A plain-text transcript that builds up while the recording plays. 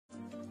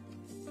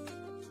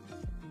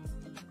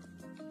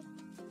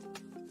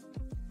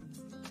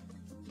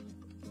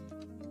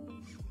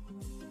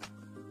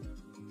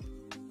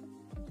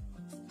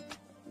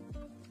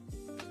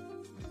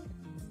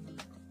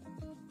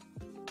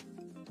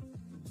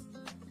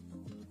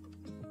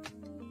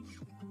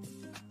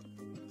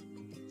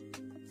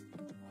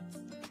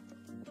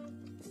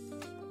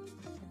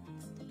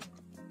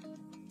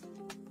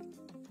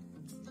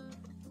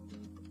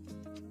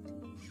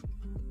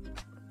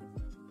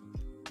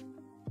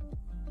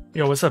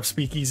Yo, what's up,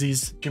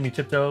 Speakeasies? Jimmy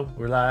Tiptoe.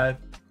 We're live.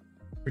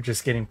 We're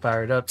just getting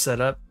fired up, set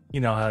up.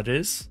 You know how it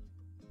is.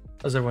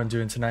 How's everyone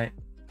doing tonight?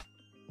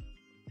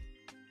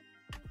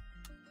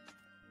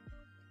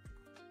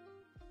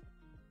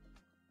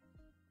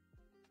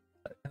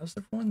 How's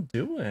everyone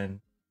doing?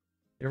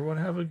 Everyone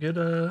have a good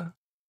well,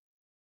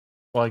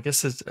 I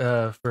guess it's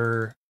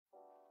for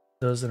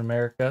those in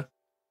America.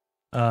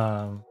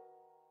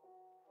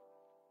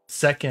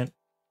 Second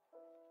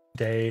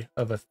day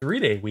of a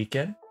 3-day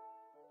weekend,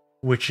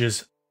 which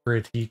is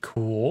pretty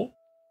cool.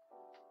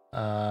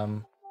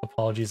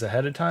 Apologies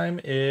ahead of time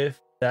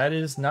if that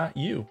is not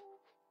you.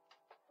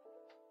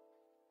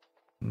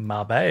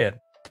 My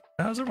bad.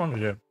 How's everyone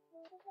doing?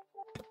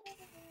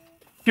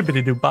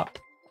 Skippity doo bop.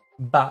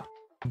 Bop.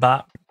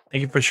 Bop.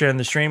 Thank you for sharing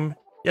the stream.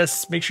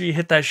 Yes, make sure you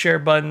hit that share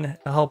button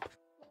to help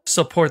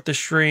support the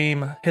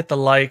stream. Hit the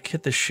like,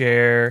 hit the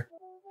share.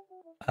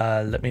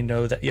 Let me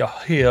know that you're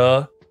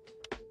here.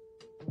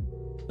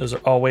 Those are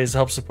all ways to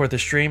help support the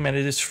stream, and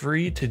it is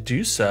free to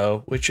do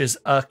so, which is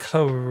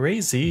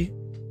crazy.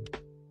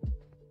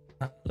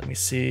 Let me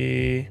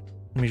see.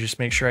 Let me just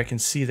make sure I can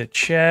see the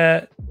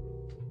chat.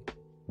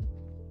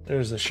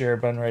 There's the share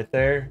button right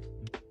there.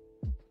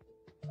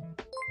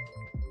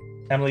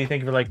 Emily,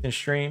 thank you for liking the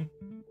stream.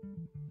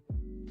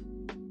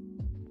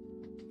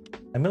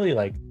 Emily,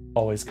 like,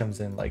 always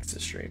comes in, likes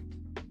the stream.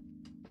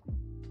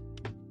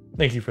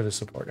 Thank you for the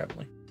support,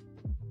 Emily.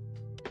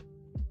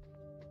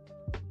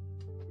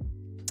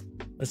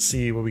 Let's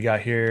see what we got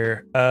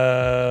here.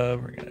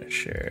 We're gonna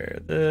share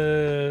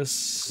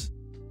this.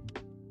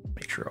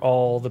 Make sure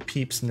all the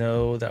peeps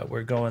know that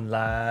we're going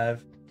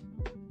live.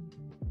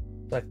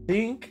 So I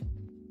think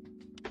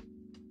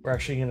we're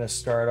actually gonna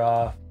start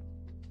off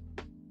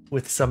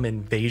with some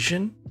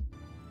invasion.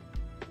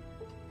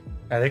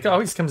 I think it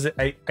always comes in,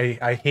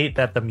 I hate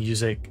that the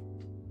music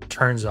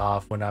turns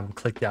off when I'm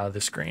clicked out of the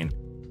screen.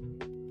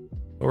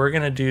 But we're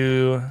gonna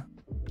do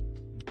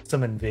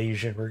some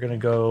invasion. We're gonna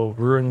go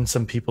ruin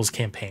some people's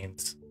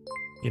campaigns.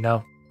 You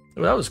know?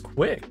 Well, that was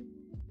quick.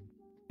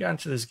 Got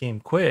into this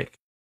game quick.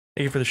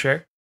 Thank you for the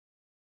share.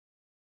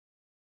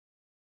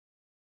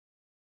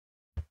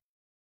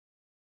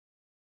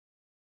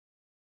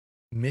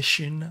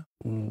 Mission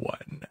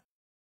 1.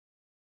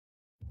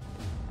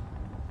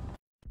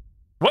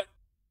 What?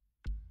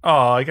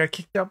 Oh, I got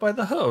kicked out by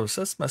the host.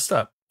 That's messed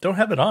up. Don't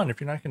have it on if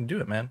you're not gonna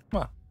do it, man.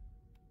 Come on.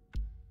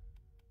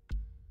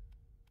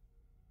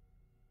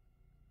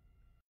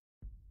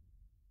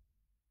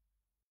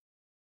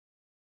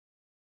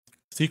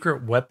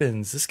 Secret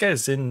weapons. This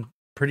guy's in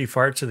pretty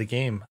far to the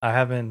game. I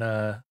haven't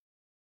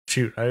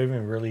shoot, I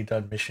haven't really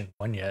done mission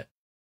 1 yet.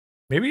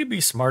 Maybe it'd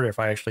be smarter if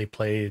I actually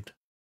played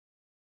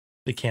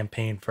the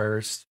campaign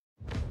first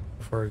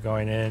before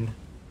going in.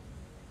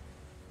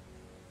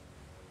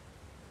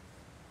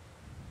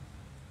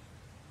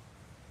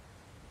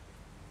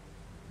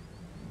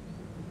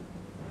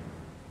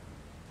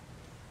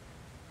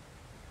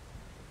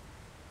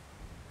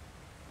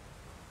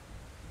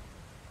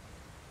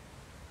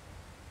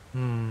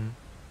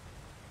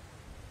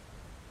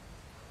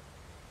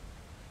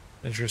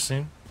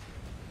 Interesting.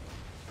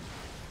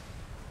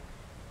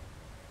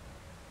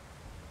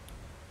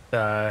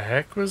 The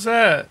heck was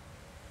that?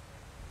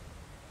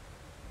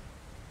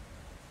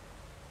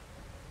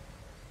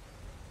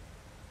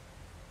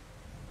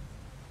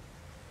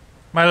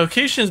 My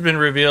location's been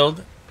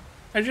revealed.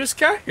 I just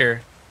got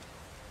here.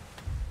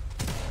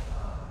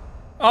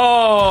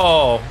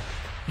 Oh!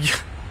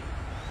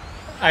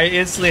 I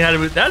instantly had to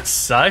move. That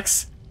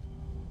sucks.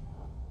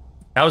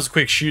 That was a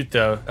quick shoot,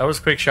 though. That was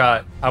a quick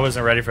shot. I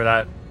wasn't ready for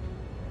that.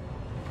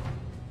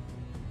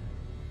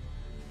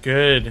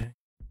 Good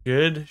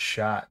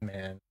shot,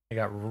 man. I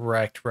got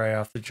wrecked right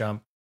off the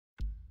jump.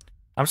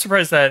 I'm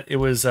surprised that it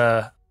was,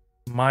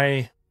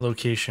 my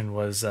location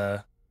was,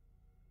 found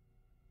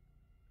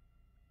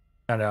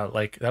out,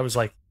 like, that was,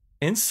 like,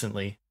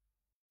 instantly.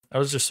 That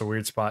was just a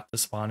weird spot to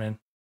spawn in.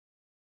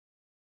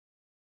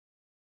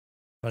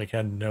 Like,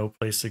 had no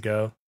place to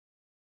go.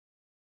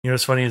 You know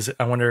what's funny is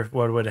I wonder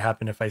what would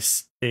happen if I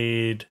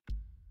stayed.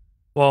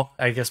 Well,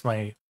 I guess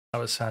I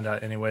was found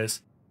out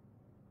anyways.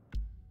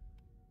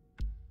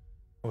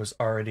 I was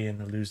already in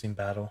the losing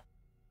battle.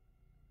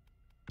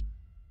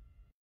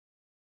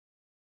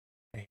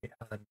 I hate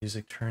how that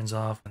music turns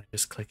off when I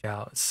just click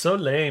out. It's so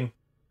lame.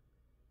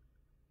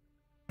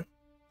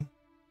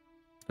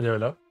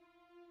 Hello?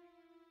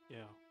 Yeah.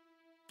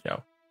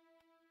 Yo.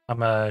 I'm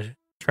gonna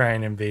try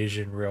an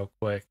invasion real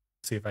quick.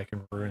 See if I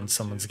can ruin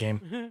someone's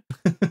game.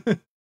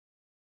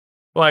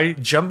 Well, I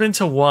jump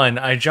into 1.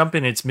 I jump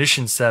in, it's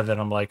mission 7.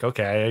 I'm like,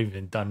 okay, I haven't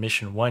even done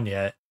mission 1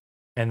 yet.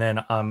 And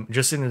then I'm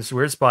just in this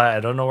weird spot.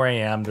 I don't know where I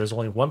am. There's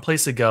only one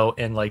place to go.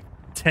 And like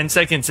 10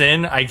 seconds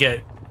in, I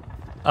get,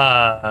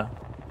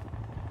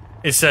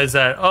 it says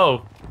that,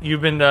 oh,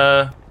 you've been,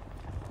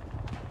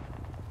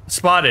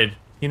 spotted.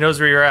 He knows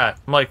where you're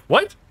at. I'm like,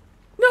 what?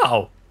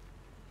 No.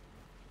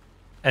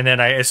 And then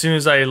as soon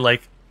as I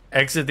like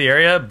exit the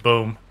area,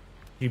 boom.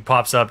 He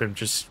pops up and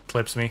just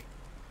clips me.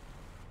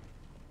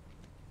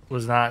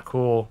 Was not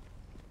cool.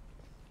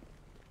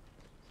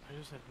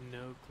 just have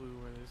no clue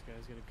where this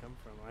guy's gonna come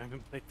from. I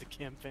haven't played the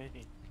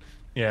campaign.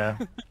 Yeah.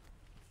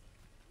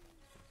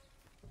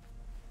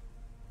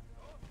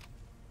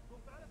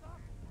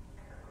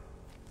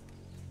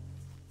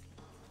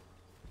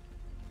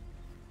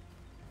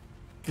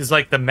 Because,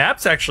 like, the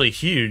map's actually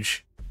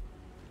huge.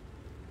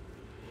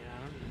 Yeah, I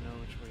don't even know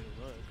which way to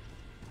look.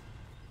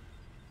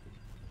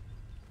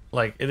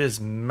 Like, it is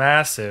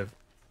massive.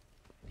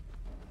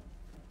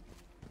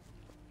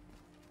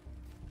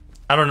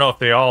 I don't know if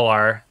they all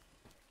are.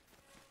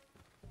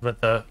 But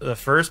the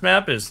first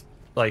map is,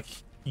 like,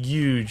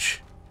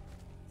 huge.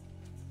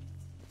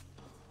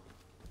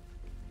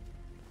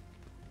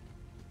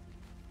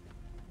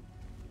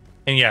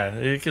 And yeah,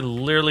 it could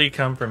literally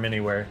come from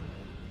anywhere.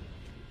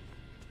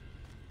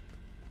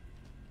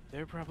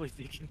 They're probably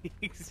thinking the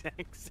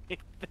exact same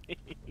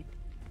thing.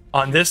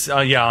 On this,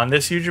 yeah, on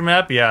this huge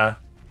map, yeah.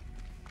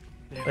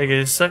 Like,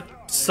 it's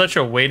such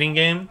a waiting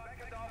game.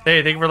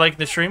 Hey, thank you for liking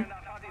the stream. Yeah,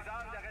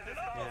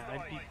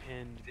 I'd be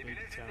pinned big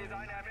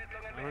time.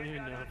 I don't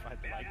even know if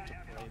I'd like to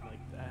play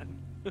like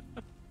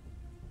that.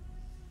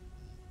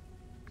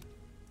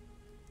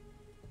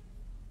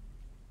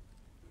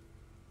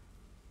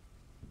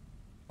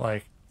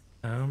 Like,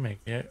 oh my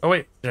god. Oh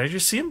wait, did I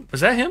just see him?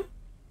 Was that him?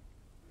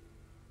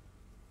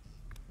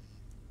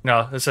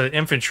 No, it's an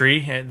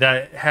infantry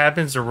that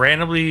happens to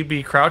randomly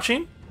be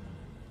crouching.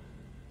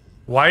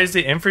 Why is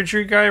the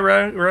infantry guy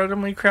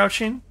randomly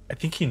crouching? I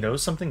think he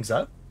knows something's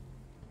up.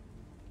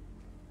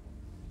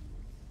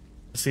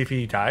 Let's see if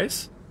he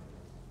dies.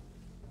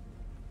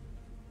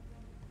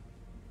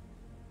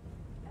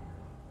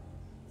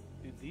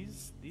 Dude,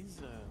 these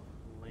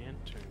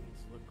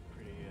lanterns look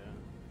pretty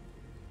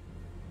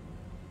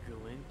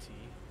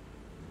glinty.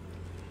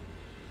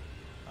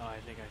 Oh, I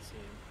think I see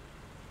him.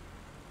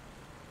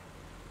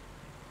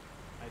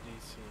 I do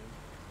see him.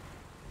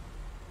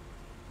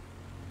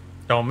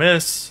 Don't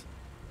miss.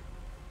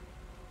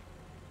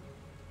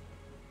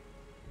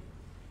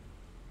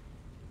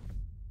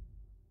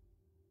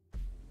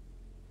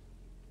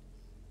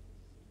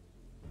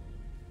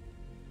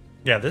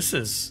 Yeah, this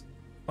is,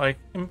 like,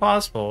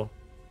 impossible.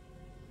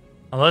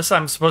 Unless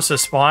I'm supposed to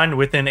spawn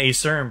within a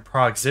certain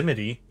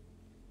proximity.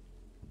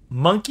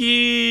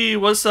 Monkey,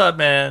 what's up,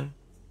 man?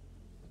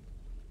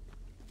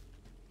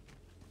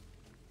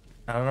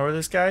 I don't know where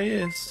this guy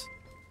is.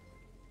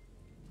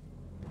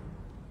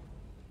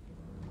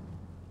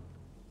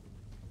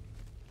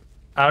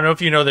 I don't know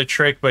if you know the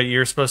trick, but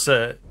you're supposed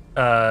to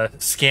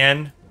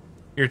scan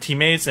your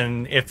teammates,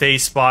 and if they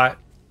spot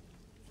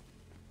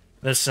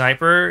the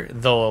sniper,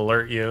 they'll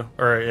alert you,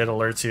 or it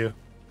alerts you.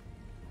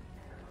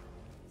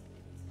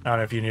 I don't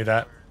know if you knew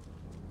that.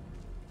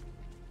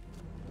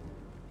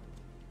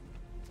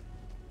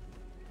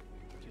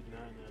 Did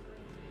not know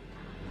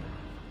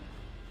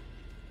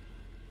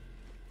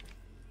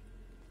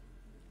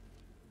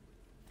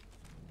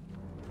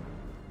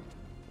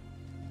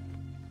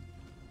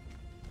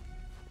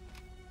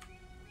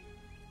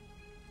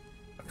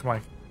Come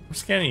on, I'm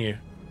scanning you.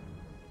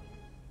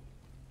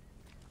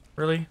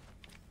 Really?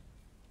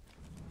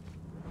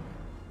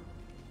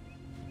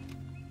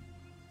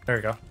 There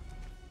we go.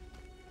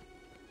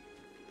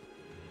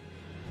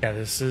 Yeah,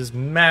 this is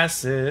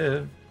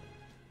massive.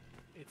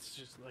 It's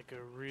just like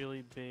a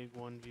really big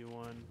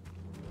 1v1.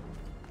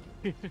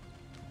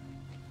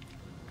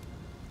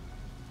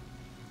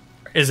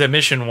 Is it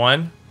mission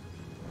 1?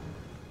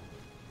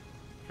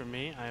 For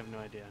me, I have no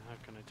idea. How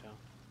can I tell?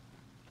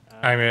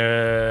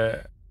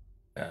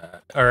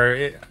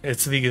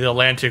 It's the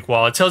Atlantic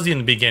Wall. It tells you in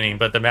the beginning,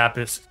 but the map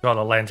is called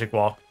Atlantic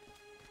Wall.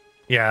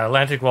 Yeah,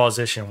 Atlantic Wall is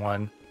mission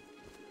 1.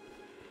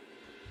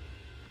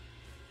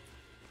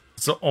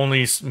 It's the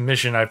only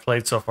mission I've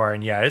played so far,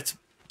 and yeah, it's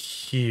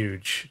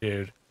huge,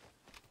 dude.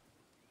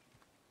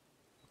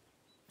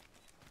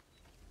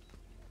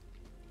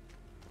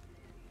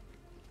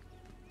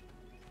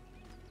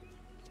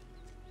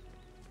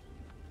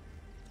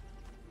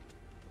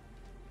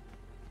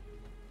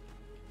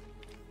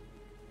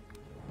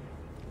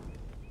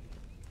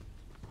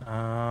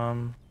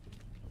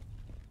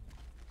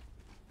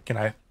 Can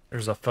I?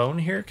 There's a phone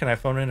here. Can I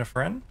phone in a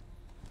friend?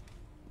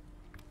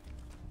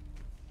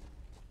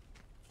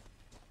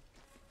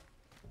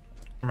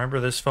 Remember,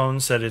 this phone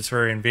said it's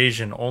for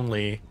invasion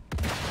only.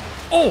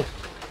 Oh!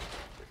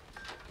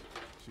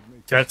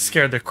 That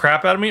scared the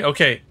crap out of me?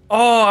 Okay.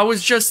 Oh, I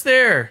was just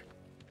there!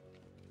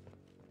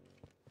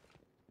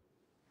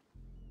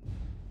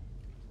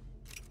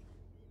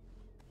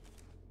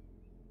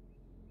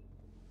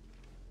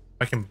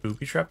 I can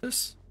booby trap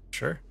this?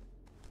 Sure.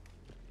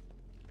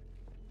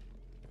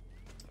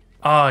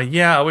 Ah,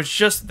 yeah, I was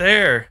just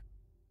there.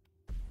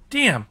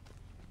 Damn.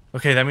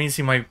 Okay, that means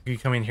he might be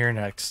coming here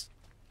next.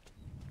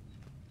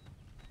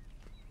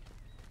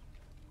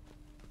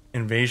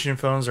 Invasion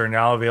phones are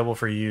now available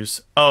for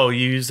use. Oh,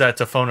 you use that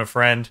to phone a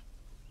friend.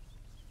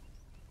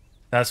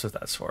 That's what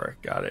that's for.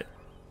 Got it.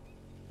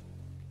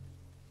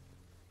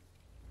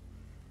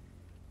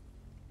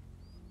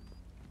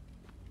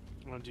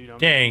 Well, dude, I'm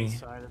Dang.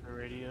 inside of the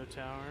radio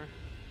tower.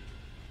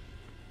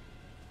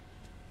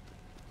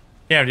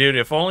 Damn, dude,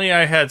 if only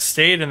I had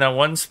stayed in that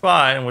one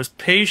spot and was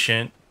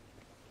patient.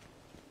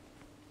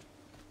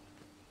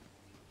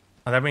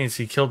 Oh, that means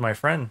he killed my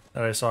friend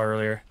that I saw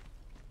earlier.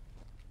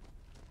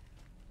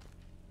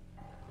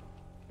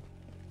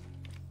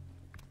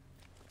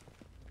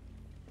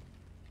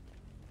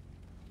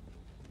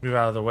 Move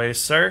out of the way,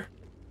 sir.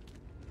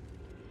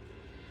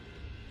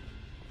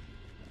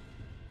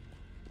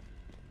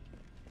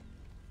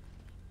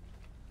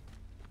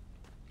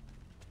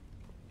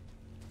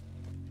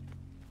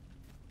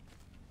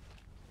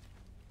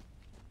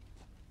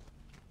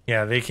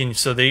 Yeah, they can.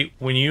 So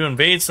when you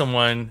invade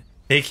someone,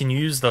 they can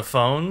use the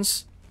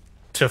phones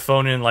to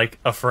phone in like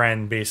a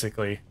friend,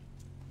 basically.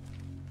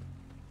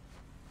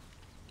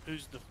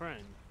 Who's the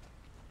friend?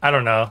 I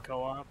don't know.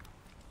 Co-op?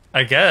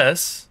 I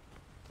guess.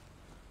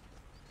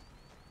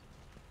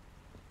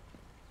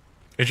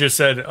 It just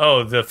said,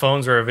 oh, the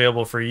phones are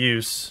available for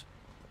use.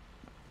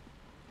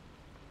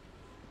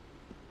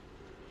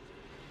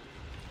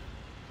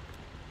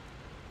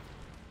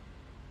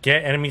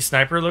 Get enemy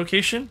sniper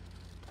location?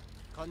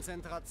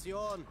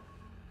 Konzentration.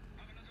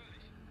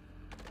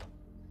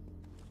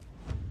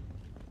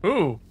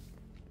 Ooh.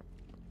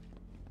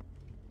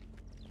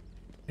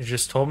 He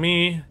just told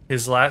me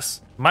his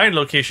last... My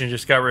location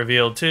just got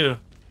revealed, too.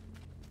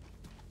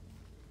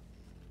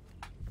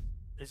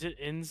 Is it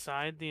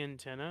inside the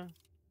antenna?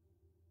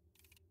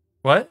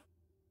 What?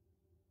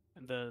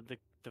 The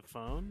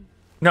phone?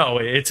 No,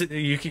 it's...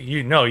 You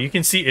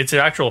can see it's an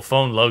actual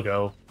phone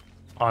logo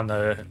on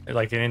the...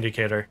 Like, an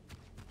indicator.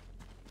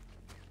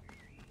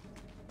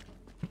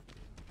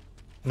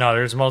 No,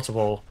 there's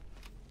multiple...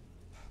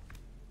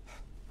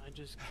 I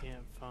just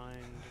can't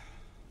find...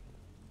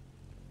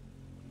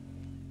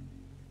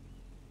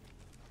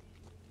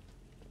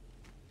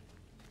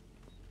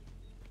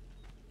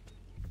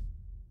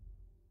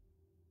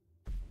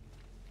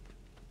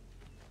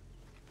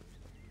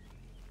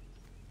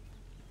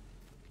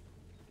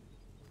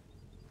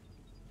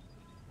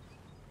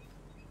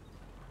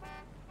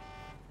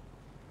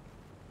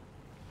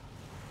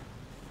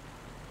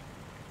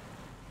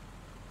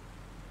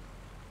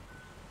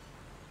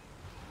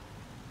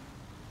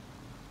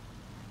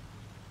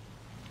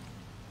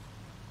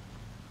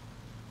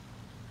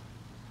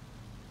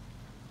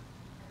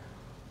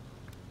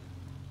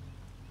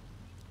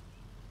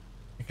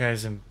 The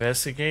guy's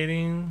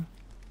investigating.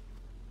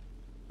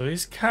 So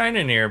he's kind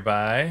of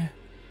nearby.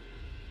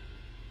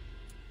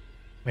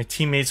 My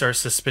teammates are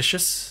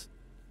suspicious.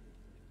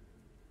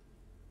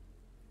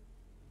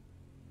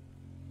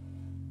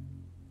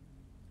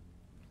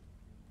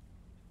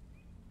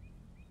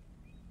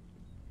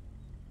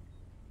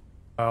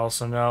 I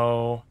also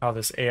know how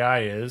this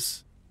AI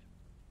is.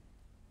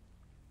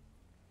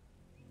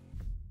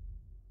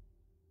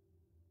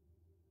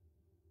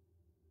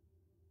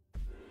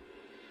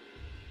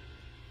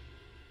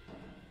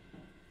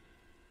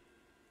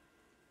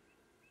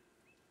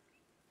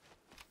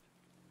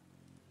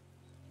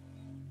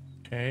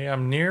 Okay,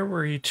 I'm near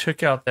where he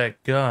took out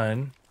that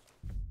gun.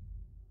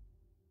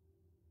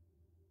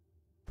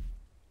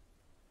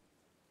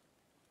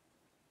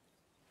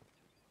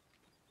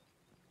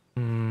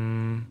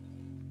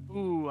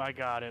 Ooh, I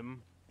got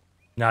him.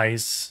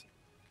 Nice.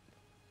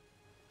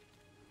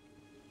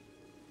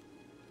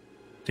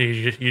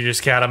 Did you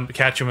just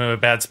catch him in a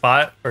bad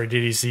spot, or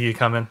did he see you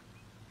coming?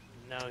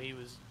 No, he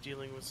was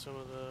dealing with some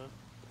of the...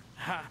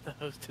 Ha! The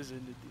host has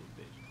ended the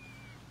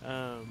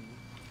invasion.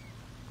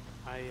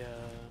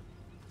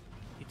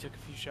 He took a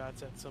few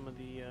shots at some of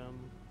the,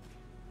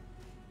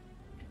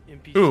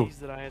 NPCs Ooh.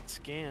 that I had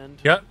scanned.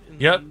 Yep, and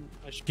yep. then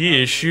I shot He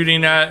him is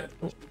shooting at...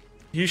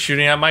 He's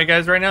shooting at my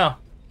guys right now.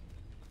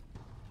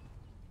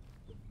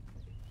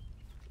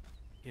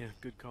 Yeah,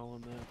 good call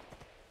on that.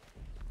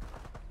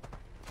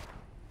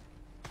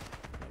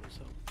 That was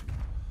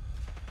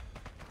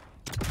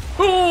helpful.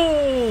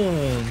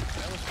 Boom!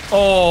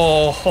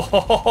 Oh!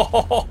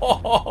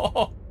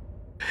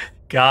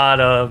 Got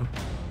him.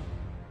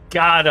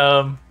 Got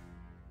him.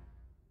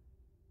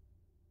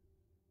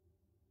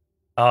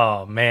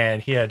 Oh, man.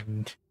 He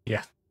had...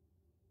 Yeah.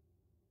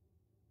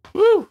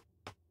 Woo!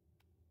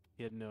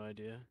 He had no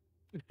idea.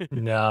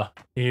 No.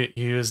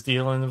 He was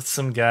dealing with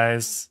some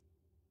guys.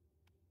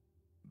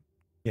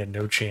 He had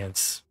no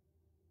chance.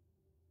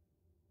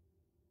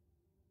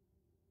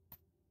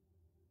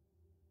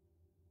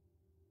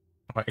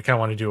 I kind of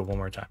want to do it one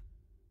more time.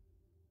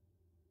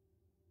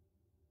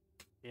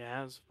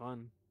 Yeah, it was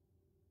fun.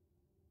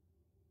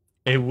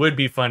 It would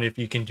be fun if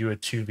you can do a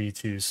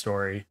 2v2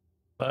 story,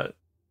 but...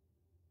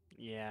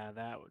 Yeah,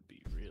 that would be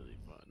really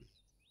fun.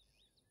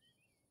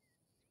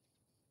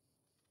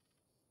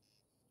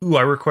 Ooh,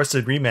 I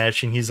requested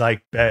rematch, and he's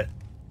like, bet.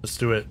 Let's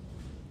do it.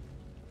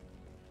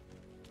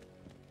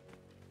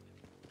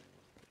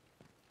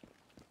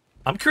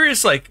 I'm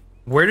curious, like,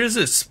 where does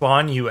it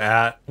spawn you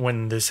at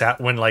when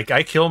when, like,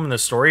 I kill him in the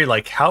story?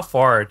 Like, how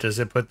far does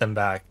it put them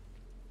back?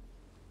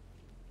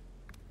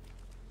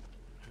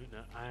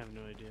 I have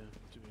no idea,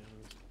 to be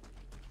honest.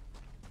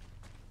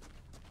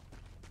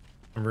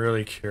 I'm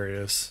really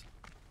curious.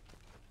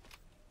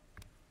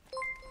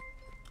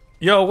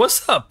 Yo,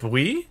 what's up,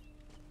 Wee?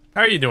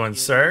 How are you doing,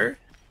 sir?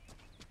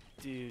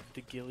 Dude, the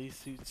ghillie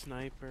suit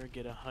sniper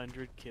get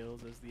 100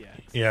 kills as the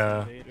Axis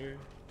Yeah. invader.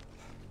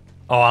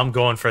 Oh, I'm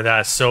going for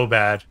that so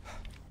bad.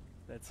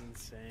 That's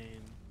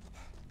insane.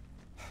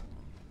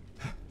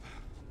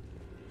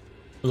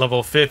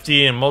 Level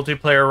 50 and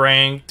multiplayer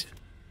ranked.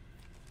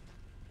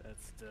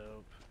 That's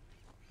dope.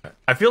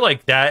 I feel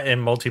like that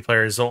in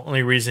multiplayer is the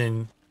only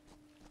reason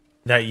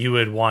that you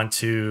would want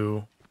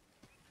to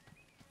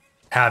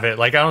have it.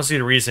 Like, I don't see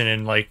the reason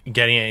in like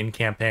getting it in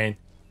campaign.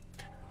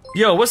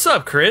 Yo, what's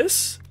up,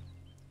 Chris?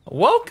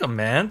 Welcome,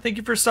 man. Thank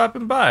you for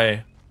stopping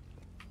by.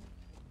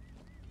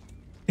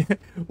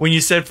 When you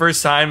said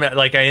first time,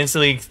 like, I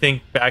instantly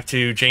think back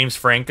to James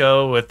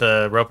Franco with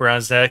the rope around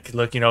his neck,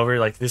 looking over,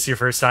 like, this is your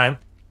first time?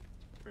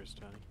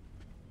 First time.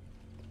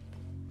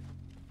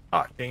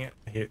 Oh, dang it.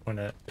 I hate when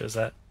it does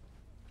that.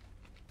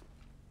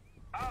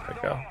 There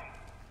we go.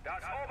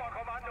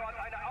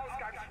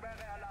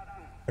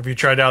 Have you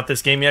tried out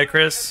this game yet,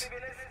 Chris?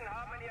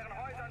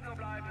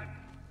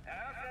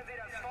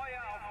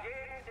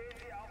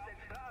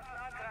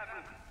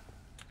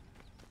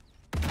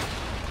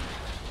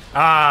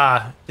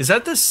 Ah, is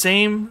that the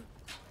same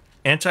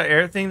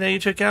anti-air thing that you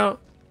took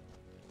out?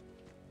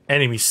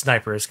 Enemy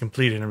sniper has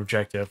completed an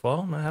objective.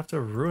 Well, I'm gonna have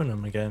to ruin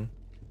him again.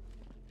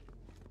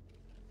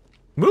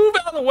 Move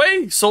out of the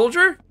way,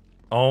 soldier!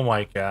 Oh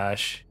my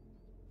gosh.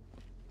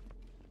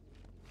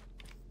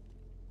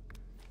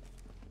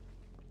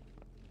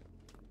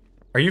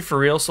 Are you for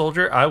real,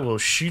 soldier? I will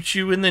shoot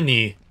you in the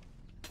knee.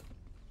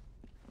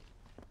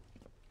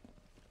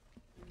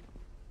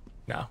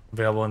 No,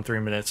 available in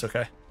 3 minutes.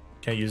 Okay.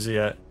 Can't use it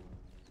yet.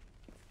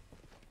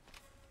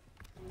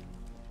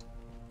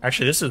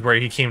 Actually, this is where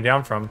he came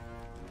down from.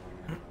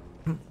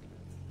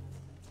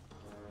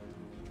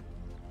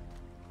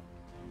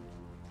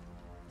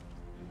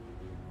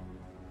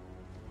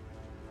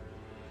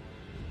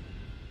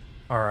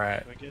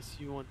 Alright. I guess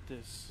you want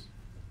this.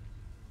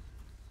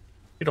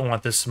 You don't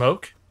want this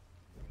smoke.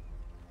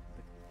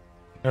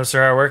 No,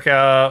 sir. I work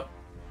out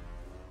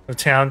of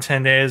town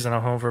 10 days and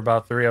I'm home for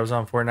about 3. I was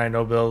on Fortnite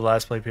no build.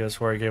 Last play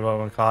PS4. I gave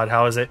up on COD.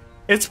 How is it?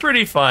 It's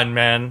pretty fun,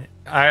 man.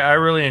 I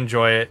really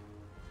enjoy it.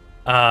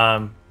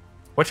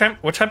 What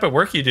type of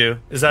work you do?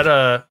 Is that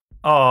a...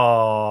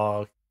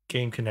 Oh,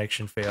 game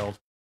connection failed.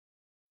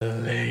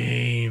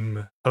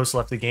 Lame. Host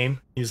left the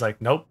game. He's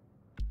like, nope.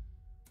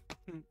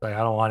 Like, I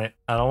don't want it.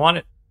 I don't want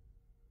it.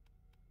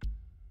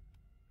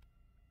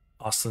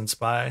 Austin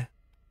Spy.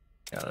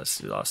 Yeah, let's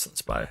do Austin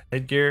Spy.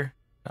 Headgear.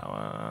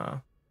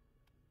 Now,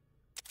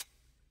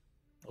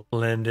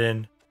 blend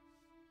in.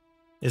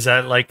 Is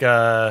that like you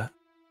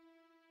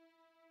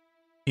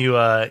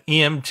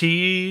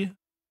EMT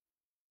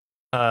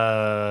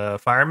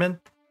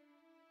fireman?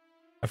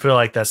 I feel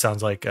like that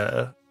sounds like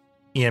a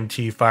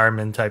EMT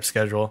fireman type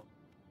schedule.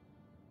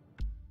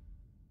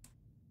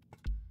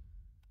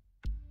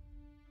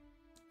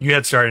 You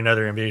had started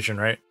another invasion,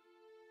 right?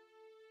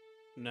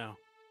 No.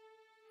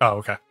 Oh,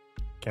 okay.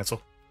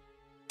 Cancel.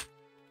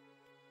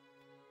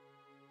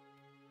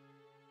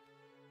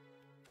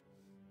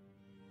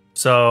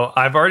 So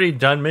I've already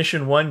done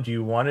mission 1. Do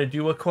you want to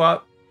do a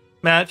co-op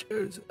match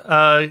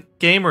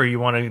game, or you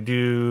want to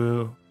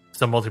do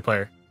some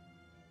multiplayer?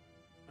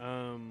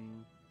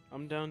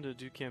 I'm down to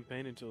do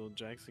campaign until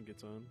Jackson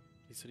gets on.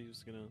 He said he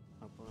was gonna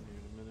hop on here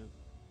in a minute.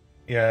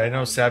 Yeah, I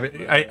know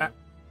Savage.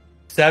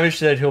 Savage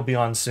said he'll be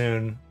on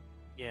soon.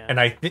 Yeah.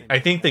 And I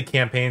think the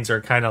campaigns are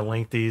kind of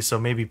lengthy, so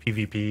maybe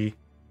PvP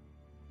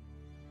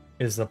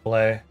is the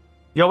play.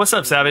 Yo, what's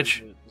up,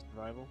 Savage?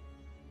 Survival?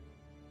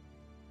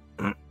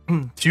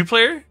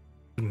 2-player?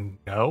 No.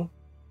 Oh,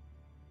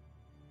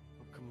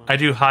 come on. I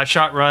do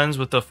hotshot runs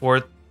with the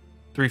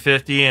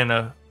 350 and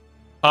a...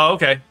 Oh,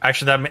 okay.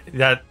 Actually,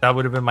 that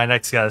would have been my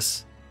next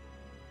guess.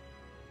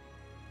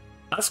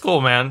 That's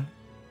cool, man.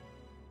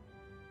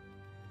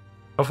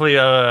 Hopefully,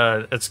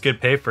 it's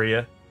good pay for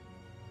you.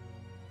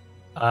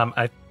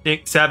 I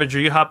think, Savage, are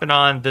you hopping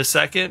on this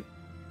second?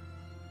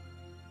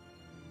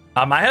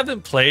 I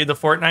haven't played the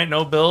Fortnite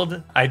no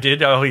build. I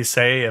did always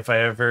say if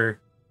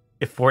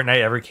Fortnite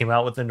ever came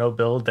out with a no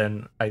build,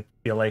 then I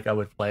feel like I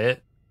would play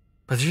it.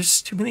 But there's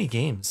just too many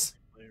games.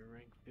 Multiplayer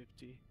rank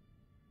 50.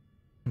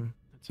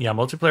 Yeah,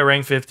 multiplayer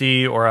rank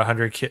 50 or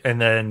 100, and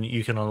then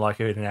you can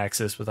unlock it in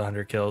Axis with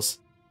 100 kills.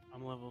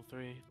 I'm level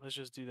 3. Let's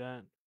just do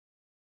that.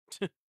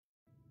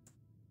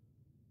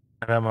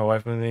 I've had my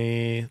wife with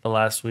me the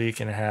last week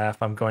and a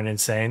half. I'm going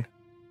insane.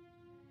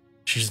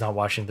 She's not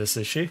watching this,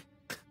 is she?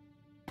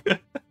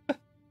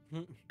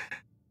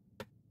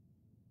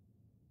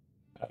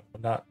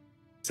 Not.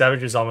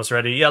 Savage is almost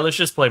ready. Yeah, let's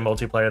just play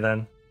multiplayer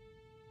then.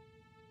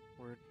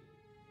 Word.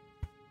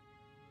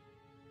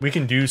 We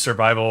can do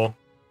survival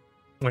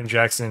when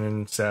Jackson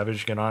and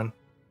Savage get on.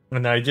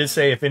 And I did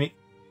say if any...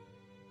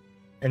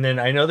 And then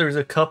I know there's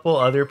a couple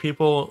other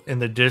people in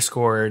the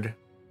Discord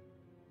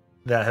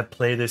that have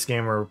played this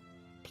game or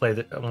want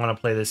to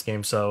play this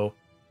game. So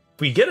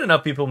if we get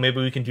enough people, maybe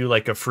we can do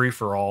like a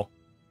free-for-all.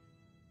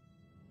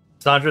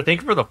 Sandra,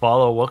 thank you for the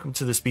follow. Welcome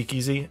to the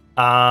Speakeasy.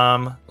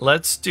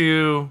 Let's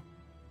do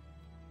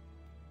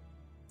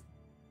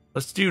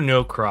Let's do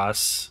no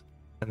cross,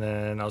 and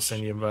then I'll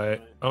send you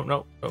invite. Oh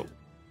no, oh,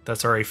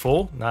 that's already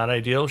full. Not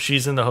ideal.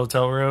 She's in the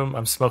hotel room.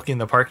 I'm smoking in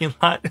the parking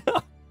lot.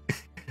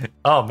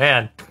 Oh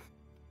man.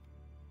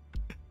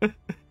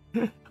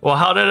 Well,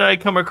 how did I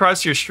come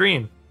across your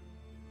stream?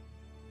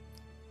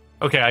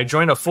 Okay, I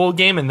joined a full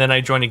game and then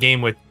I joined a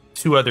game with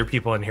 2 other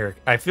people in here.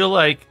 I feel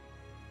like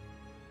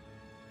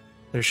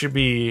there should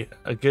be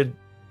a good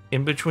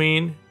in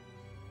between.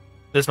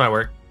 This might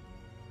work.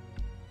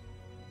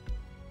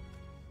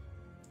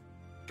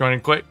 Joining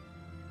quick.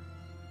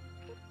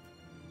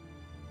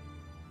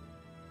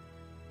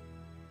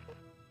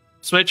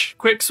 Switch.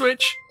 Quick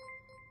switch.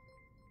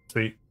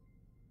 Sweet.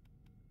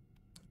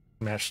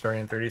 Match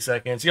starting in 30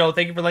 seconds. Yo,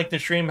 thank you for liking the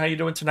stream. How you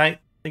doing tonight?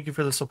 Thank you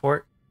for the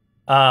support.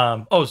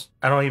 Oh,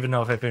 I don't even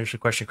know if I finished the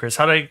question, Chris.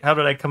 How did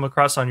I come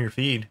across on your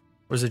feed?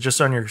 Was it just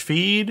on your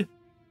feed?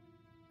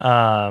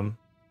 Were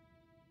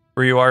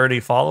you already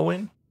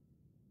following?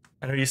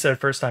 I know you said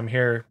first time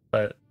here,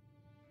 but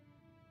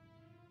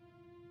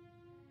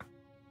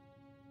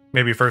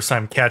maybe first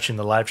time catching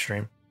the live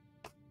stream.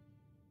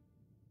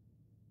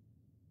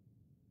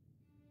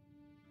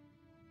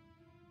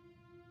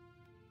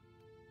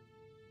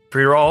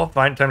 Free roll,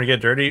 fine time to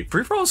get dirty.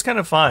 Free for all is kind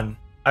of fun.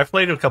 I've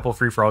played a couple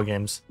free for all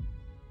games.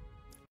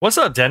 What's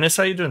up, Dennis?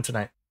 How you doing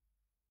tonight?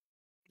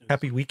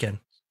 Happy weekend.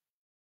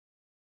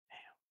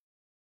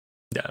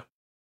 Yeah.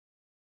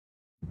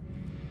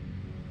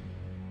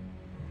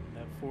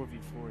 That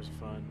 4v4 is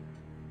fun.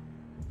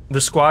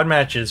 The squad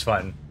match is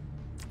fun.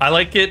 I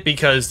like it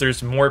because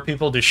there's more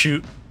people to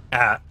shoot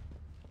at.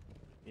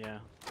 Yeah,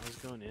 I was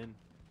going in.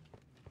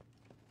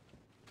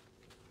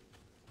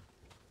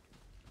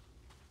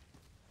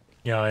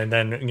 You know, and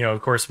then, you know,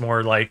 of course,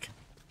 more like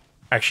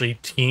actually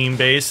team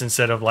based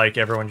instead of like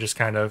everyone just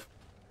kind of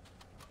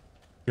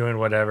doing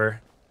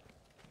whatever.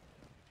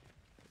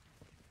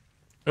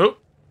 Oh,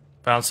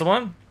 found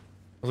someone.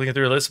 I was looking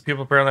through a list of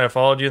people apparently I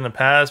followed you in the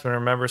past, but I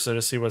remember, so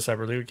to see what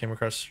Cyber League came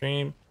across the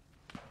stream.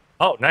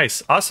 Oh,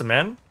 nice. Awesome,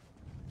 man.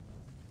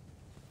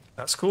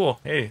 That's cool.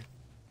 Hey.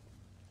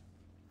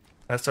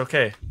 That's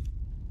okay.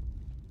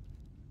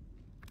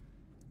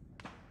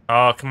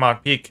 Oh, come on,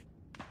 peek.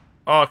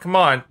 Oh, come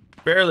on.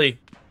 Barely.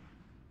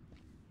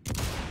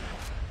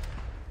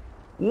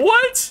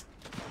 What?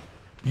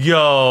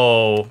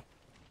 Yo.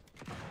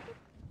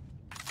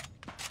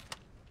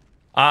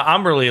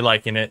 I'm really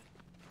liking it.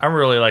 I'm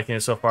really liking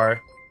it so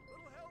far.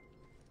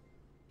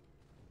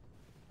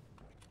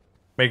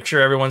 Make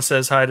sure everyone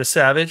says hi to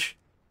Savage.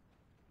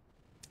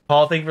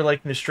 Paul, thank you for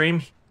liking the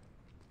stream.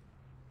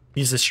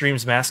 He's the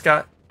stream's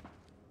mascot.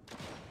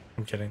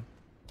 I'm kidding.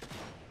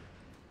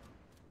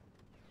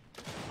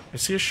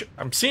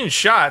 I'm seeing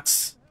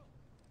shots.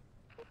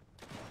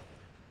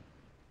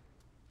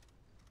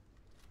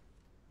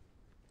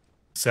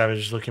 Savage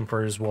is looking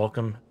for his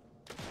welcome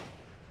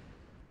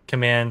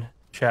command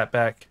chat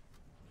back.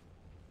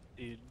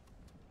 Dude.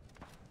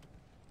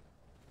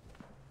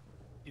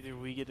 Either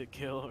we get a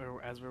kill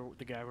or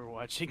the guy we're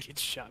watching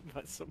gets shot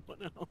by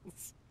someone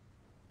else.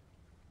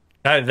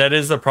 That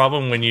is the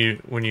problem when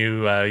you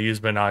use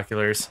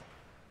binoculars,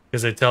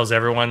 because it tells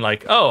everyone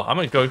like, oh, I'm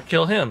gonna go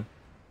kill him.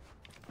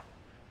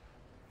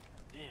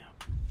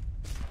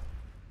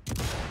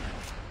 Damn.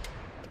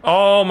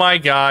 Oh my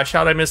gosh,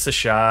 how'd I miss the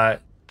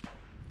shot?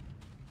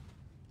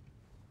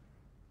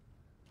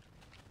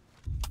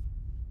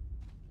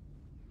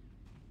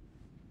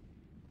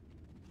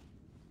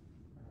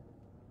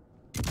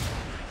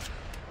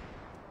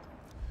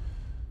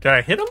 Did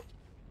I hit him?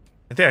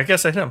 I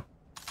guess I hit him.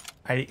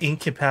 I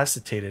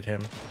incapacitated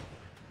him.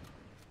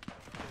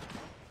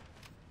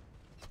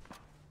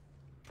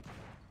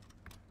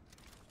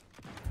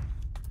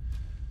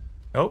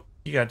 Oh,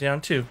 he got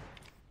down too.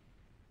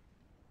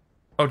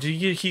 Oh,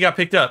 he got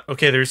picked up.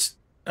 Okay, there's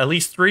at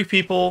least 3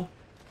 people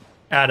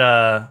at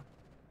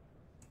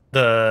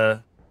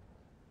the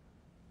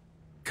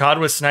COD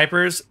with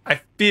snipers.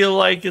 I feel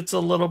like it's a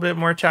little bit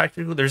more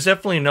tactical. There's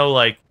definitely no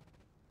like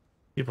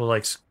people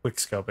like quick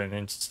scoping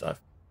and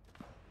stuff.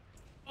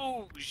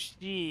 Oh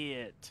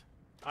shit!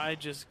 I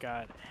just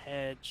got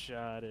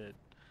headshotted.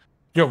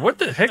 Yo, what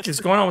the heck is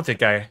going on with that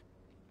guy?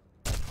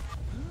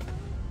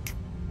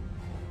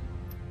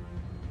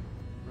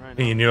 Right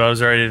You knew I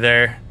was already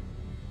there.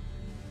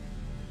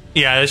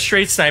 Yeah, the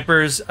straight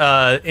snipers.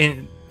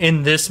 In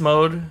this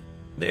mode,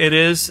 it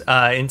is.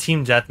 In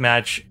team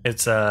deathmatch,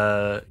 it's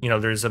you know,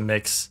 there's a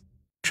mix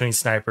between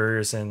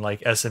snipers and like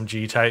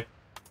SMG type.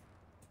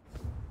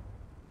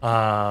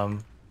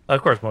 Of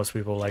course, most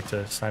people like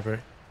to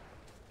sniper.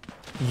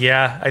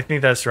 Yeah, I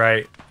think that's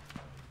right.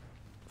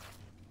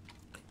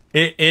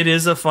 It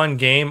is a fun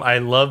game. I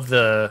love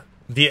the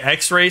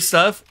X-ray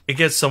stuff. It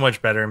gets so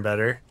much better and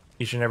better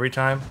each and every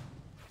time.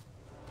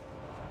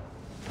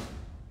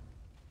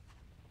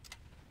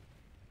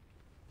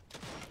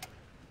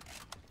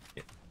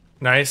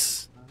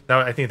 Nice.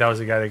 I think that was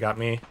the guy that got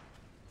me.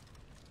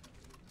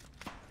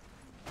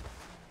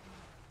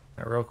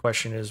 The real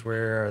question is,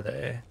 where are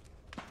they?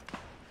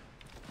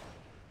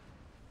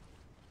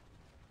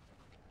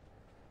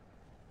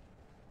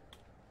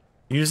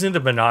 using the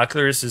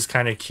binoculars is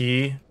kind of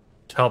key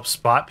to help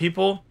spot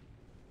people.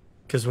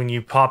 Because when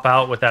you pop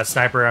out with that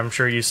sniper, I'm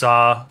sure you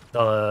saw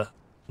the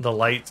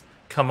light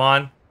come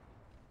on.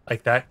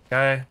 Like that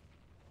guy.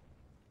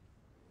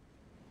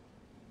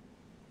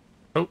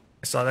 Oh,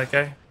 I saw that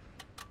guy.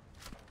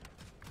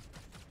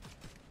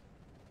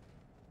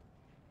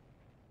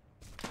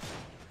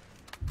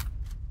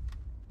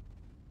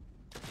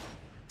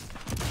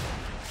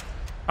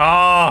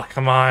 Oh,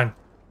 come on.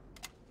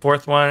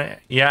 Fourth one.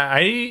 Yeah,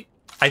 I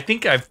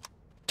think I've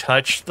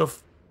touched or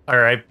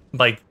I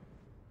like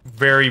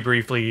very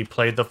briefly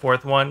played the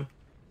fourth one.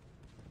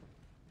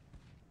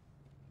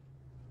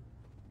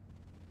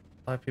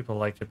 A lot of people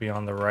like to be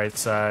on the right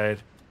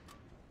side.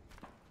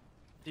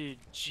 Dude,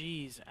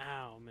 jeez,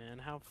 ow, man.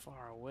 How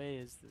far away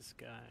is this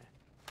guy?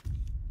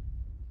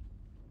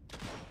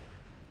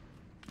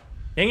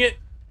 Dang it.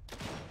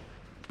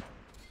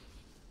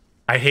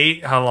 I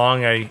hate how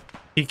long I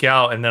peek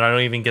out and then I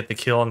don't even get the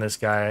kill on this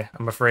guy.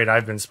 I'm afraid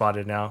I've been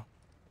spotted now.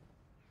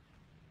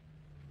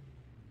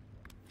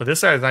 But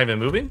this guy's not even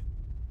moving?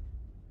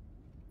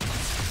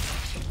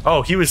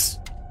 Oh, he was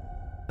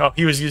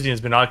using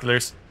his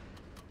binoculars.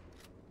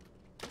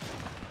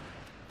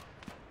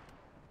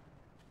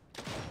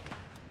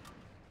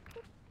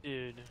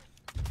 Dude.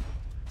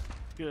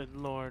 Good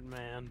lord,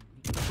 man.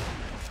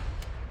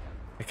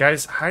 The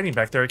guy's hiding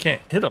back there. I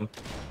can't hit him.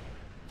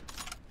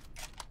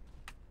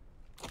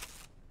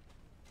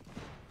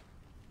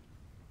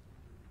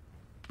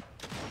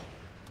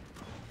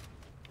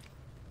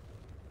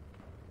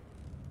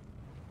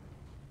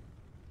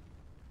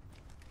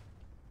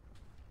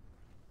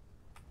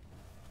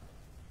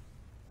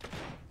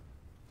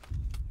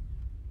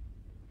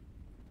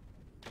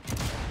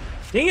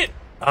 Dang it!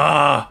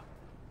 Ah!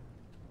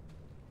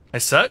 I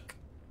suck?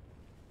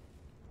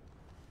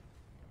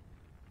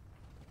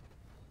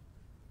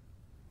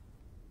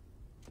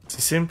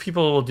 See, some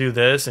people will do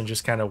this and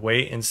just kind of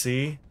wait and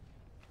see.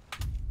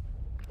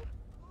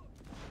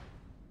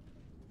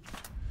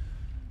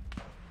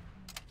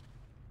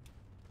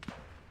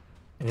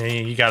 And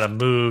then you gotta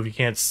move. You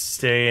can't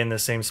stay in the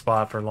same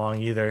spot for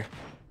long either.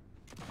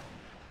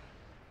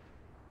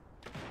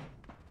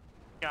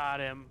 Got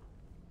him.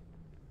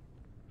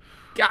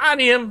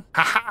 Got him!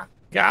 Haha!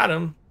 Got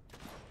him!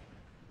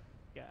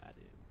 Got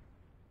him.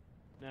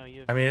 No,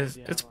 you. I mean,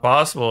 it's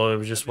possible.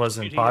 It just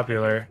wasn't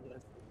popular.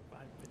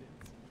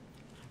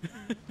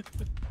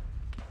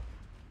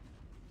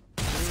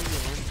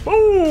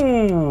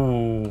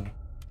 Ooh!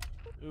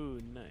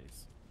 Ooh,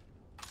 nice.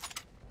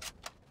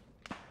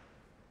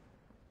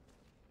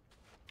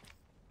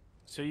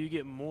 So you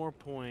get more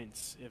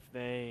points if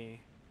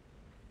they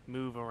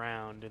move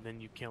around and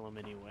then you kill them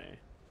anyway.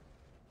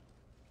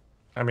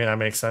 I mean, that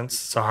makes sense.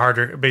 It's a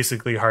harder,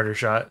 basically harder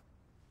shot.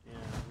 Yeah,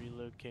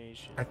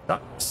 relocation. I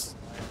thought.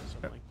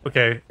 Something like that.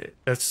 Okay,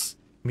 that's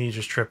me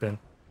just tripping.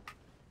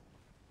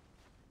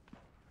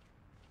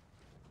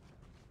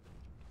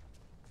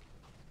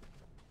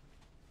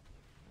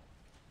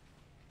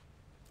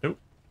 Oop,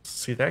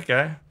 see that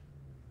guy.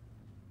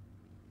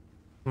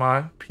 Come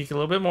on, peek a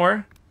little bit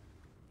more.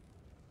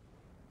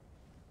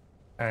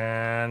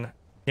 And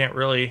can't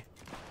really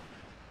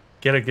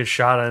get a good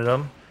shot at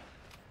him.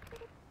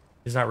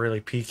 He's not really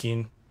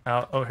peeking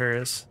out. Oh, here he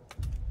is.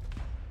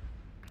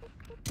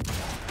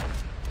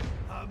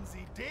 Haben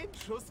Sie den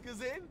Schuss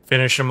gesehen?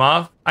 Finish him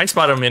off. I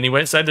spot him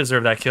anyway, so I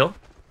deserve that kill.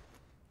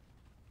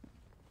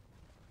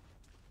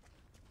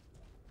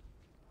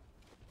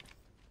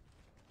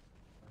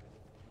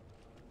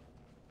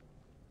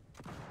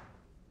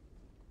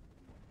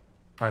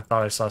 I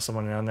thought I saw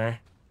someone down there.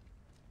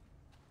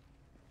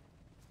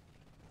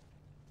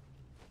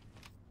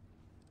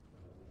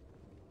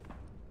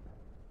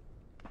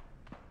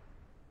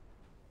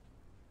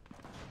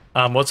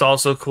 What's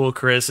also cool,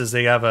 Chris, is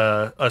they have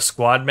a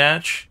squad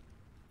match,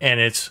 and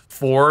it's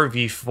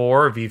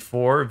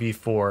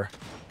 4v4v4v4,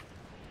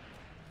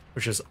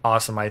 which is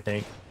awesome, I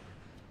think.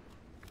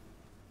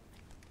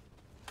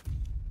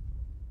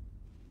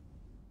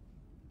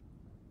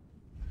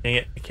 Dang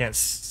it, I can't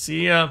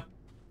see ya.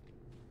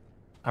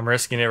 I'm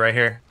risking it right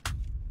here.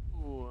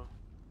 Ooh.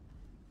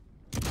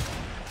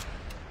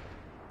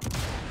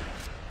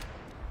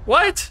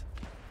 What?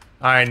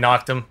 I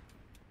knocked him.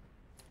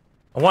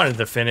 I wanted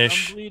to I'm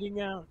finish. bleeding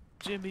out.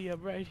 Jimmy,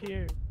 I'm right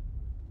here.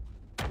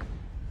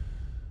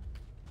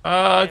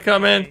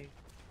 Come in.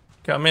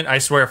 Come in. I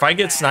swear, if I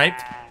get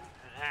sniped,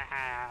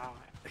 Ow.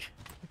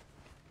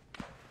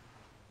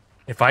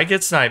 if I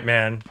get sniped,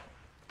 man.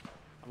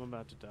 I'm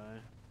about to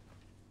die.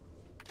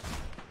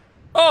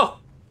 Oh!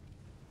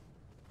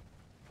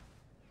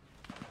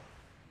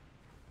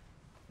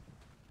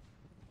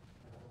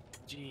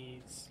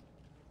 Jeez.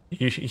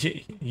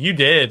 You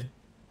did.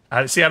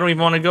 See, I don't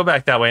even want to go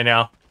back that way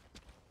now.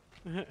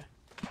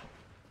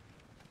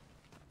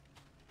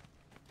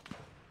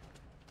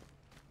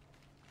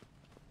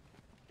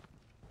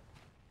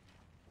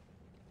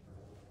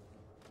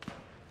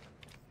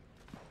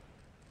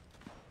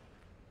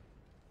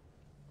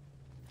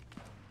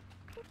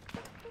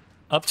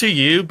 Up to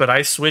you, but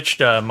I switched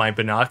my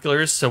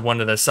binoculars to one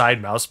of the side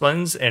mouse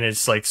buttons, and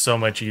it's like so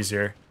much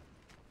easier.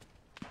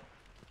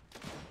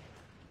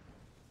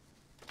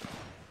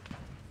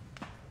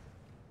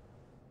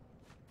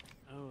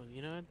 Oh,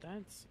 you know what?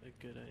 That's a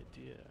good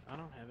idea. I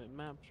don't have it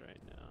mapped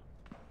right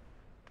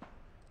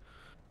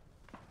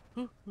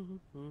now.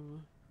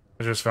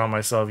 I just found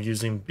myself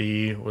using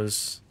B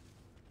was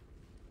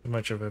too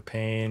much of a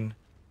pain.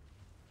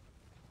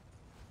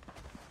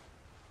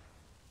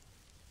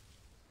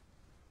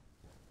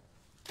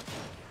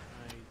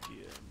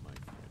 Idea, my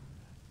friend.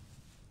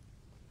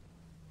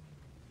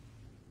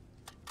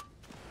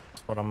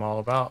 That's what I'm all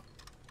about.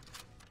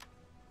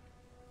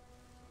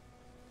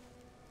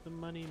 The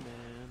money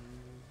man.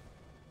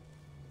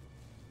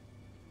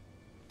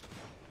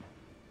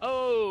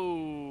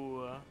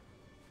 Oh!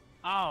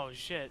 Oh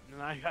shit,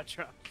 and I got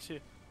dropped too.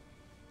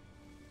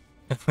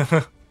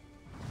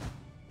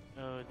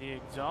 Oh, the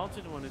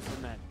exalted one is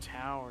in that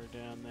tower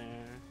down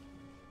there.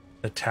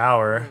 The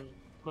tower.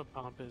 What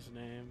pump his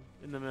name?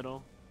 In the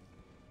middle.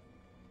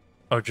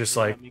 Oh, just That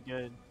like. would be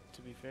good,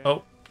 to be fair.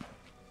 Oh,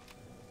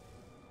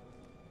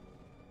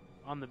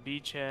 On the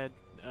beachhead,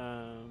 let's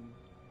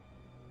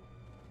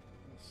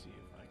see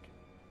if I can.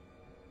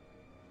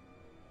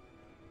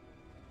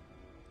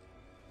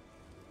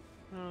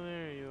 Oh,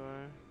 there you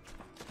are.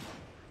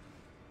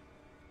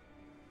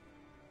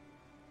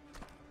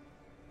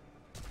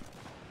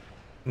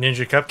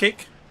 Ninja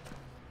Cupcake?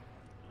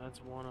 That's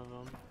one of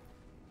them.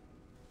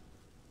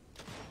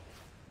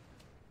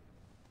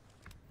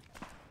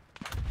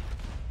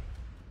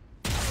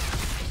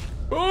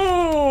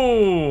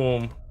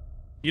 Boom!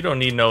 You don't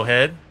need no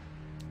head.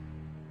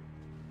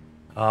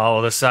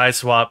 Oh, the side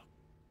swap.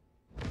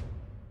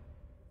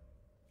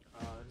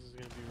 Oh, this is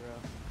gonna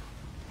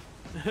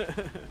be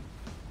rough.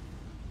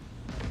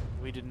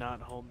 We did not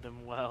hold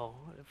them well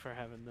for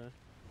having the...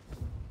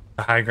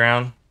 The high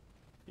ground.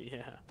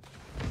 Yeah.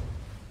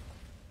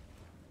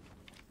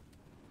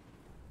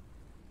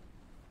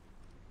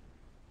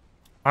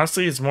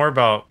 Honestly, it's more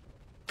about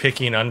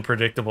picking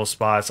unpredictable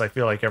spots. I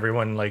feel like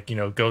everyone, like, you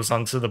know, goes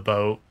onto the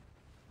boat.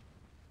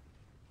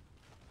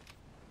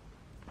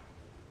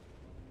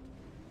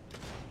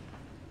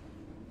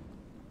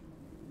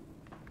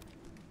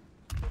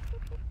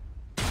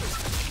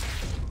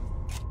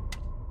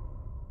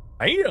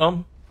 I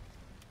am.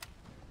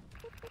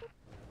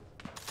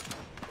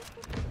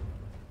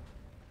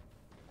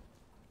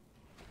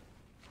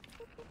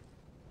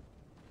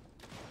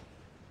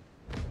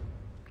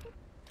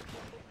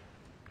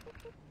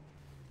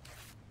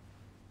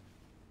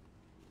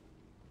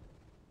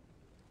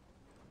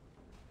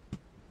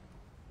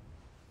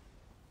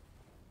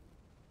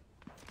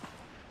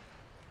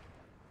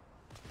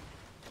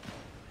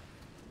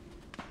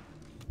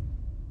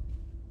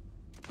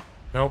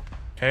 Nope.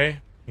 Okay.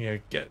 Yeah,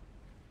 get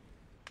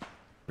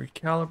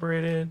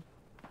recalibrated.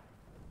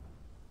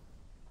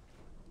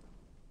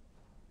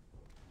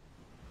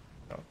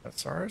 Oh,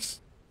 that's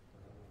ours.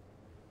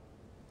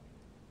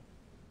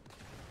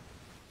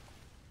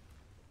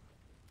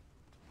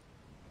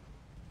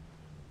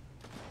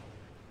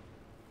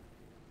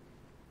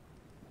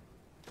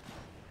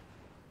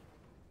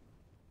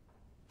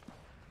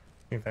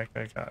 In fact,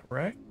 I got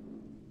wrecked.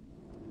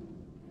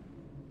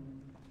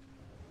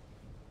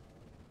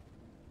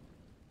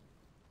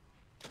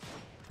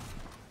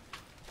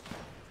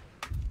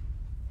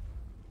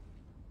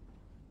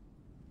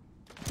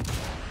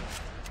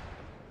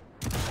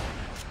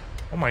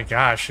 Oh my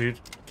gosh, dude.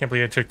 Can't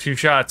believe I took 2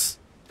 shots.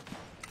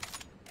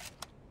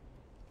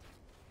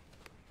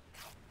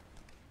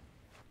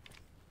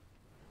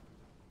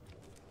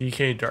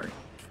 DK Dark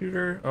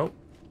Shooter. Oh,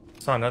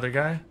 saw another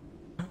guy.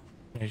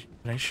 Can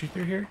I shoot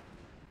through here?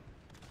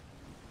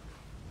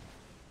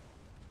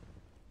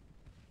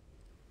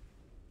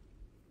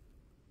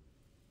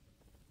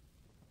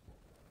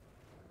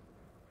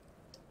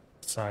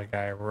 Saw a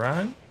guy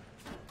run.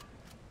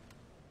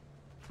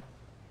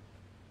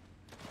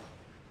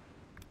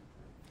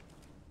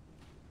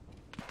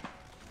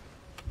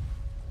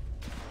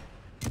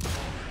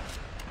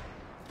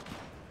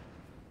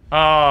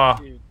 Oh,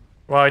 Dude.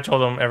 well, I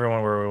told him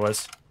everyone where it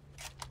was.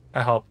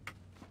 I help.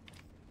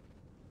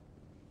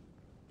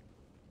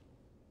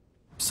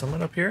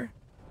 Someone up here?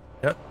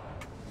 Yep.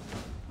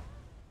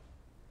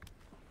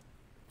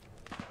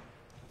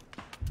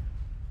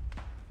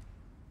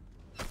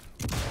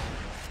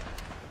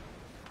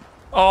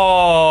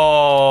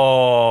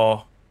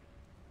 Oh.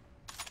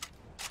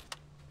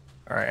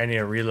 Alright, I need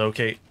to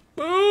relocate.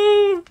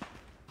 Ooh.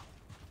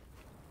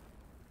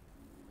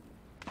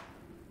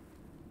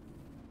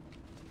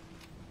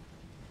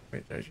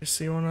 Wait, did I just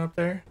see one up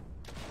there?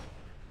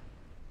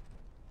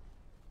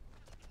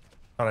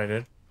 Thought I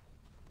did.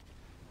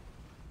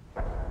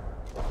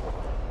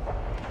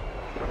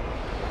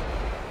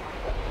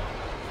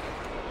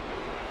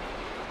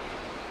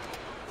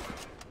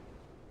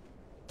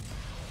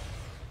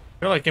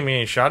 Feel like getting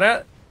me shot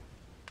at?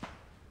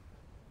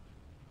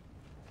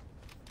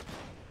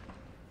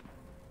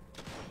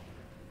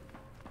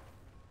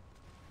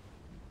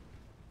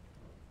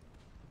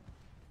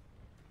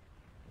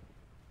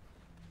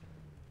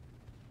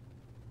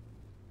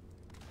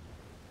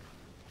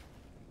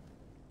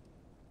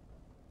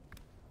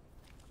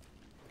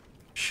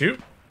 shoot.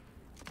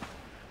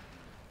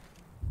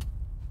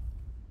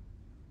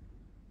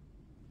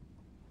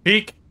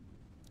 Peek.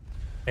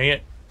 Dang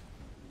it.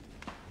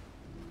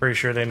 Pretty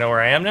sure they know where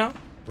I am now.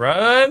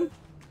 Run.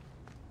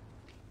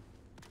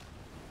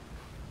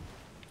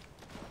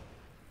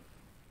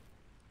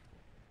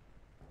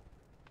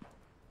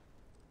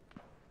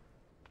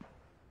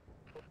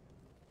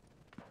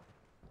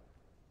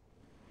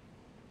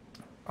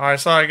 Oh, I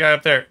saw a guy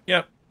up there.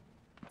 Yep.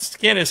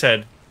 Scan his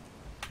head.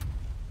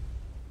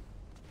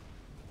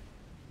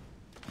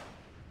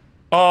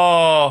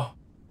 Oh.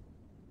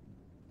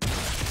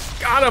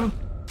 Got him.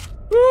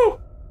 Woo.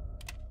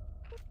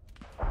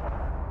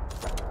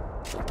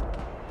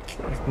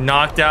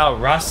 Knocked out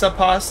Rasa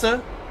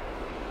Pasta.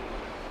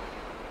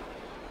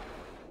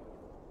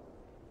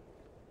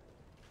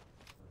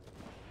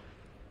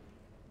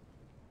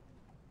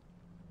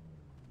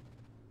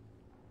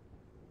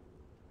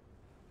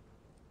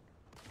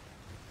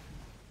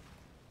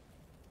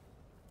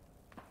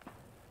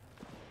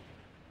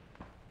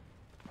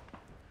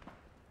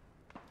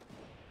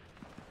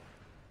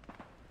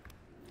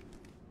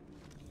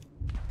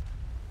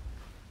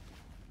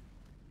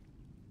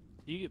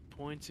 You get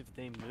points if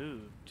they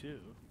move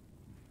too.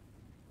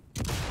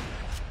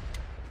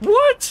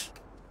 What?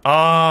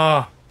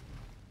 Ah.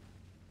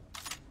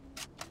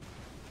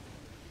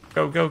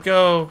 Go, go,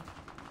 go.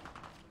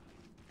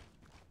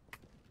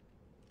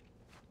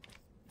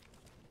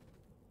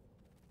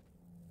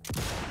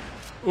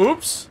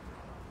 Oops.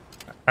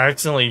 I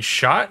accidentally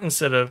shot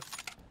instead of...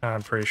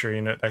 I'm pretty sure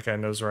you know that guy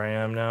knows where I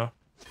am now.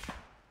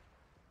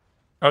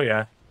 Oh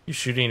yeah, he's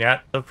shooting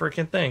at the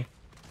freaking thing.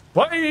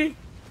 Why?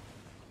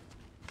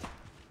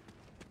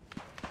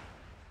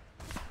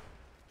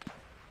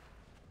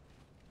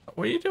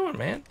 What are you doing,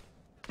 man?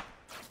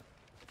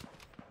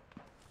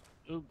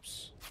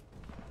 Oops.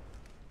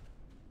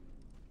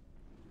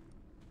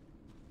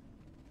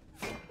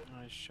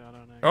 I shot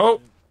on accident.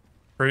 Oh,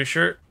 pretty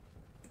sure.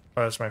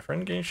 Oh, that's my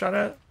friend getting shot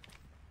at.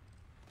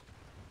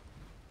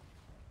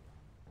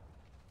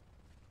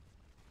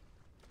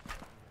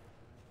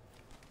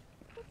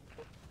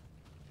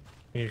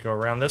 Need to go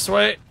around this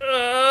way.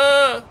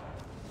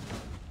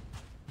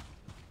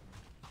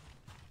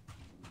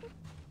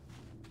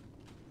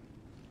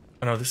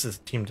 Oh no, this is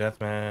team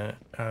deathmatch.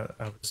 I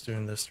was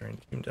doing this during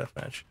team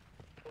deathmatch.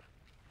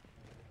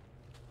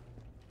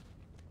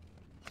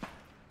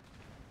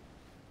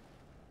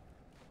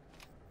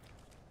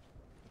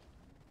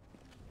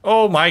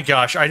 Oh my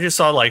gosh, I just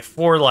saw like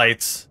 4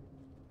 lights.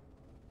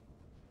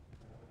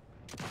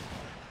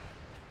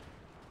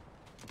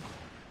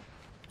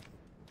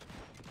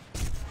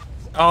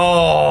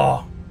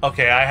 Oh,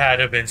 okay, I had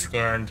to have been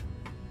scorned.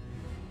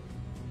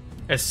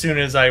 As soon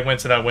as I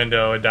went to that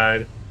window, it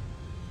died.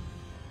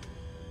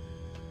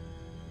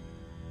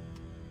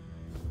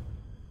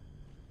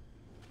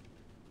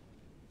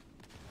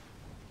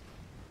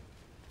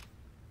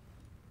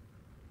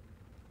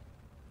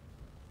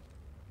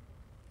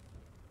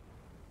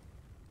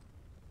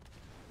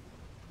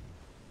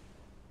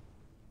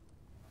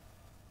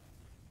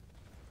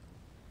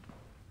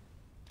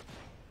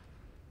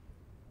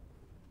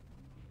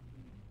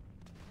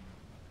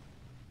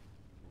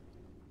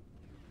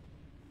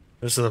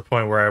 This is the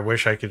point where I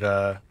wish I could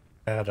add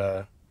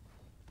a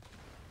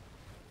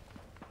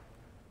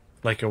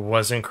like it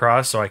wasn't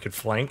cross so I could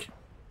flank.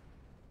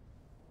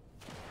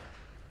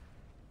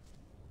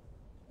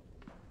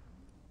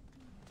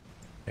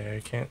 Okay,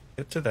 I can't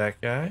get to that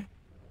guy.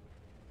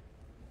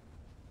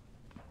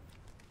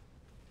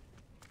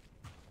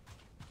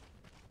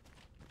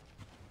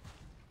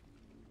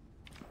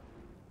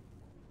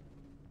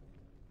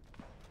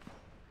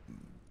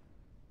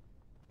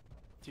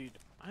 Dude,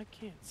 I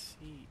can't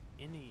see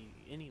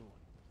anyone.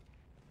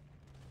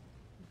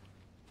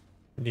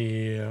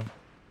 Yeah.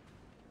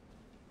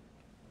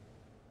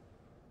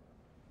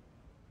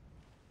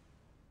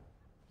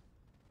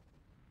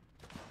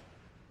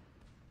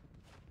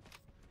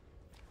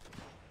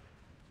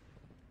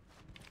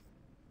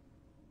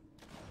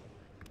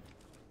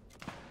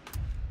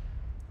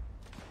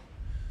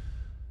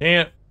 Dang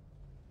it.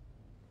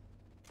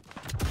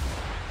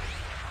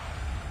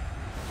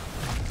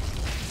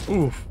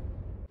 Oof.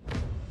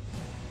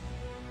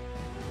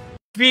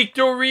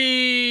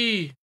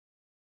 Victory!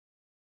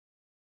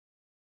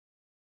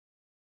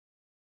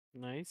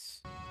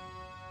 Nice.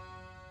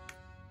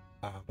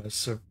 I'm a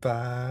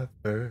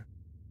survivor.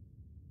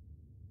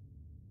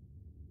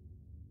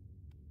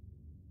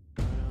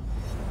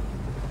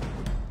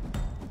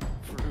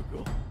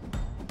 Frugal.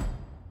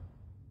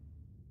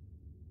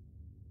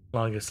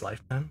 Longest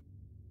lifetime.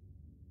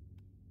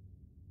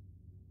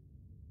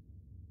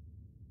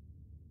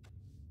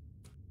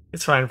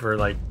 It's fine for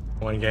like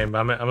one game, but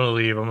I'm gonna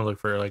leave. I'm gonna look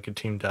for like a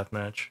team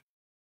deathmatch.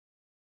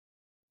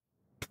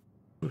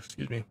 Ooh,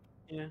 excuse me.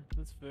 Yeah,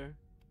 that's fair.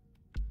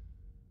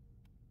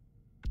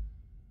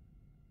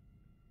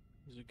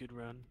 It was a good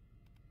run.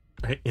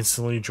 I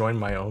instantly joined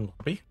my own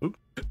lobby. Oop.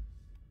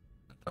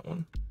 That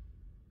one.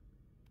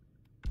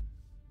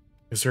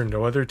 Is there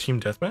no other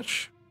team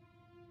deathmatch?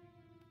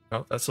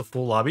 No, that's a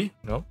full lobby.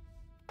 No.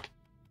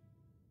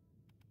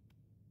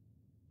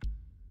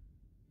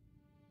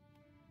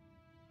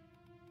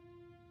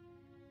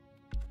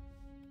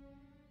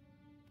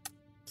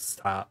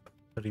 stop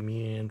putting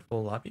me in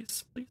full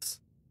lobbies, please.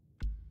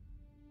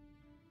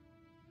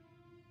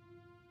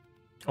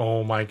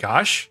 Oh my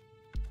gosh.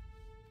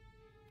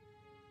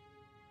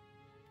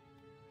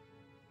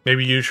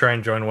 Maybe you try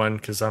and join one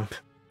because I'm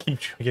keep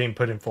getting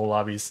put in full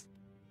lobbies.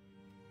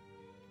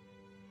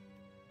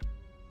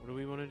 What do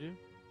we want to do?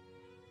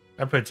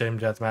 I put team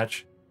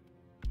deathmatch.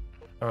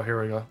 Oh,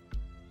 here we go.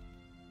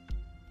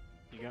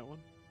 You got one?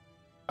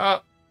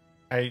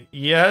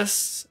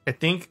 Yes, I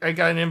think I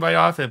got an invite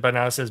off it, but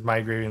now it says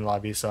migrating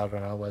lobby, so I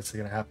don't know what's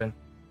gonna happen.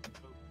 Oh,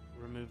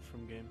 removed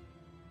from game.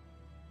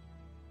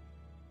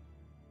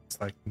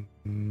 It's like,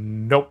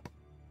 nope.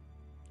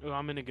 Oh,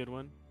 I'm in a good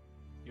one.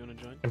 You want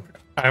to join?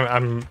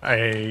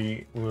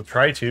 I will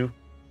try to.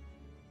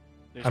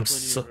 There's I'm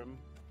plenty so of room.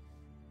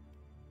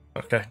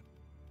 okay.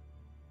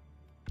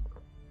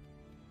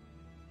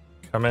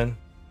 Come in.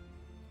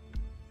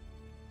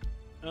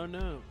 Oh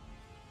no.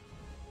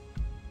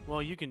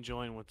 Well, you can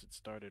join once it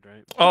started,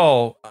 right?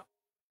 Oh,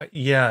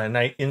 yeah, and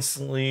I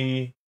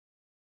instantly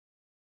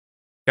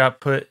got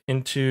put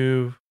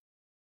into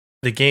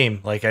the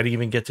game. Like, I didn't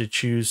even get to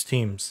choose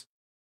teams.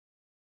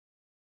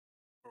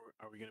 Or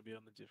are we gonna be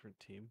on a different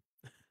team?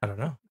 I don't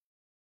know.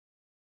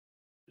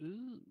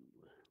 Ooh.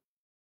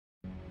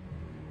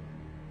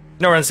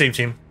 No, we're on the same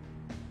team.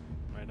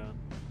 Right on.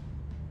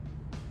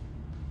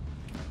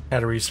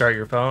 Had to restart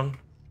your phone.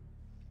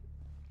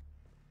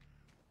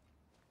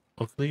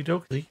 Oakley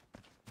dokley.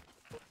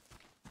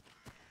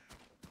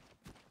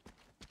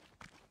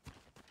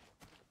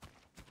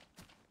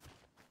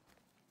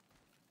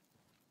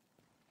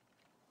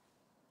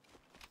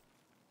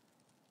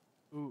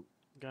 Ooh,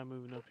 guy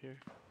moving up here.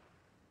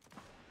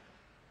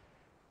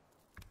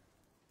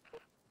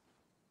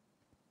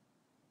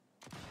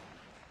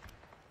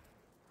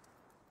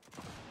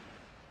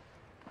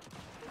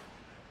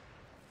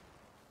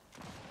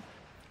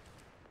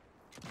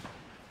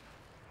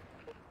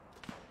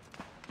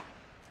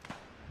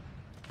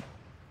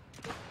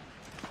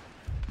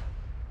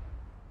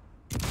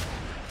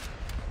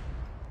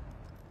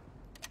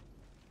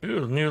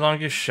 Ooh, new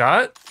longest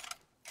shot.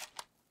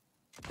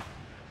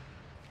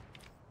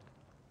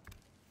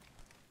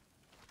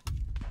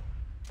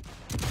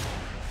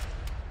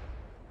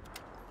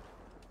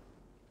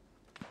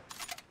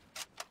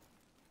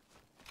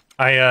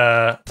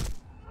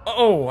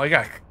 Oh, I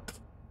got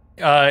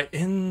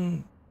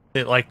in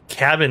the like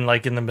cabin,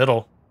 like in the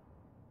middle.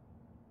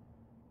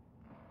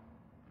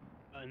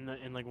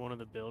 In like one of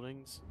the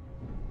buildings.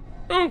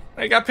 Oh,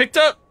 I got picked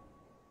up.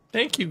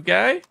 Thank you,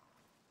 guy.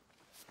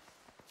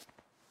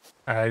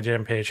 I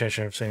didn't pay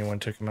attention if anyone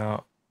took him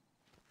out.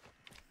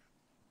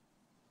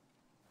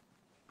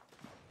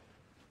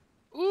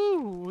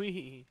 Ooh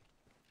wee.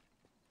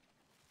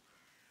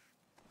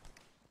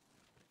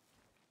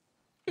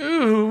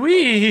 Ooh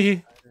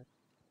wee.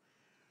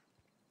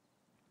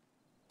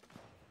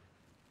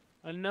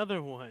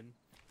 Another one.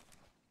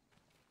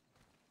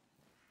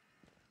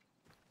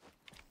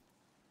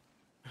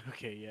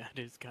 Okay, yeah, it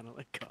is kind of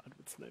like COD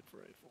with sniper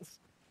rifles.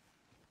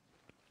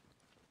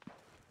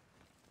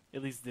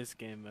 At least this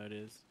game mode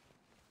is.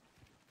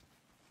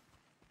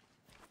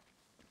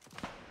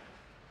 Oh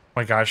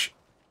my gosh.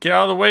 Get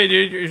out of the way,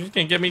 dude. You're just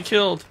gonna get me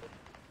killed.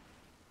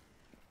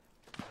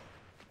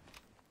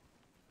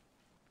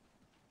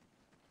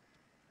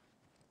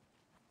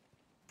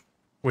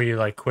 Were you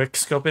like quick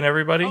scoping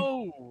everybody?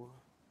 Oh!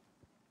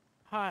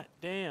 Hot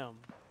damn.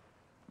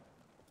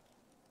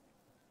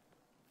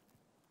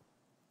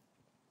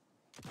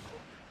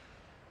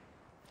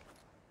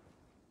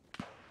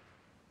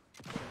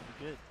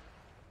 Good.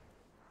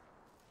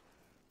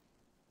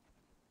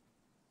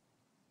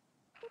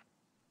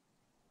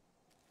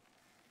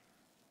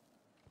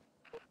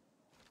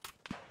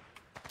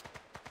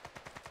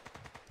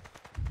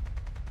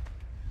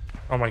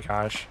 Oh my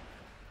gosh.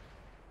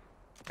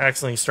 I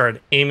accidentally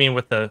started aiming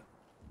with the...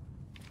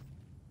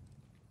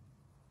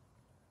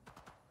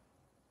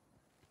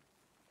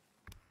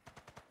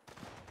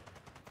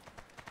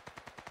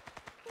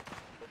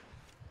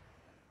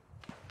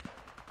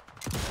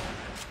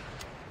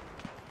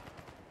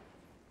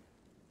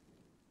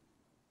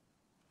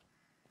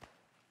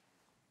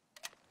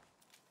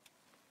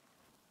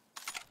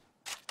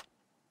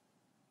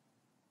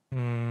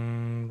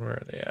 where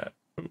are they at?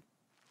 Ooh.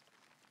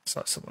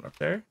 Saw someone up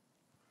there.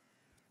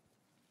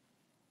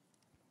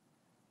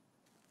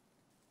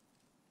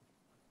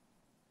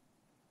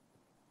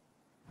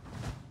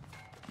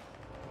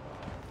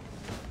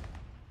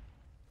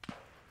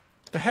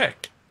 The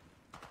heck?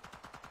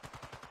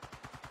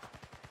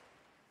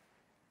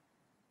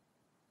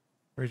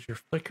 Where'd your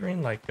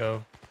flickering light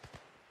go?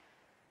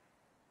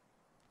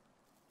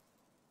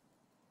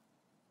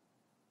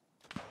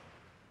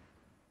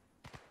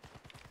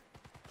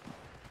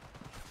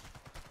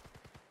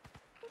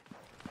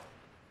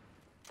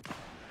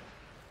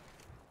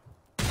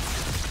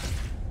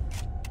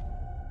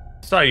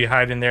 Saw you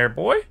hiding there,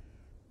 boy.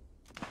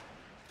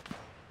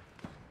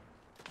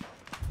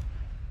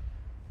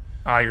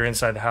 Ah, you're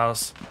inside the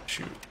house.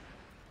 Shoot.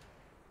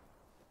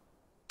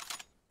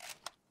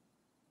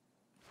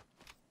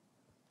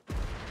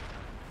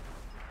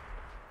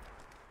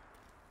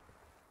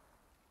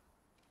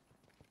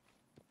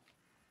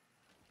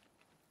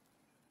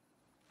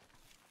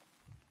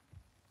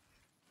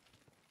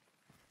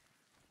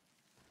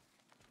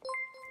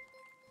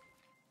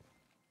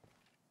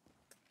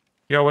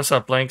 Yo, what's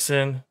up,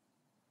 Langston?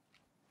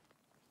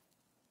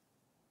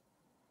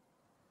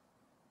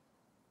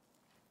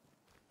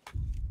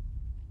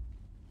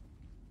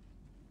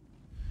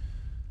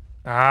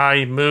 Ah,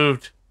 he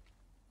moved.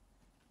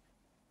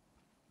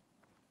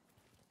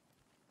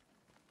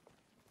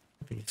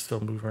 I think he can still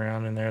move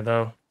around in there,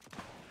 though.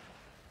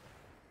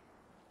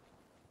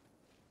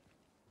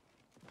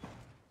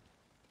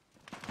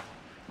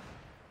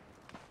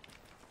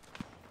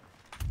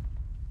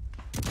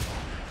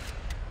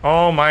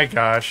 Oh my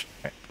gosh.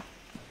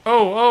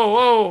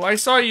 Oh, I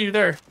saw you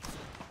there.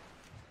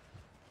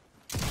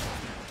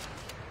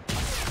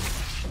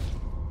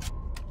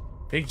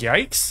 Big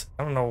yikes.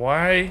 I don't know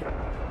why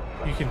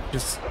you can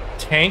just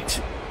tank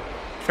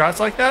shots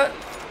like that.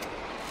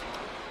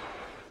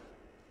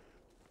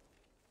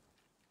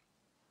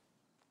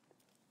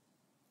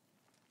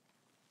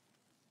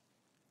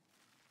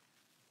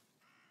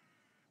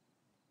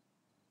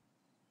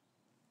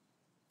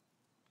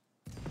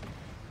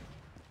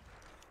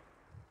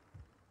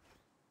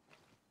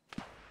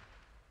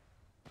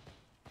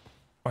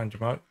 Find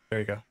him out. There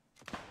you go.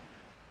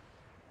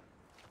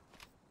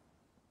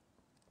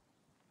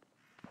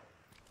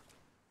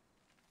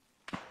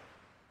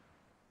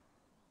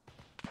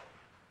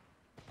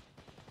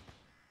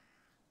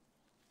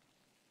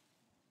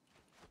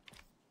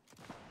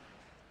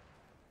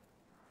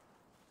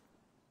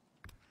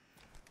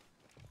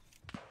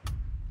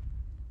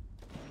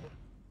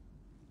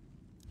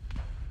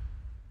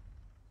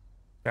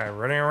 Guy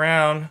running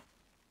around.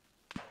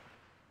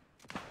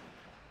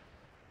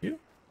 You?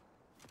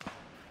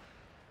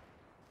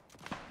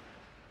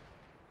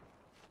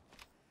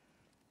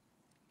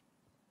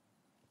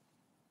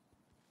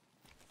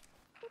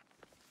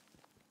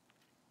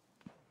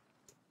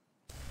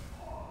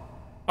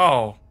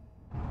 Oh.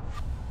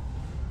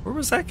 Where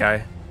was that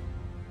guy?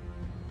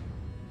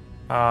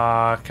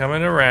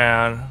 Coming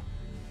around.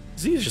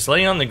 Is he just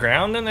laying on the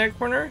ground in that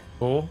corner?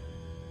 Cool.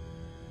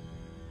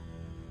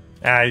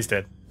 Ah, he's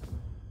dead.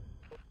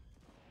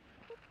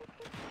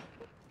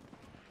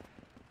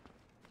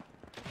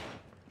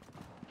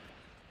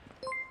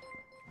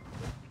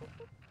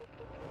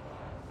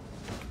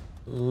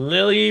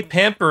 Lily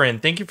Pamperin,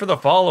 thank you for the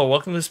follow.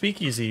 Welcome to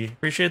Speakeasy.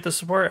 Appreciate the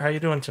support. How you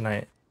doing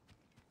tonight?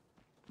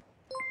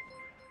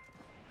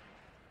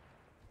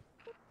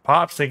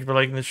 Pops, thank you for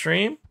liking the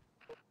stream.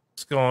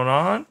 What's going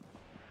on?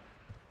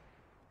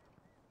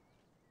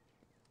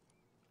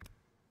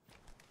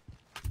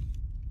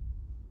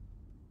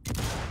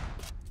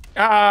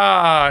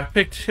 Ah, I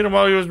hit him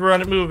while he was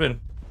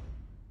moving.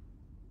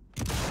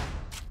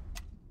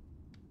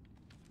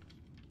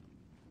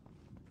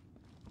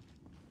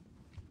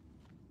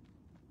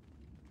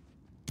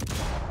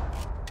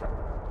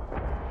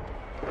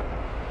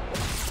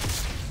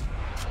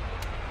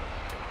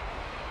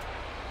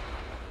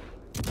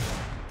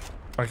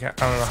 Okay, I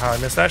don't know how I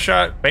missed that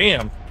shot.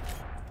 Bam.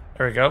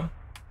 There we go.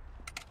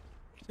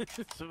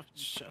 Someone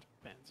just shot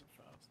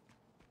Panzerfaust.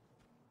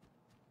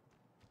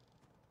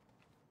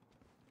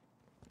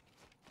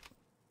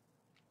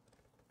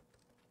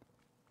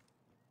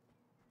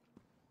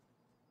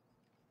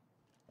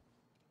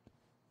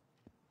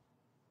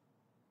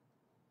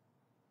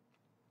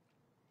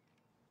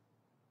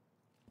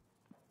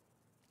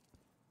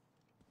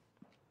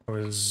 I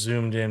was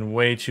zoomed in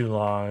way too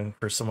long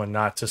for someone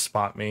not to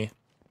spot me.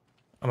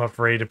 I'm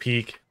afraid to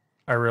peek.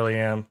 I really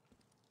am.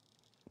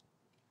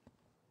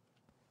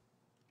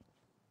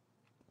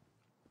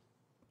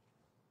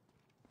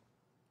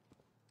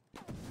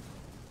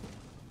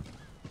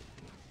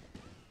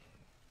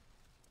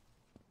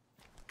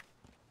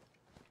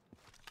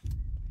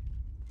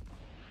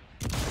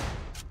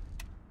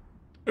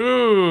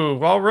 Ooh,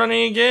 while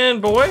running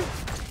again, boy.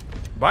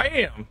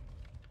 Bam.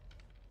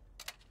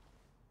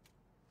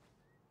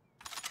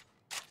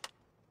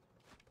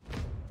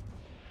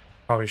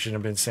 Probably shouldn't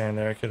have been standing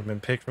there. I could have been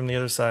picked from the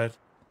other side.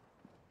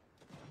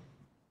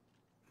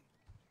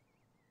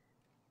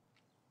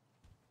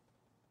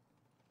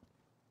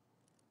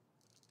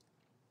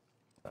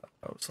 That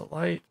was a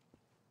light.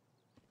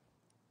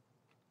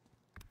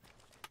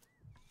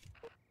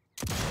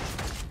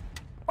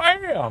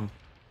 Bam!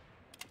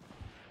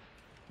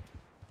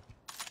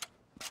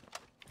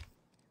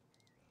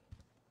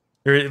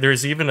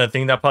 There's even a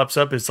thing that pops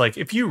up. It's like,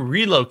 if you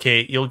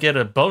relocate, you'll get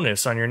a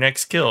bonus on your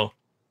next kill.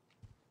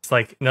 It's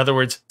like, in other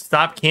words,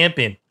 stop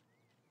camping.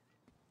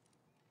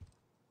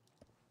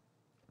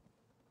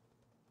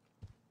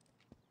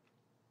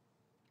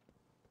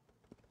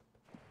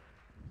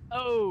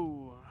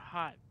 Oh,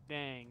 hot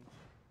dang.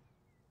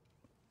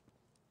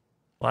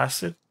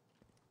 Blasted?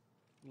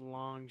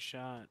 Long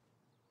shot.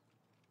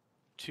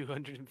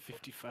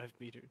 255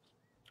 meters.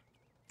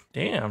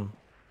 Damn.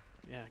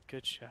 Yeah,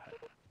 good shot.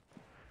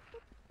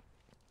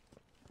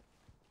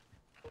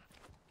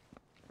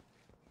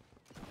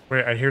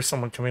 Wait, I hear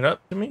someone coming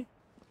up to me.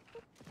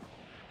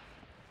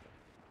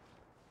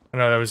 Oh,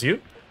 no, that was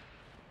you?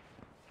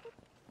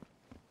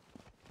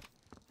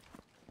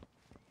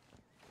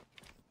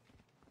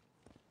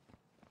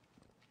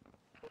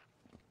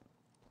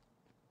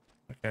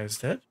 That guy's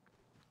dead?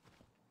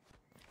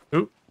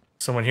 Oop,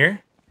 someone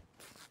here?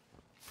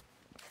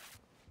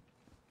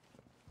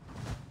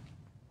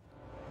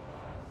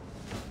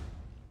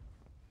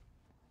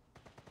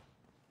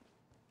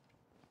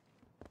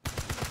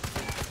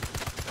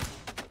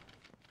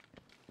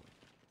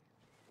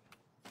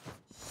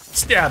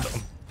 Stab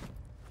him.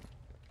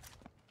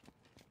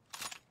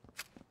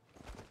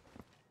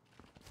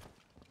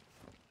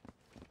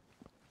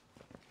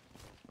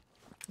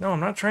 No, I'm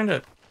not trying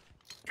to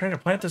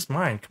plant this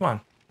mine. Come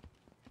on.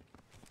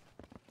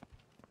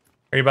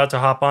 Are you about to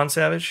hop on,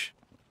 Savage?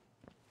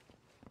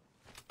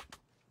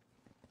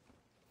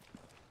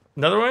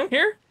 Another one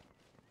here?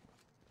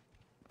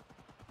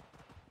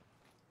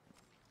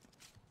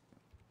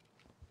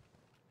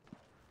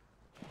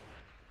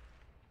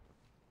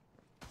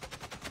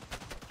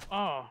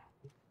 Oh,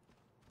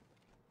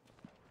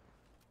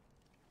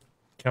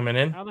 Coming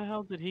in. how the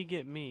hell did he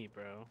get me,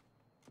 bro?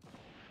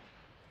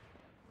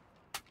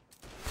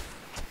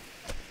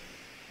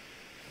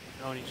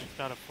 Oh, and he just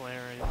got a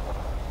flare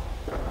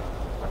in.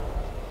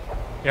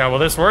 Yeah, will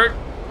this work?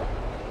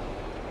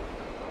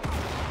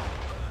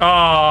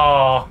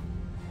 Oh.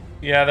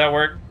 Yeah, that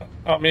worked.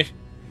 Oh, me.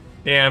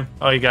 Damn.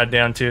 Oh, you got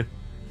down too.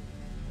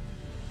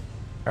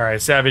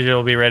 Alright, Savage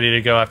will be ready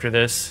to go after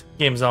this.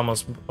 Game's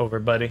almost over,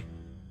 buddy.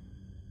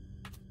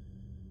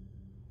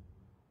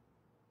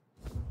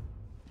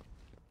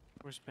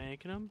 We're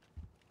spanking him.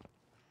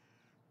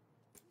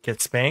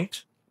 Get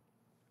spanked?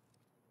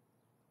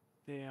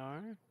 They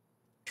are.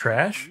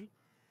 Trash?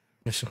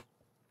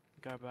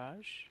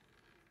 Garbage.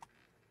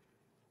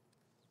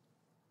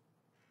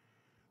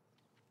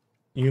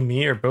 You and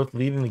me are both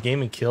leading the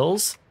game in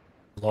kills?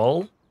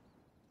 Lol.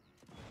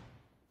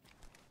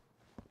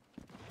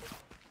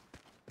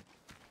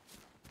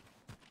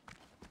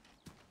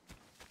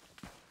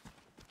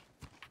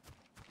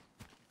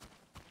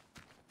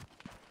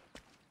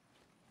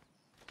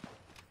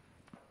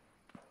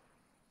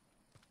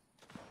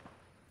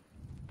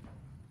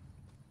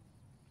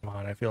 Come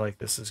on, I feel like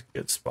this is a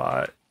good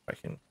spot. I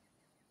can.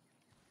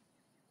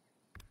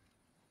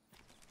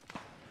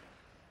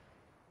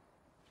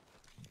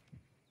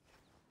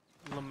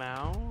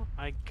 Lamau,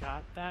 I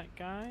got that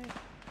guy.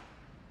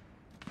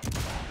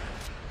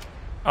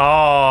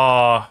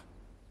 Oh.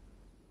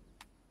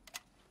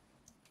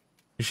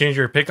 You changed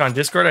your pick on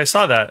Discord? I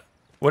saw that.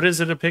 What is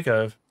it a pick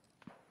of?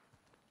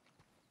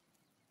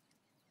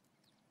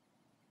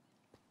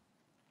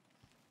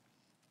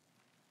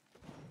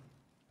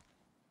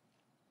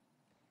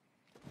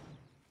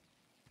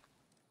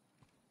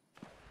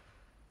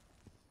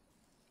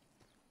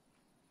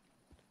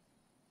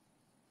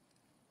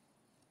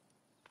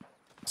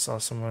 Saw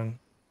someone.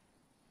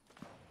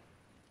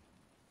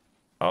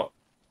 Oh.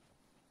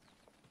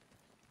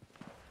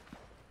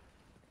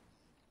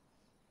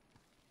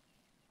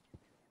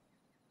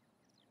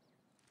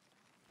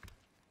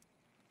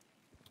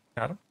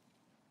 Got him.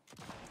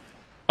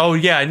 Oh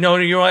yeah, no,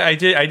 you know what? I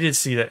did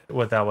see that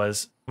what that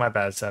was. My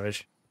bad,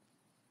 Savage.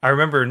 I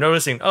remember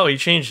noticing, oh, he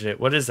changed it.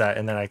 What is that?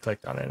 And then I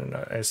clicked on it and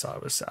I saw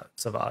it was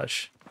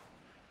Savage.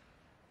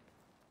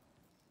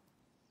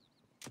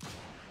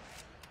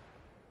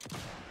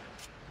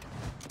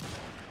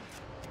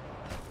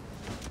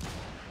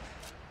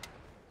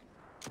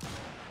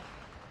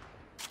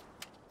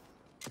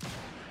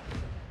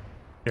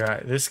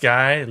 Yeah, this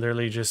guy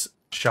literally just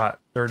shot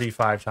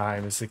 35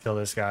 times to kill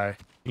this guy.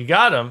 You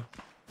got him.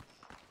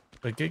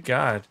 But good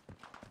God.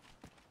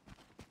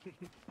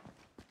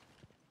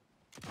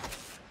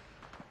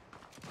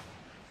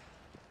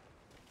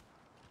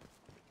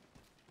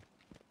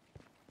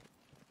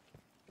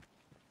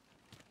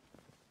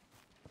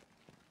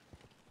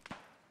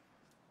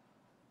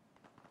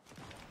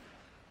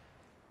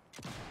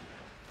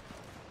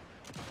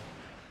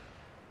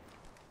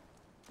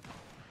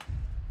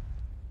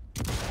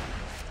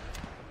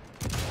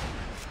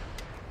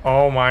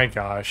 Oh my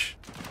gosh.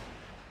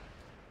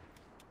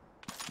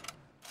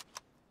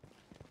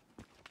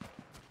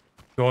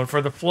 Going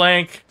for the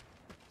flank.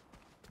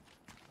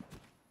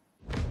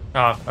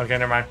 Oh, okay,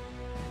 never mind.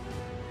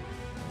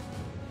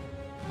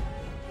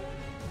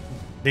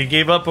 They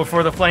gave up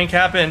before the flank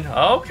happened.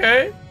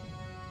 Okay.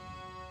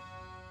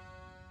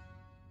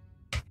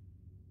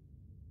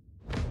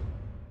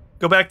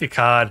 Go back to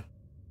COD.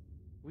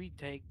 We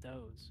take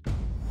those.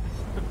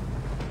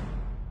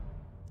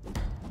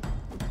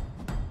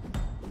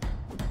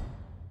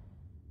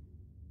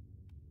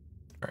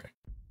 Alright.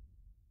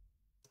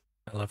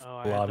 I left Oh, the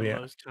I had lobby. the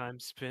most time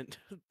spent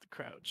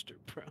crouched or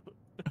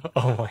prone.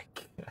 Oh my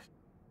God.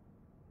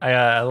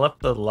 I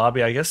left the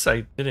lobby. I guess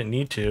I didn't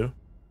need to.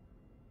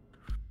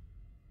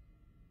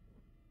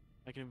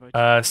 I can invite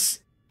you.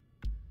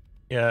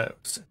 Yeah.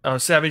 Oh,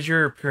 Savage,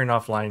 you're appearing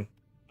offline.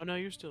 Oh no,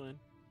 you're still in.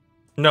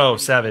 No, We need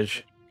to Savage.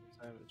 back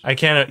up. Savage. I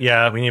can't.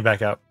 Yeah, we need to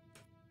back up.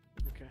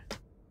 Okay.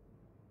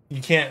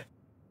 You can't.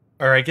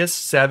 Or I guess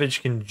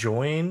Savage can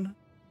join.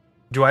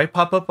 Do I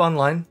pop up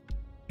online?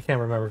 I can't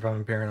remember if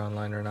I'm appearing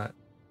online or not.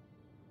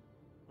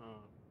 Oh,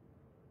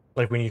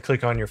 Like when you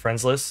click on your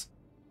friends list.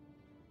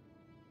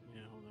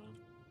 yeah, hold on.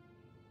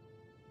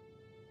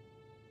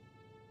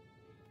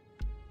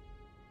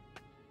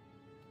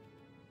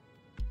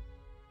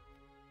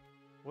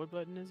 What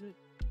button is it?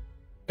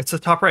 It's the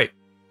top right.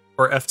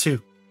 Or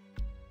F2.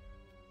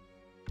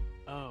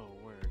 Oh,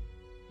 word.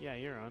 Yeah,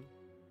 you're on.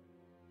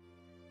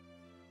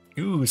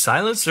 Ooh,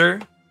 silencer.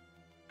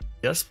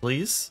 Yes,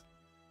 please.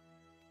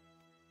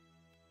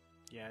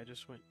 Yeah, I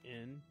just went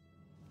in.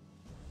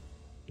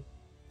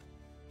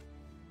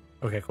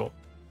 Okay, cool.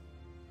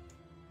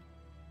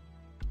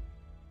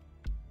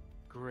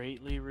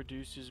 Greatly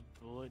reduces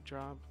bullet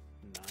drop.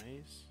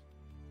 Nice.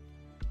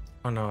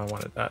 Oh no, I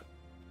wanted that.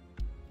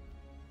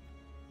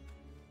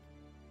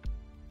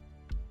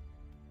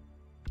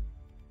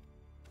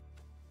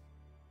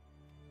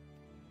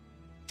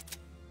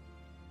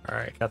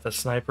 Alright, got the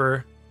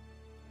sniper.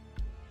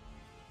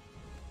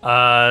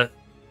 So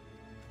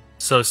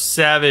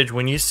Savage,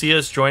 when you see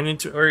us join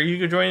into, or you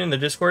could join in the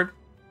Discord,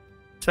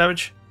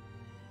 Savage?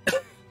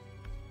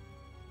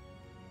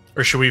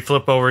 Or should we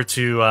flip over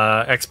to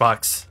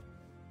Xbox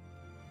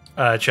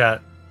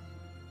chat?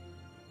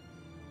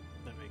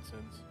 That makes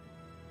sense.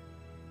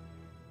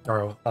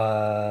 Or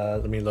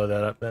let me load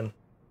that up then.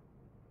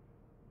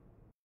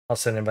 I'll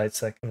send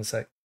invites in a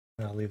sec.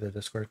 And I'll leave the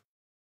Discord.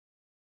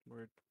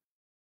 Word.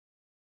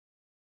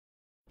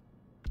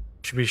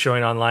 Should be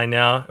showing online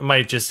now. It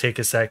might just take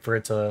a sec for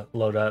it to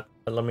load up.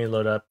 But let me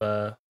load up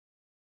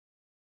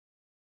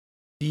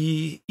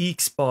the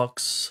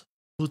Xbox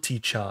Booty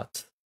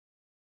Chat.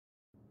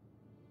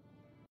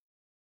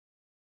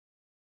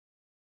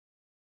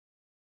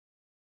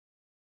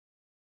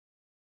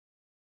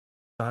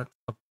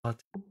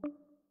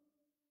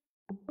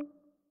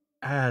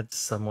 Add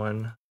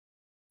someone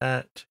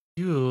that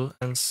you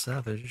and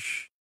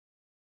Savage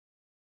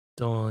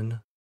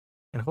done.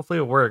 And hopefully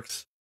it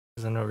works.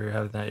 Because I know we were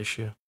having that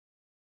issue.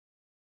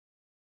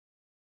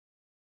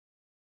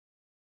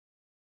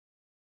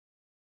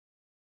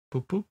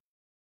 Boop boop.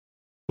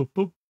 Boop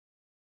boop.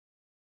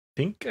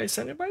 Think I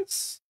sent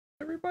invites,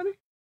 everybody?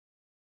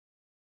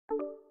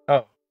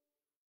 Oh.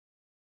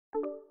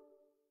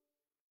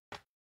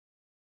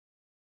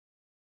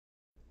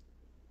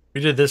 We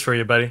did this for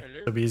you, buddy.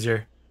 Hello. It'll be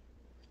easier.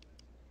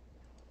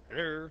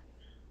 Hello.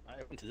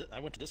 I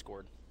went to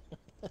Discord.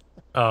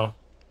 Oh.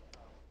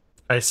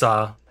 I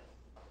saw.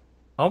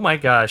 Oh my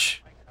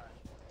gosh.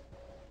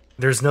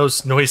 There's no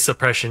noise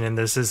suppression in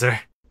this, is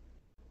there?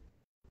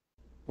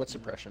 What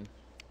suppression?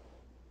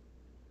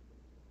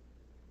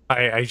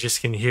 I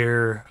just can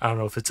hear, I don't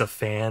know if it's a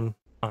fan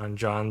on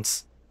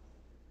John's.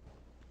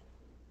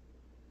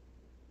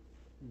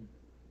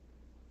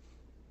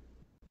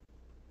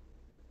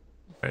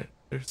 Right.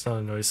 There's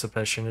no noise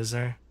suppression, is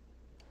there?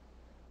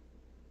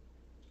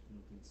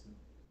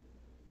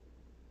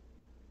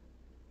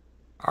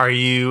 Are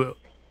you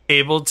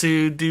able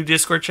to do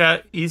Discord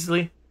chat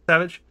easily,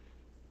 Savage?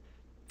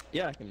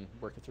 Yeah, I can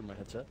work it through my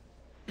headset.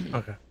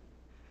 Okay.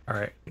 All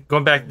right.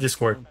 Going back to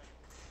Discord.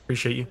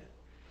 Appreciate you.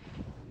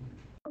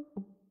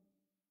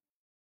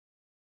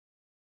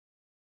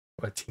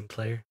 What team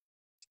player?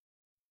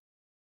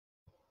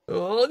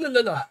 Oh, la,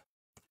 la, la.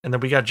 And then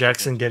we got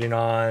Jackson getting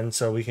on,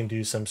 so we can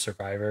do some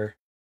Survivor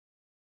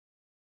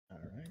All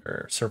right.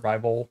 or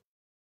survival.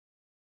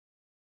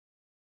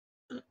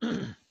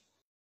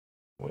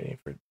 Waiting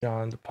for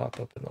John to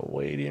pop up in the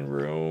waiting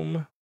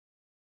room.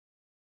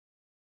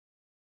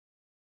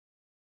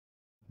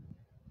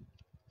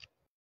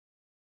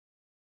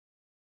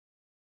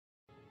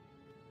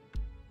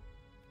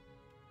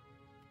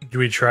 Do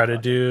we try to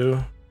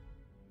do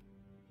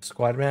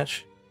squad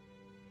match?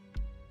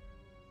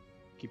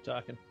 Keep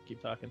talking.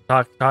 Keep talking.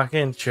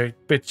 Talking, check,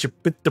 bitch,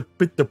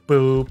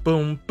 boom,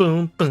 boom,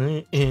 boom,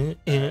 boom. I'm trying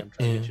to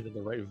get you to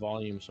the right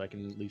volume so I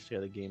can at least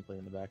hear the gameplay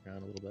in the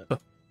background a little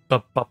bit.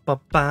 There's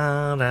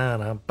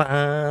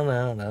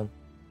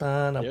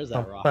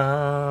that rock.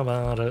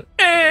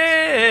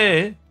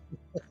 Hey!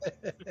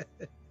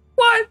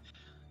 What?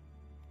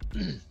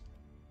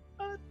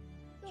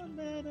 No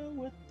matter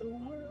what the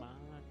world.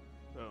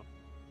 Oh.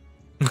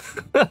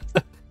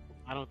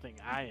 I don't think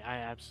I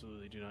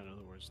absolutely do not know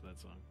the words to that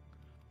song.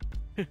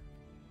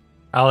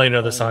 I only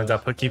know the songs I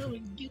put. Keep. Come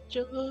and get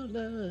your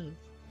love.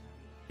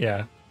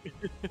 Yeah. Come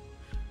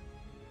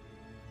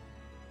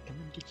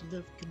and get your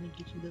love. Come and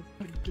get your love.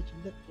 Come and get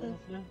your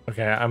love.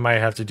 Okay, I might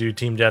have to do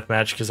team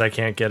deathmatch because I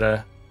can't get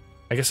a.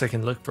 I guess I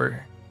can look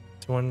for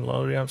one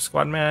loading up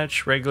squad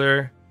match,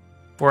 regular,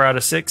 4 out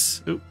of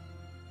 6. Oop,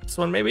 this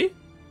one maybe.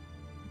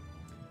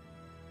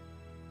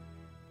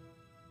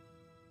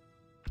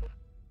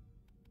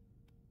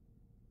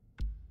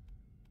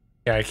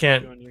 Yeah, I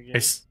can't.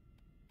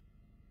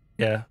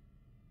 Yeah.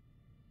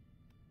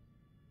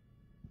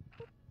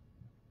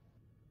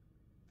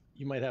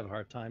 You might have a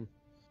hard time.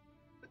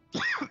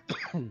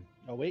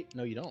 Oh wait,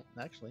 no, you don't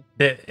actually.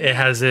 It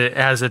has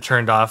it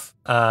turned off.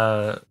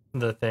 The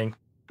thing.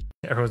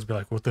 Everyone's be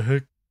like, "What the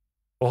heck?"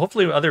 Well,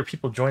 hopefully other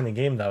people join the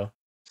game though.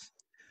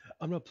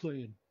 I'm not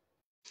playing.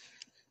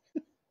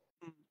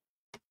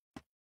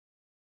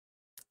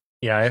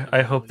 Yeah,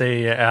 I hope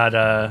they add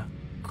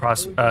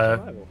cross. What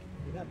happened?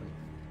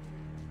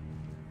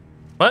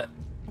 What?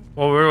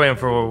 Well, we're waiting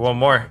for one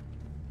more.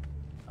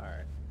 All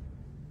right.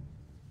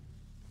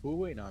 Who are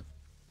we waiting on?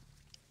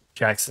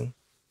 Jackson.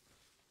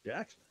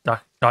 Jackson.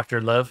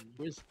 Dr. Love.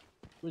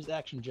 Where's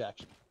Action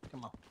Jackson?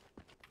 Come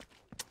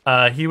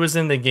on. He was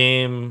in the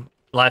game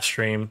live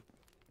stream.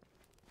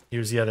 He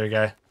was the other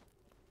guy.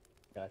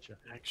 Gotcha.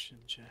 Action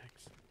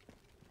Jacks.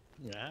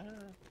 Yeah.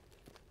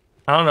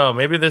 I don't know.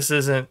 Maybe this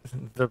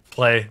isn't the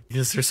play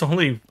because there's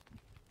only.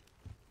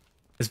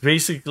 It's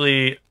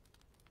basically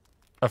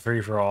a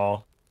free for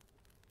all.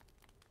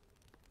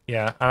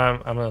 Yeah,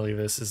 I'm gonna leave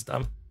this. It's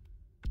dumb.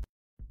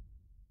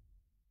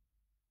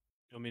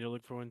 You want me to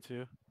look for one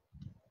too?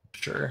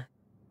 Sure.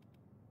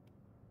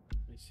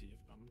 Let me see if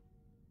I'm.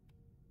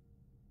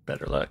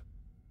 Better luck.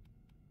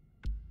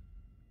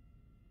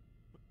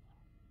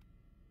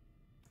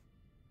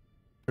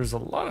 There's a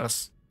lot of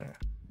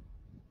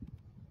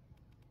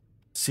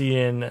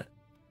seeing.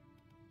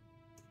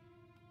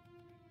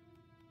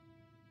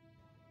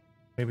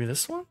 Maybe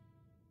this one?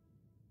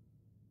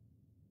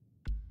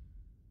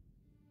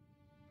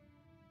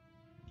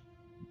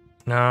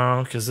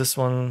 No, because this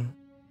one.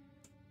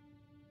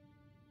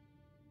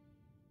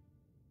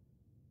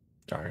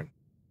 Darn.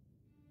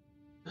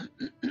 Let's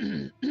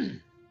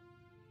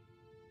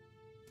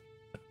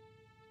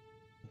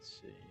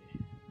see.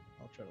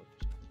 I'll try to look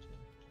for something too.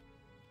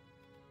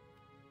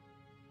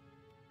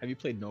 Have you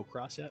played No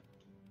Cross yet?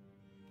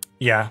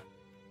 Yeah.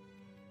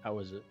 How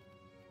is it?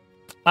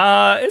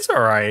 It's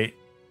alright.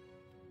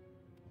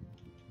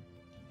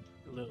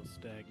 A little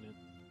stagnant.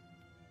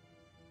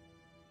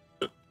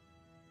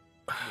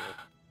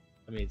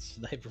 I mean,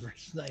 sniper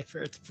versus sniper.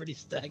 It's pretty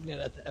stagnant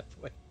at that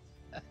point.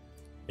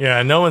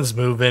 Yeah, no one's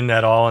moving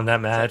at all in that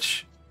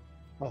match.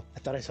 Oh, I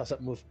thought I saw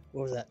something move.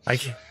 What was that? I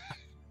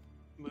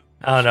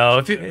don't know.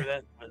 If you,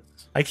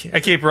 I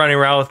keep running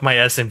around with my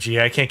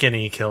SMG. I can't get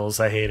any kills.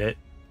 I hate it.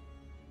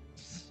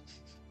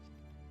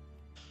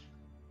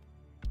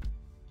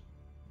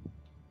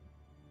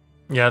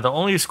 Yeah, the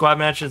only squad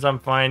matches I'm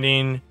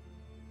finding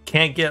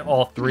can't get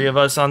all three of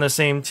us on the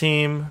same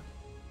team,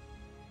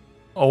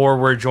 or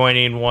we're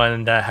joining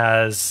one that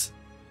has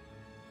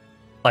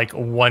like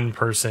one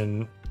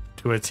person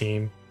to a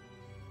team.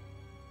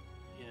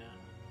 Yeah.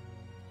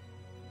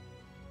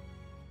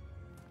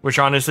 Which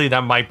honestly,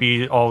 that might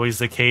be always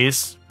the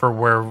case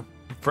for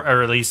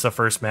at least the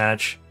first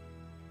match.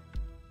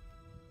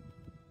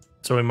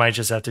 So we might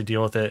just have to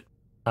deal with it.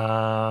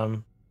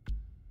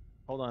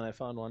 Hold on, I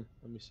found one.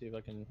 Let me see if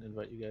I can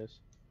invite you guys.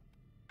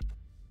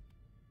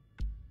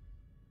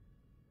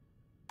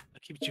 I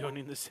keep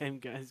joining the same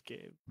guy's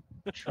game.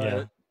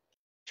 Yeah.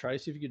 Try to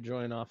see if you could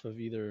join off of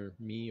either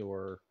me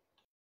or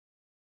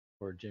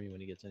Jimmy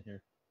when he gets in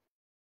here.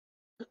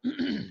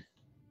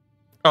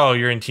 Oh,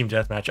 you're in team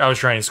deathmatch. I was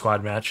trying a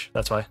squad match.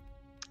 That's why.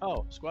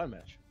 Oh, squad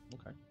match.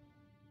 Okay.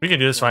 We can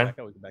do this fine. Back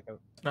out, we can back out.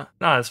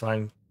 No, it's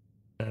fine.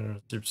 I don't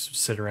know, just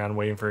sit around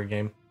waiting for a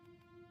game.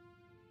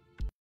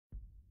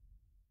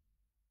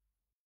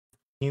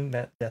 Team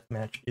that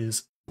deathmatch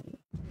is.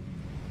 Get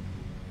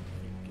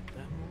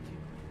that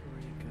multiplayer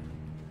where you go.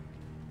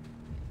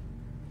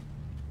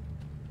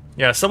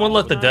 Yeah, someone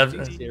let the When I dev.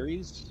 was in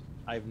Series,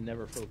 I've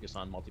never focused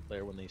on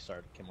multiplayer when they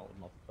came out with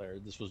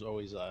multiplayer. This was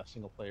always a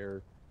single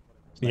player,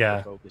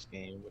 Yeah. focus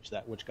game,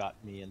 which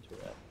got me into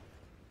it.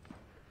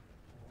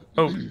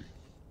 Oh,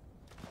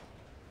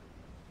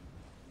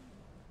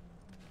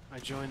 I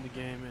joined the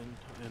game and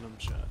I'm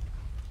shot.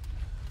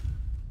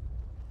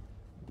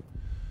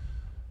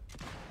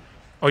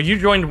 oh, you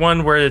joined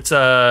one where it's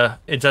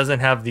it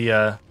doesn't have the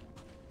Yeah,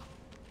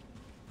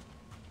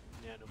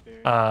 no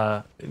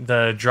barrier.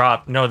 the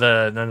drop. No,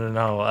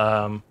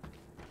 no.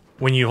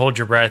 When you hold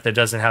your breath, it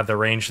doesn't have the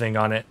range thing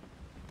on it.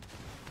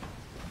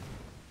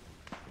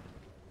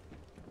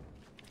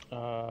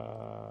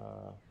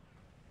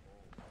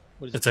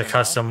 What is It's it a turned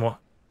custom one.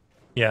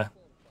 Yeah.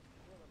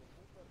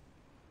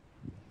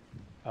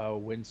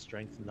 off? Wind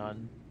strength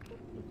none.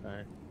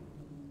 Okay.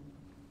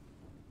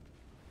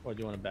 Or do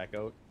you want to back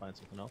out? Find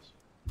something else.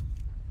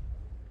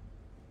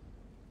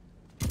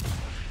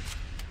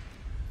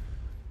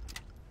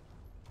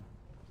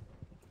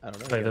 I don't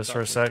know. Play you gotta this talk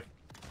for a to me. sec.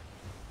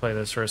 Play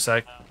this for a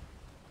sec.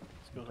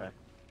 Let's go. Okay.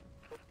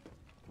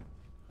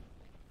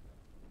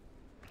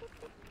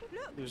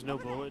 There's no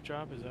bullet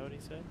drop, is that what he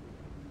said?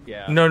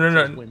 Yeah. No, it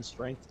says no. Wind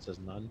strength. It says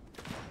none.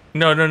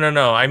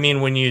 No. I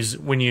mean, when you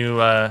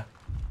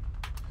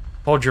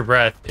hold your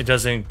breath, it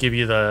doesn't give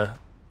you the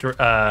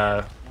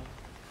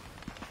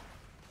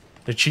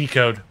cheat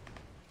code.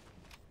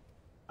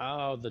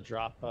 Oh, the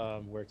drop.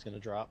 Where it's gonna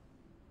drop.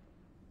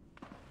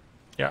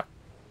 Yeah.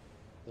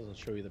 Doesn't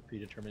show you the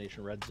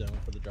predetermination red zone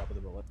for the drop of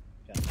the bullet.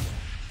 Okay.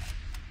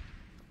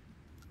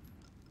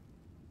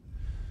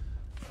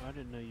 Oh, I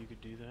didn't know you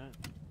could do that.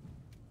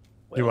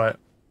 Do what?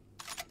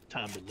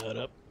 Time to nut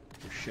up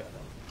or shut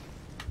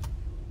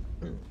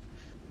up.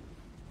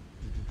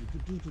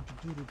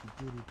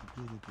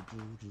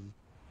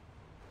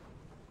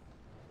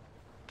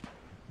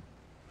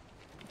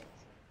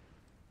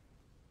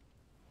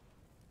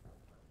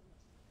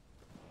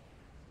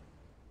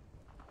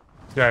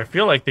 Yeah, I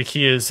feel like the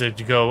key is to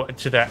go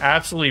to the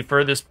absolutely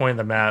furthest point of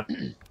the map.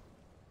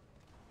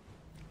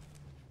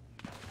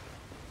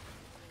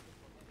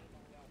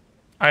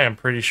 I guy. I'm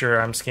pretty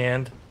sure I'm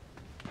scanned.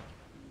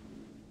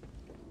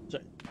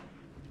 Sorry.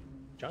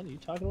 John, you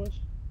talking to us?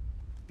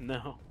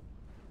 No.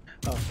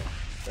 Oh, okay.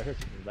 I heard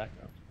something in the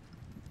background.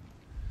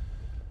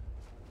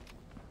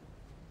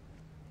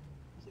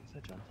 I was like, is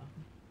that John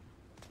talking?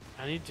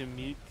 I need to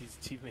mute these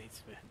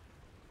teammates, man.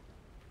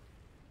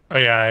 Oh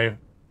yeah,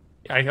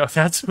 I know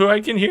that's who I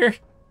can hear.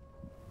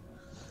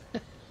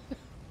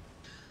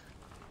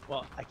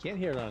 Well, I can't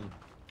hear it on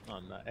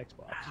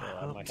Xbox, so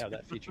I might have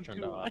that feature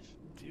turned off.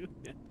 Do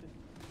it.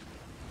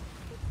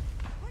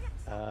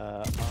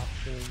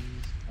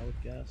 Options, I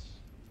would guess,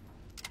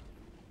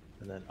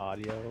 and then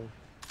audio.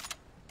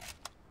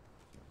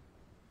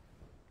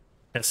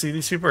 Yeah, see,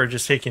 these people are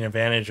just taking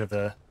advantage of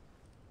the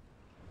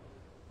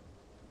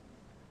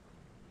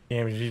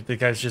game. The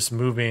guy's just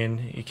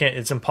moving. You can't.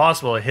 It's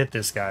impossible to hit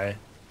this guy.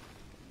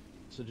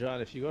 So,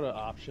 John, if you go to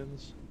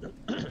options,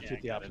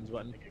 hit the options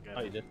button.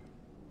 Oh, you did.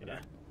 Yeah.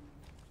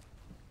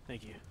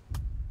 Thank you.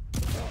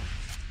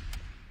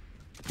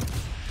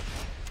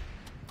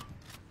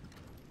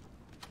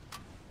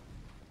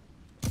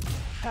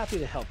 Happy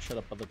to help shut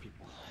up other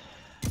people.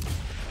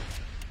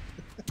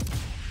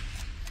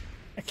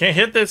 I can't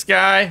hit this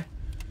guy.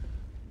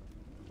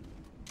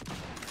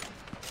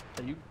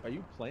 Are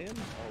you playing? Oh,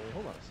 wait,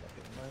 hold on a second.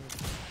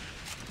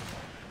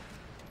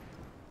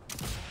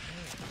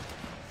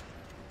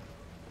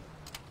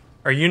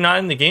 Are you not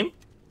in the game?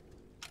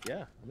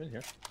 Yeah, I'm in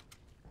here.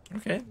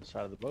 Okay. On the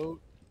side of the boat.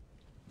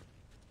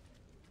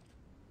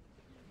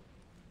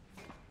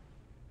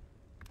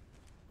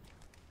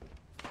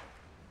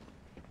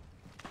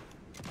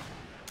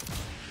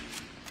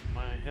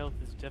 My health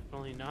is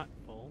definitely not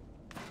full.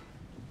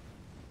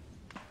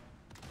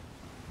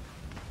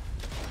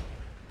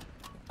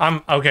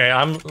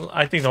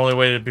 I think the only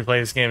way to be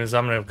playing this game is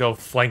I'm gonna go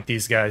flank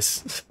these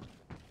guys.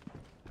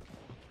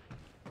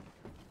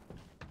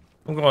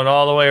 I'm going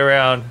all the way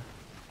around.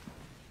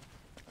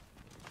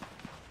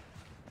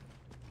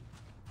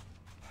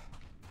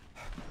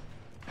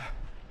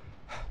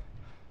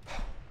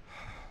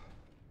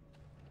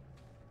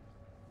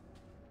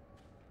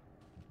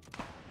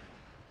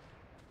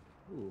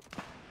 Ooh.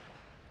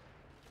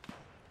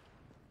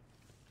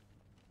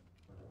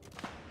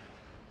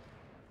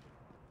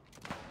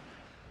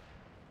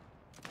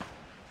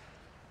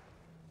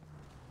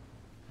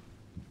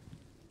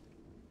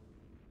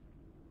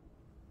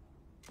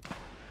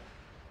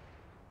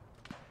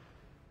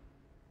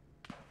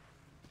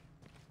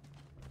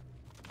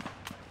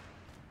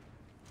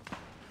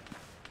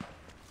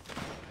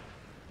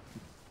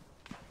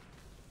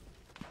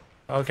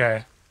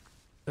 Okay.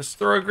 Let's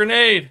throw a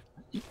grenade.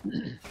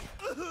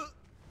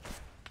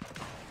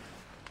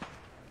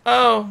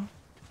 Oh.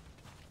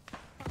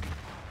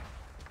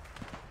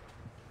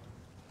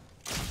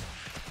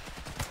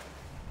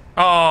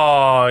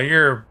 Oh,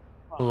 you're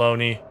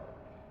baloney.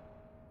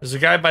 There's a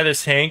guy by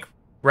this tank,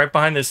 right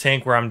behind this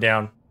tank where I'm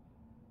down.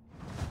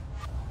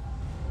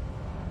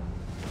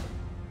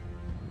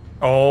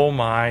 Oh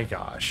my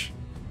gosh.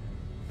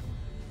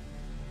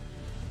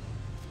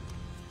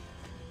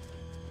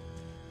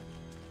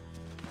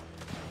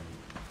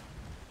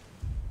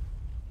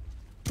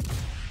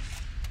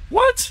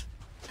 What?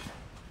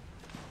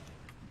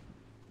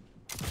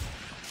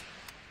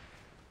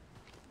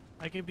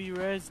 I can be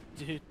res,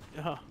 dude.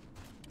 Oh.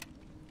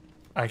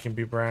 I can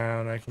be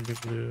brown, I can be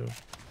blue.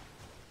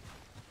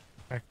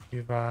 I can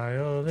be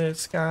violet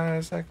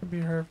skies, I can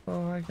be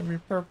hurtful, I can be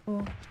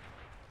purple.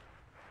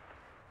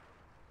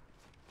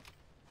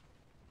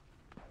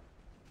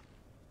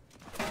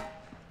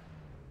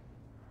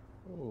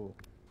 Oh.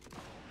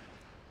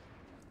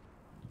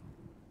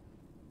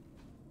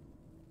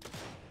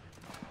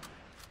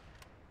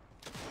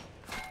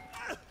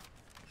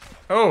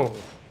 Oh.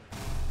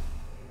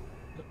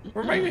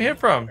 Where am I gonna hit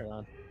from? Right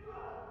on.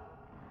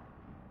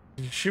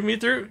 Did you shoot me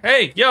through?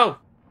 Hey, yo!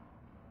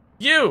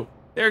 You!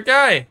 There,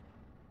 guy!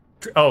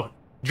 Oh,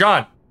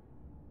 John!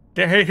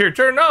 Hey, here,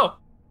 turn, no!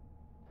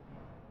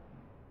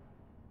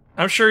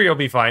 I'm sure you'll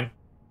be fine.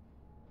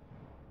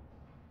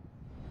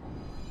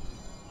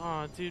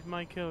 Aw, dude,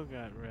 my kill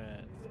got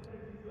res.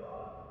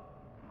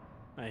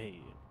 I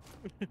hate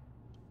you.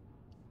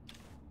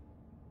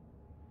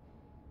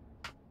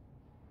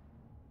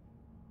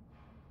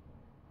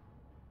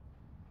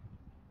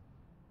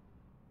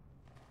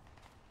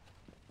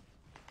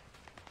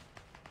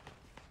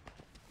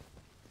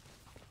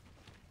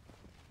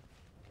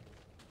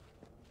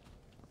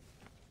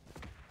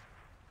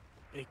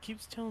 It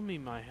keeps telling me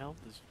my health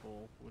is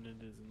full when it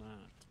is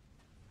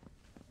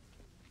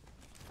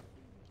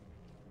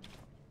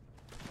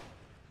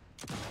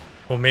not.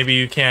 Well, maybe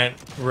you can't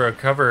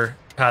recover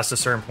past a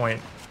certain point.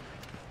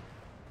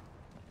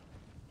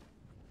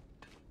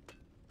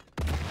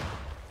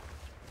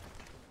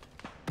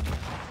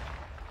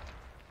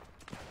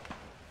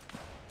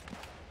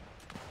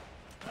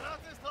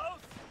 Granate ist raus!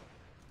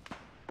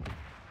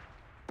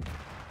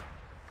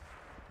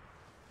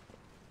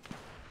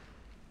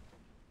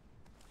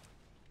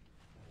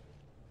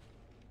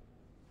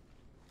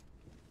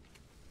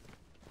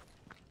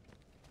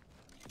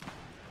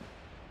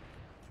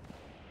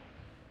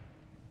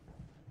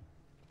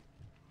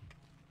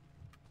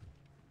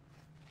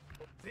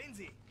 Sehen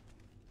Sie.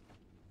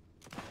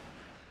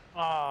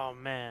 Oh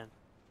man.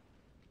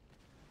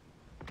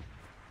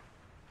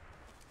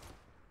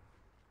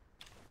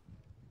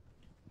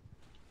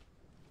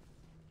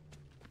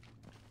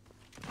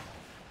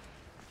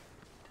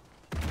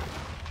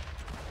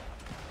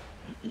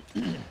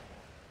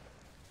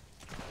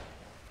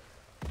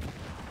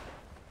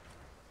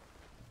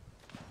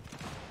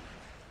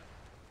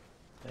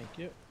 Thank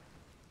you.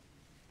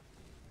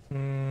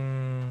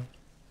 Hmm.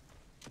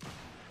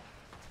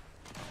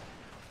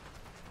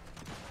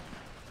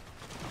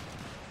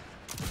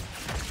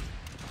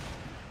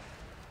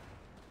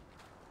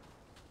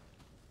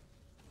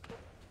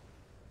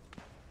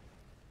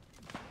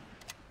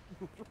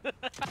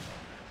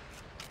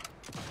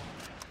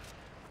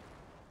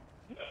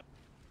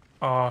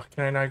 Oh,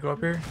 can I not go up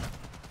here?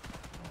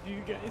 Do you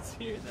guys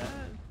hear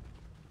that?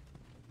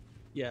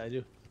 Yeah, I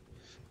do.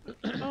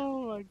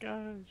 Oh my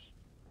gosh.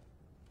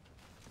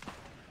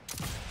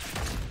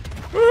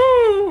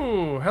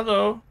 Ooh,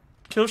 hello.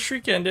 Kill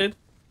streak ended.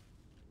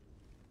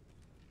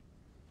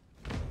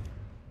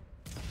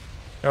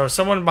 Oh,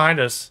 someone behind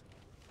us.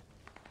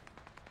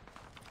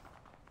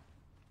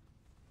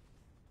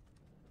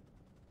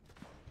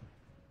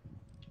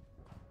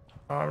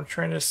 Oh, I'm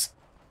trying to.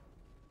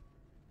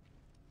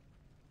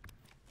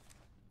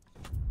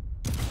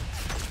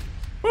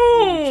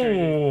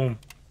 Ooh.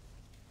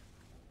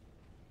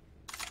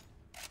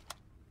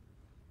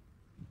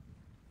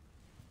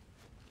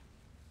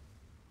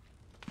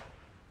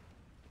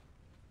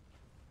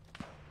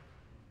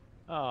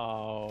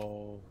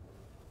 Oh.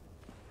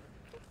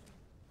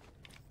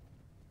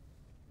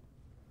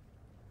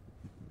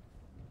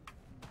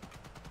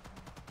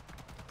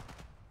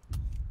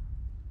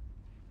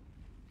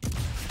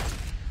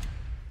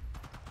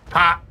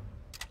 Ha.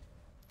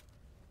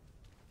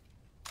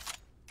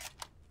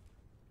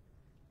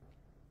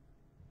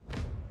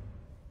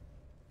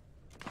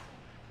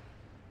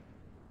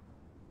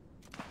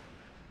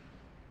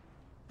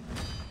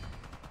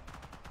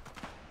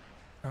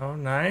 Oh,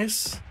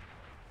 nice.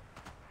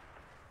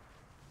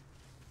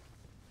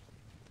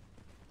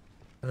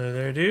 Hello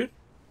there, dude.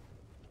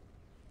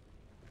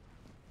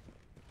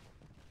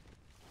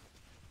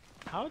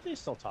 How are they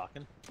still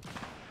talking?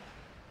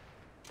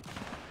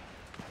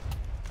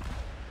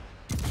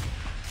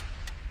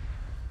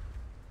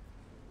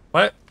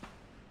 What?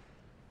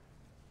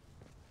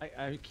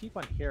 I keep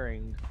on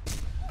hearing.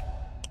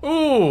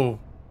 Ooh.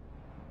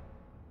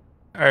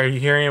 Are you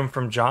hearing him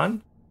from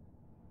John?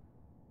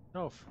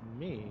 No, from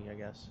me, I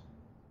guess.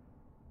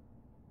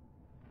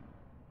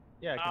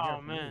 Yeah, I can hear Oh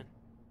him from man.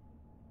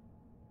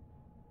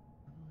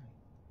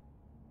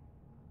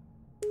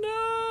 you. No.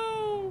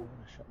 I want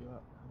to shut you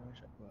up. How do I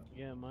shut you up?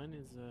 Yeah, mine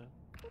is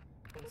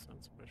voice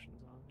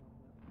expressions on.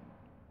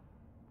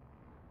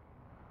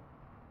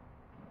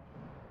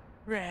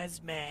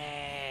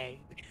 Resme.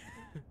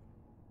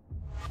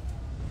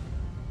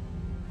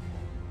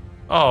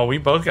 Oh, we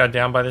both got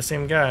down by the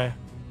same guy.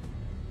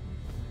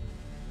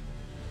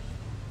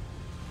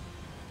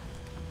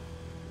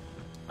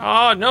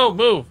 Oh, no,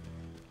 move.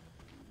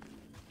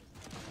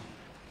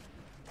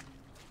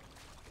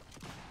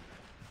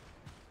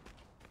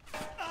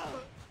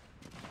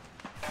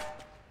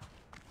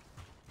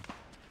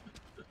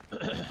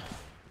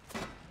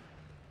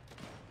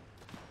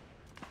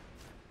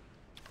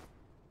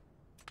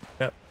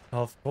 Yep,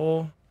 health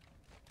full.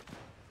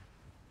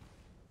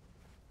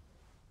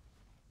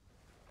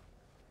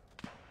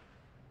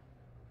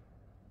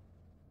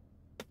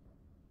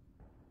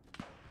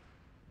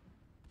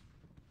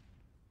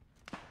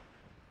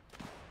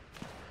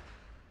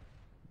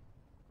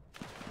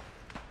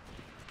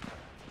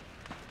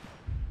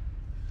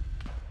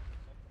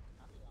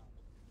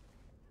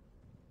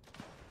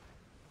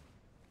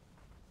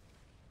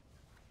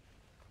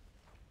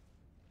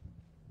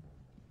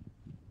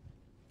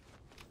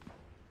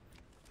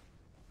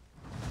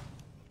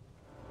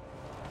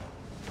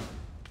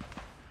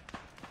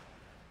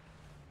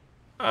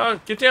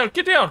 Get down,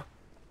 get down.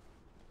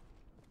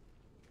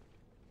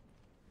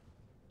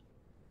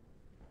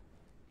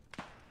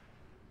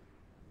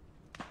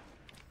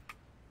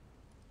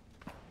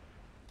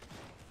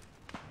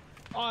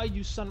 Oh,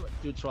 you son of a...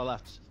 Dude, to our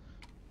left.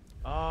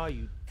 Oh,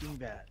 you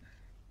dingbat.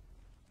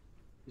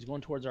 He's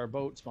going towards our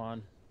boat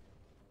spawn.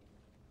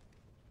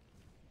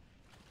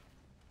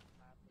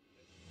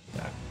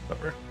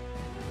 Cover.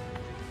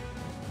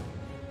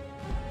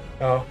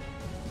 Oh,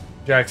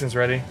 Jackson's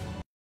ready.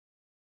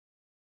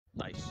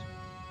 Nice.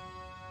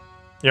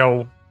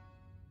 Yo.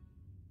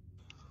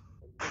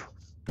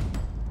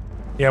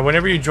 Yeah,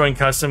 whenever you join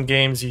custom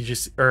games, you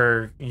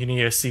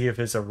need to see if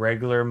it's a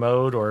regular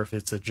mode or if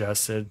it's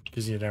adjusted,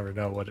 because you never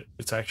know what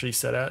it's actually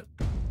set at.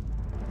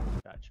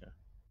 Gotcha.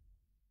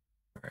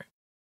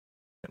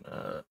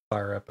 Gonna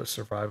fire up a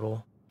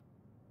survival.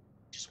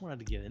 Just wanted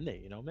to get in there,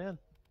 you know, man.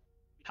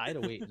 Tired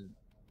of waiting.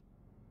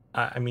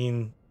 I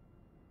mean,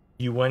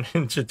 you went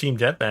into Team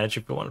Deathmatch.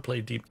 If you want to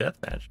play Deep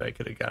Deathmatch, I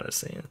could have got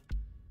us in.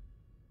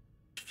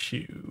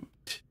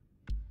 Shoot.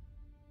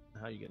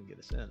 How you gonna get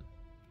us in?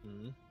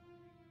 Hmm?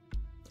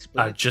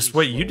 Explain it to just me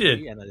what you did.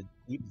 slowly and a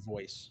deep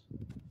voice.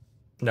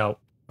 No,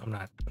 I'm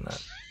not. I'm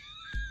not.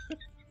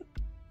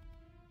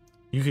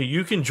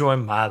 You can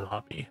join my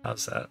lobby.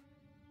 How's that?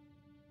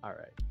 All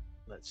right,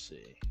 let's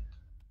see.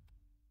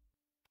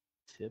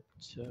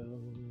 Tiptoe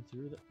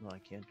through the. No, I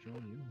can't join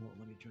you. Won't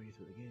let me join you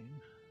through the game.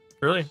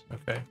 Really?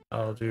 Okay.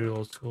 I'll do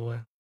old school way.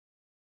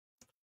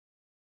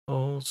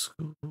 Old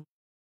school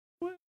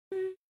way.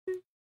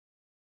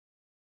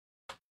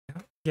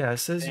 Yeah, it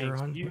says you're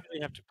Thanks. on. You usually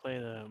have to play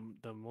the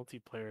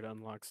multiplayer to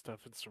unlock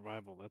stuff in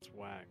survival. That's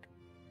whack.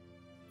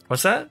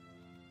 What's that?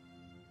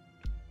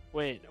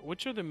 Wait,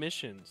 which are the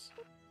missions?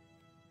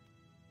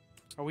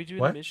 Are we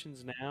doing What? the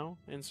missions now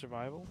in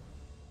survival?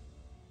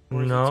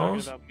 Or is it No.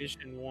 talking about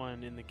mission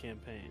 1 in the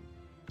campaign?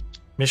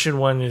 Mission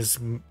 1 is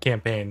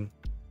campaign.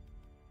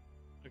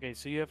 Okay,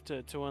 so you have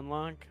to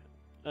unlock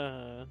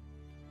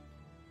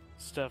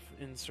stuff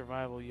in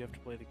survival. You have to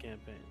play the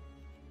campaign.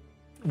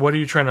 What are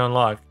you trying to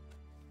unlock?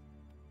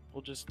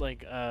 Well, just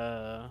like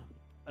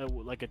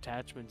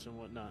attachments and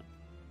whatnot.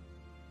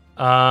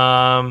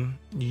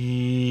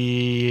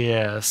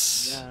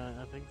 Yes. Yeah,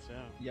 I think so.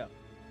 Yep.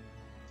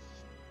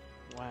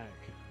 Whack.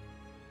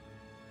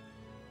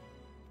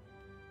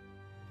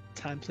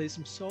 Time to play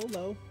some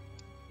solo.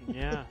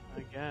 Yeah,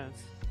 I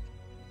guess.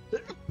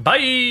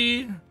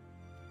 Bye.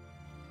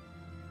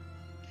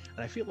 And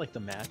I feel like the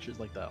matches,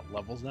 like the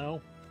levels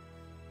now,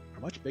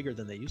 are much bigger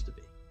than they used to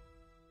be.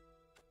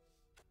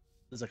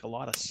 There's like a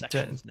lot of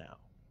sections now.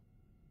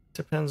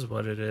 Depends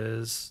what it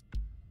is.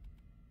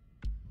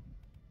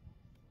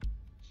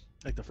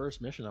 Like the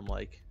first mission, I'm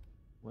like,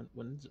 when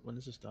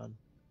is this done?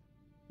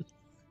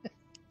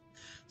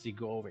 So you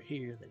go over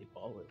here, then you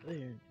follow it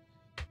there.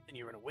 And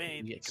you run away. And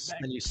And you, you come back.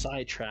 then you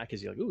sidetrack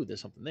as you're like, ooh,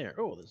 there's something there.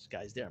 Oh, there's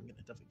guys there. I'm gonna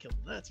definitely kill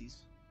the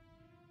Nazis.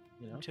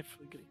 You know, I'm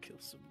definitely gonna kill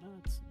some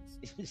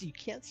Nazis. you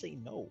can't say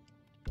no to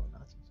killing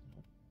Nazis. You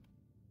know?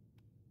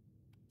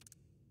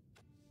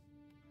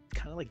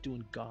 Kind of like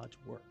doing God's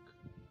work.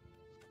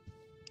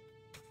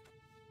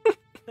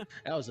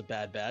 That was a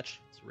bad batch.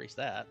 Let's erase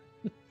that.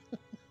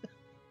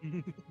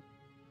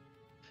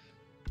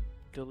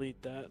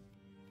 Delete that.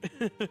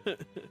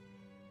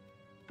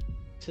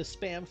 To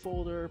spam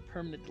folder,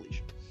 permanent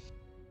deletion.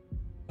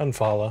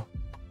 Unfollow.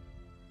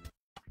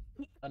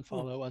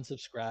 Unfollow,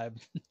 unsubscribe.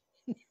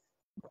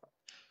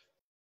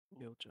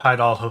 Hide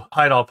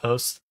all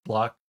posts.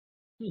 Block.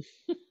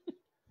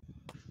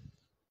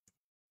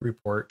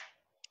 Report.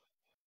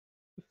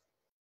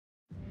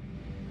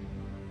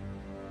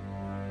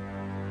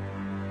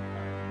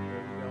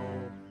 There we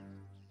go.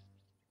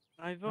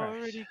 I've Alright.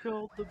 already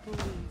called the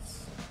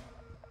police.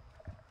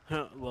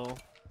 Lol.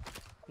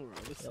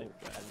 Alright, let's Hello. take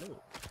that. Hello.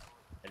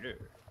 Hello.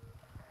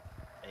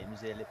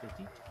 I'm le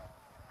petit.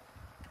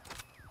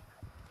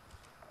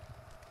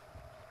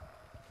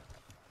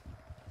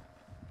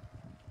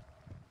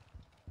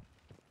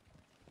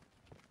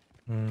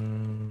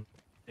 Mm,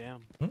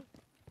 Damn. Hmm?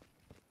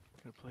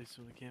 Gotta play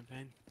some of the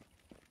campaign.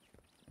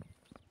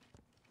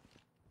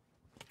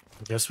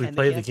 I guess we And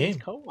play the campaign's game.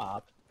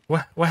 Co-op.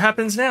 What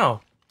happens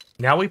now?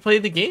 Now we play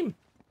the game.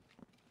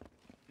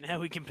 Now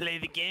we can play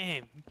the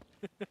game.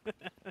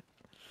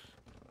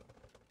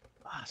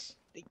 Us.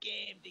 The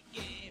game. The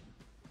game.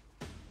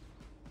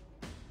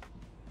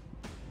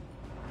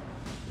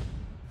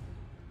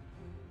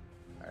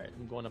 All right,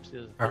 I'm going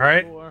upstairs. All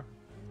right. Floor.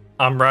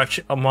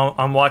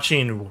 I'm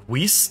watching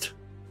Weast.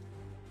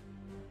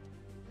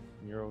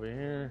 You're over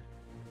here.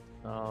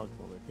 I'll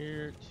go over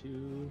here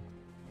to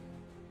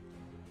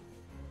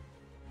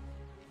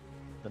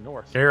the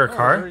north. There, a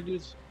car? there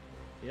dudes.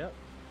 Yep.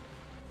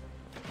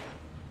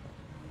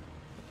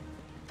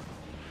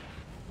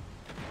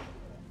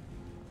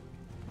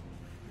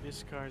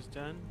 This car's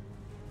done.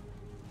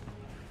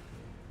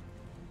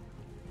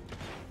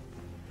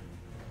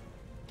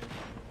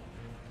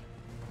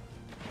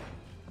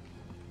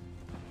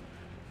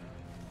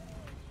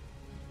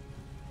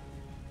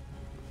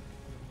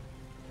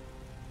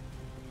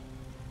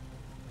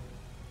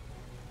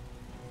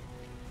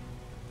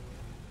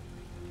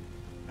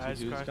 Guys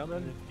dudes crossing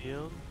coming? the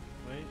field.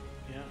 Wait,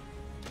 yeah.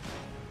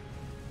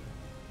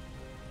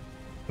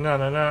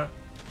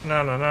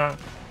 No.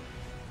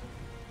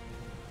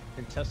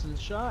 Contestant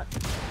shot.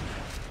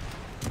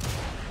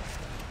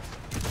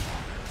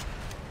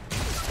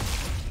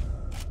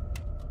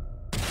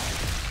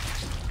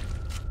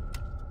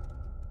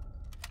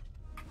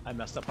 I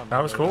messed up on my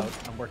That was cool.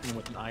 loadout. I'm working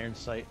with an iron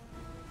sight.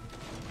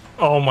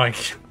 Oh my.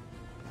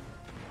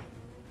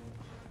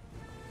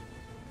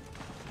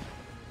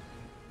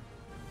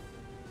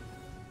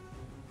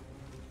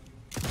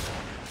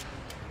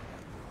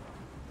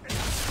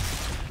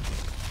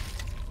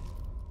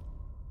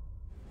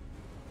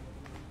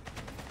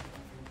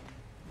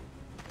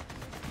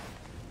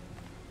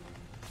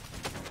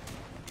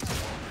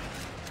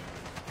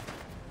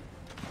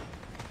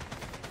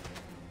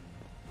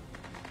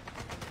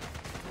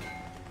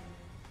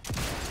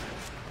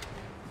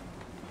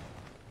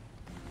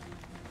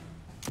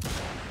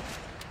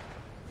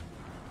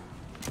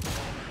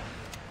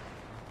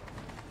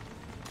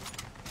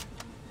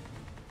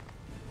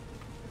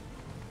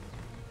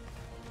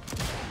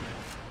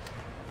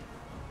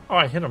 Oh,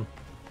 I hit him.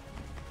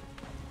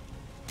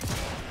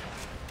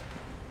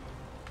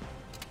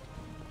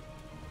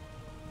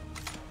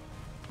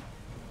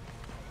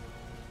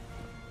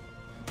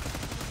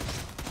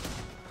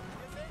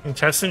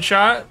 Intestine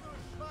shot?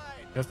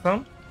 Get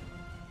some?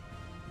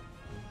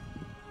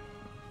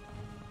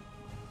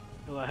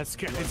 The last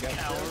guy's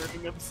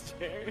cowering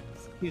upstairs.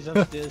 He's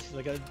upstairs. He's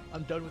like,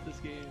 I'm done with this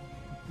game.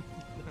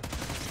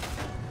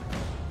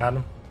 Got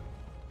him.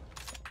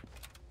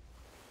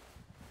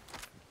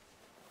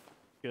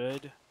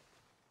 Good.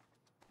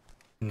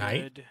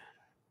 Night. Good.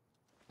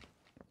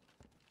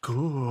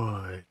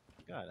 Good.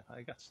 God,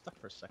 I got stuck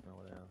for a second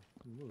over there.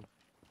 Move.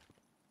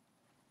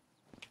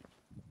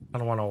 I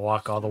don't want to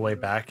walk all the way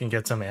back and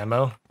get some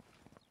ammo.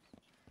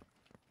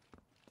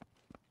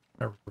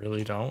 I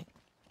really don't.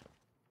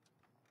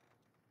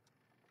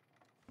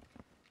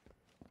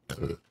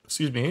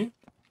 Excuse me.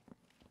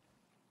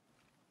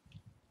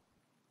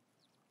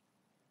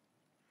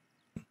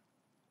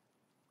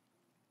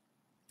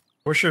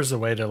 Wish there's a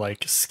way to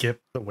like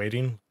skip the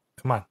waiting.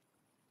 Come on.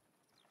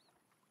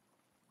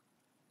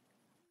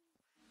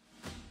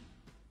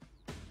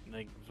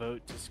 Like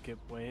vote to skip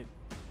wait.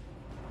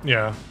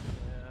 Yeah.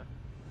 Yeah,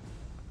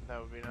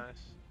 that would be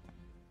nice.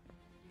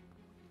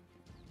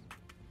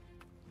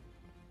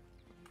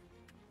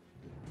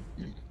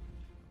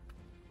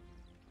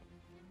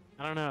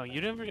 I don't know.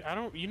 You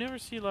never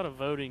see a lot of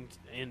voting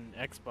in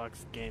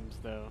Xbox games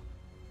though.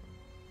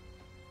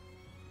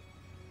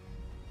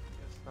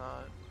 Guess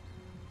not.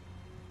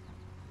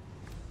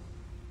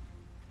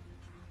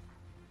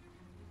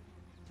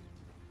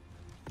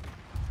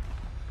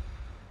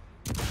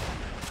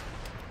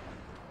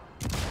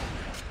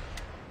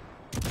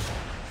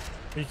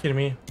 Are you kidding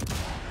me?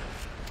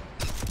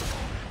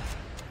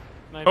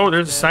 Sniper's Oh,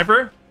 there's a dead.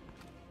 sniper?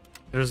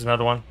 There's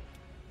another one.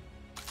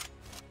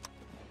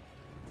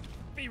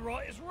 Be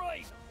right as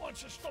rain.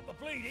 Once I stop the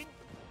bleeding.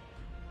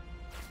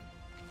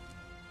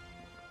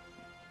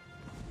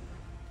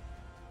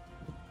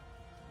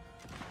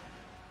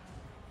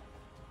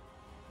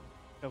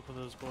 Couple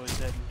of those boys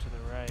heading to the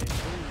right.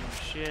 Ooh,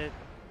 shit.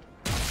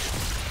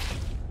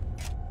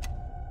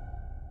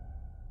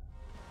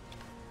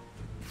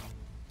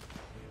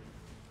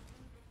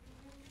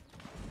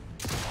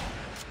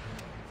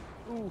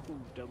 Ooh,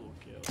 double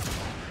kill.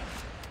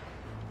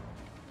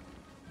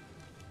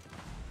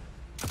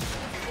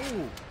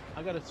 Ooh,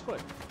 I got his foot.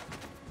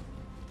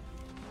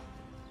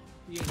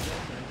 He ain't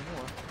dancing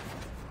anymore.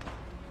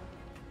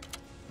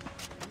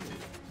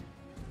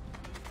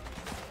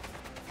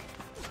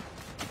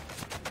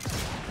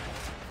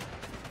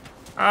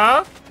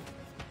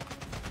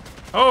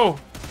 Oh.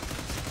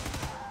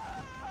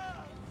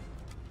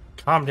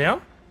 Calm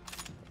down.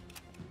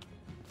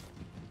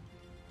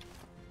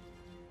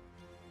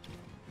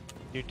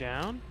 You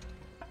down?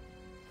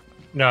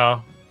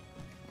 No.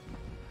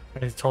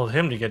 I told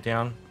him to get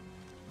down.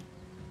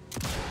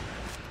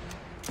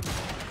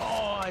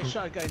 Oh, I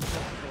shot a guy in the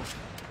testicle.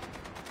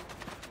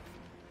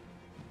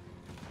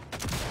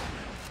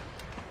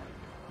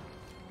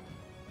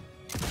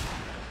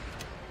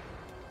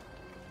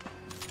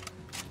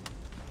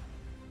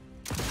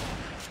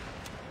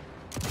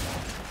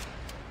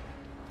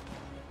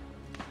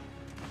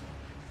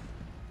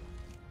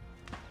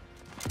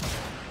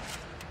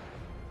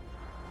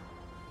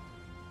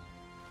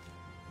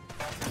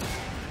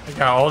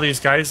 I got all these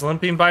guys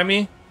limping by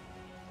me.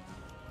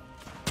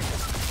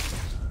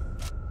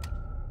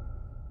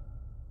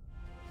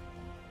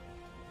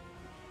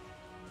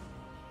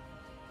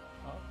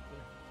 Oh,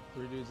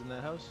 there. 3 dudes in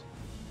that house.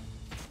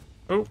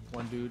 Oh.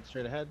 1 dude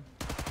straight ahead.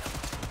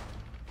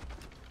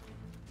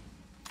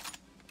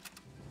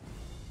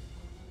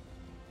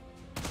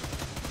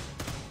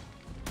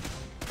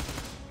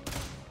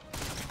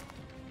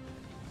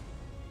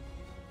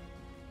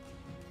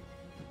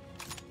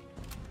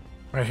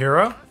 My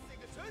hero?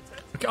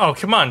 Okay, oh,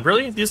 come on,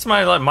 really? These are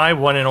my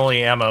one and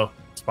only ammo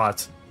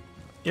spots.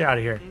 Get out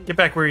of here. Get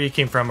back where you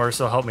came from, or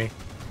so help me.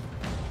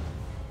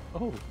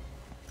 Oh.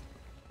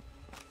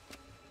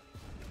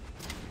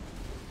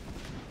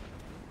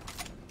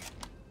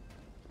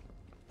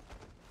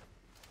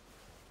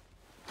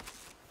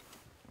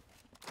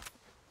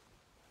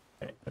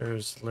 Okay,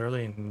 there's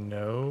literally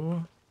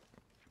no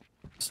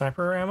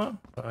sniper ammo,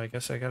 so I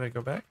guess I gotta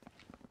go back.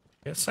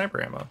 Get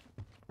sniper ammo.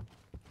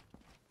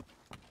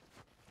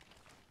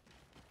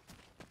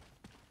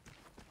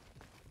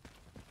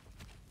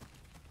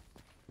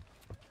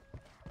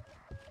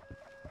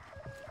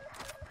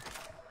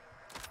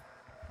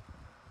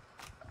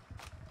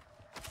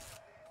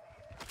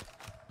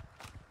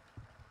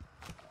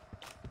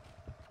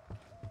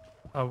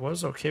 I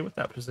was okay with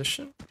that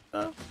position,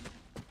 so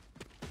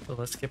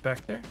let's get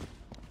back there.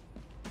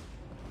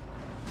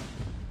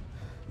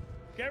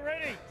 Get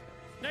ready.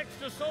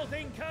 Next assault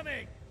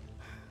incoming.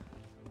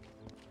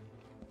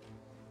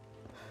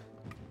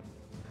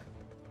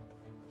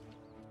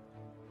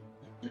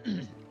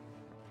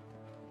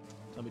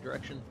 Tell me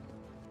direction.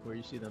 Where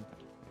you see them.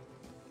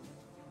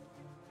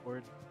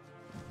 Word.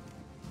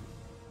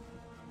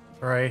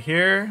 Right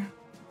here.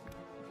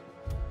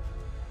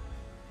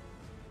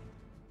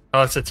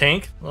 Oh, it's a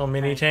tank, little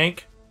mini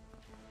tank.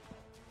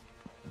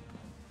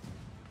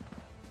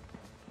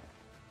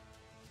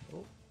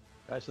 Oh,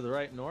 guys to the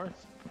right,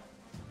 north.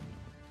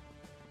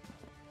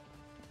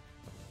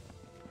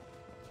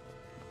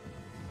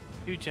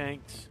 Two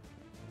tanks.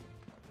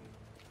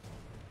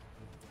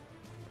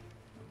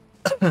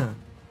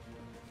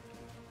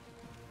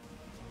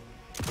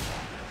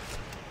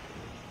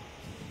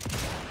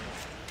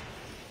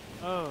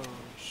 Oh,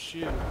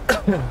 shoot. Oh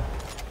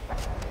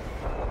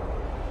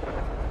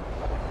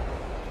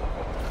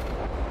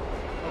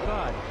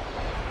God,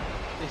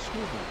 they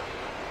screwed me.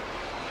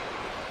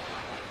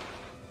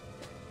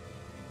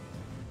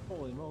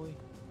 Holy moly.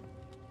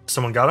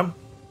 Someone got him?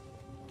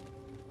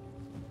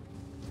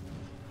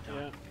 Yeah.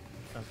 Okay.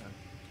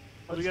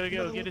 Oh, we gotta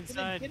go. Get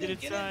inside. Get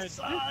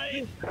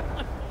inside.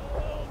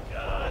 Oh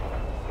God.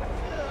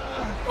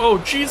 Oh,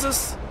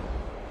 Jesus!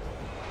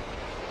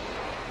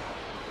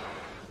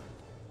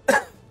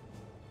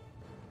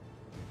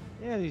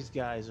 Yeah, these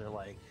guys are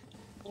like,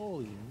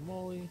 holy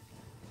moly.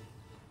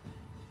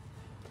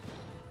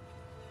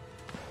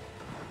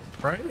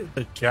 Right?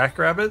 The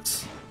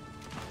jackrabbits?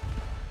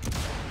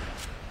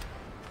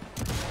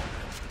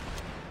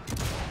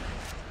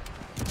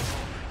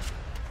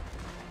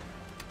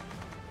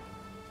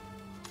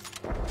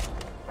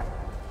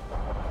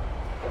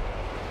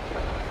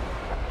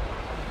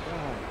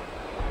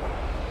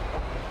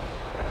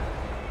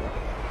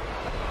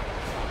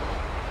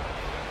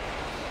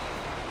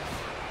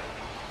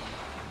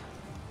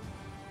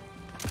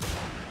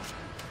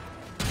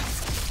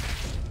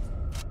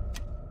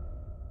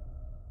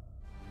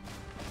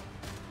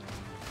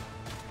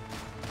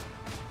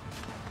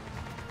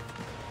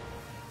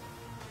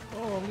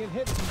 Oh, I'm getting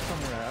hit from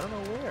somewhere. I don't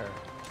know where.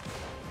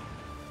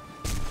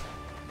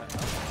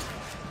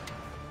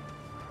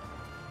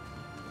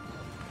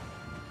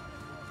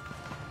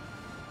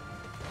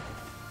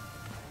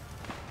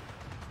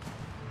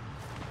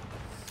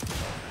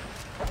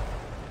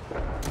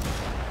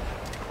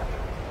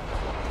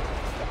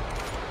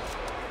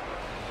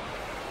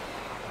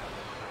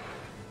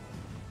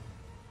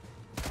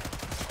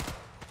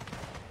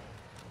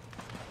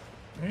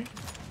 Right?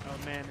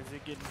 Oh man, is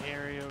it getting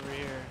hairy over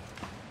here?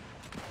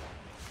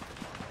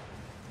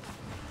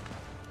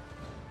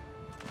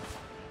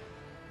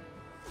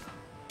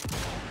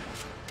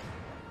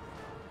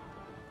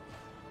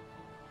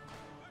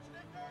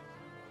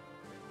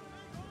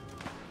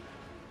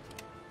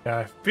 Yeah,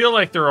 I feel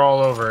like they're all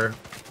over.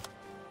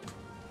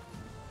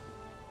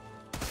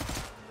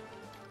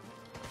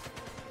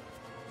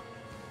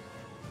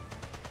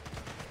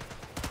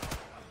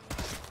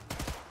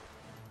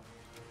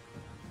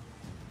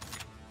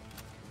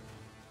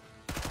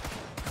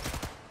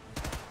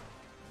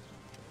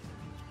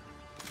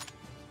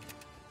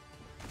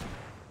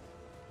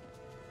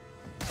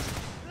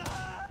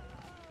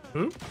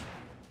 Oop.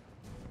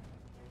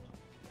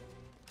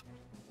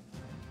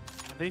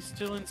 Are they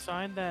still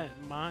inside that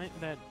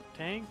that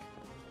tank?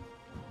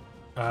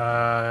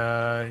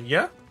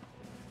 Yeah.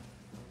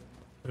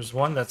 There's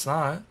one that's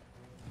not.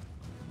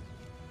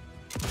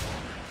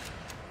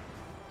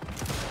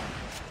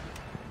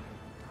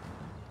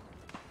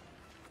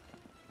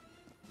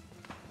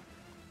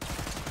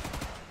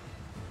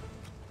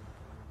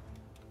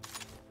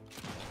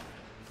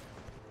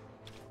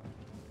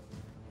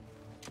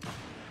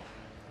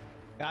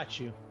 Got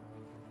you.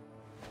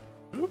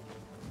 Oop.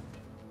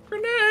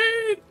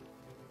 Grenade!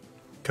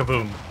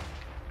 Kaboom.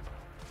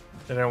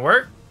 Did it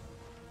work?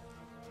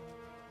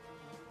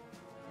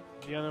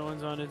 The other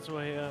one's on its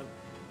way up.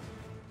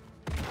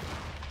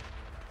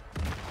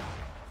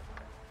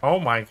 Oh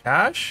my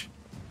gosh.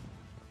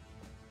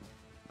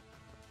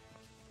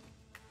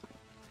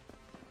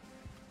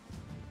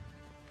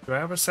 Do I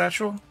have a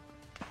satchel?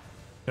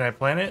 Can I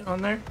plant it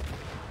on there?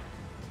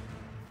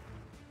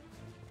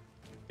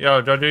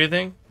 Yo, do I do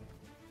anything?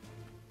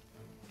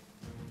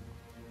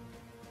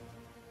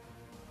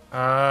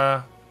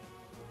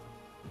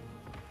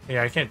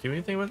 Yeah, I can't do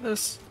anything with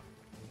this.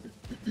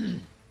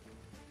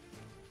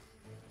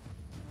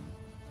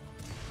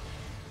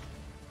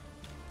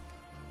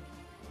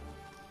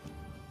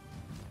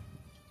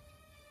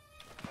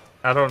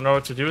 I don't know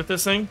what to do with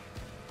this thing.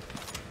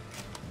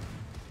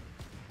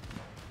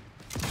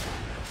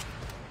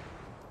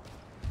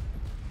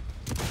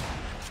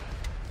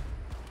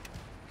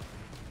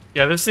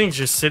 Yeah, this thing's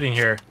just sitting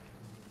here.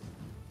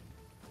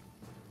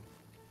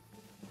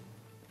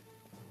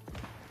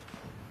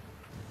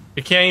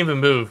 It can't even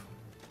move.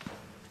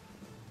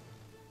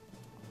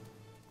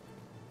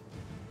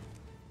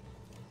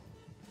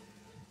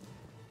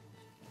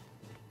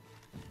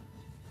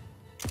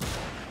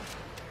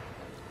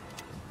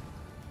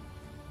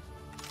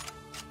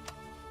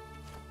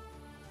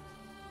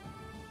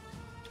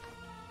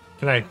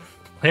 Can I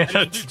plant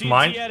There's it?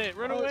 Mine? at it.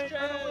 Run Oh, away! shit.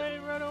 Run away!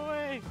 Run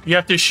away! You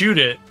have to shoot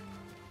it.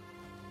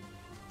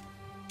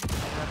 I put a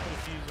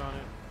fuse on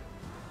it.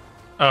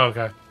 Oh,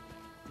 okay.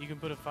 You can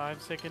put a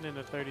 5-second and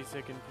a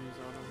 30-second fuse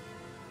on them.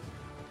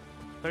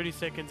 30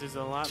 seconds is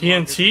a lot.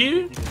 TNT?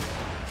 longer than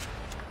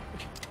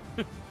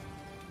 50.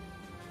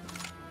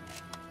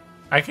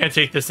 I can't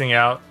take this thing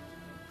out.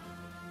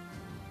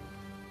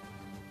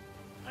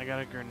 I got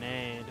a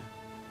grenade.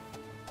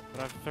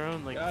 But I've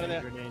thrown like Get out of 3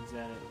 there. grenades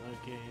at it.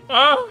 Okay.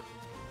 Ah!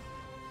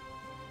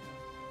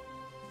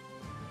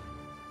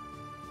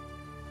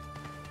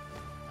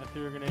 I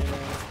threw a grenade at it.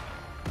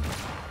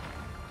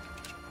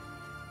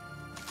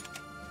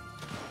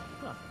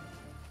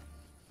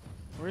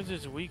 Where's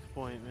his weak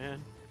point,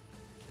 man?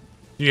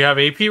 Do you have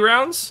AP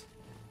rounds?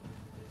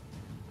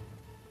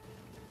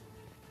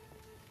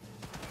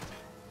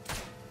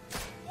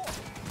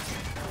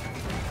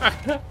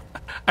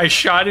 I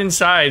shot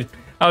inside.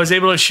 I was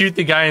able to shoot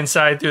the guy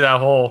inside through that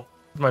hole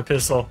with my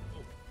pistol.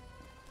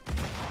 Nice.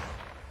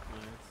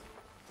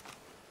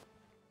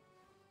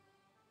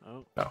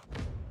 Oh. Oh.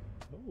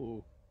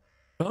 Oh,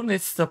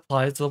 Bonus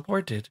supplies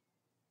aborted.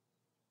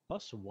 +1.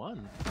 That's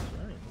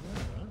right.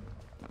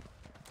 Yeah.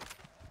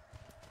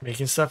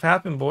 Making stuff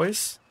happen,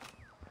 boys.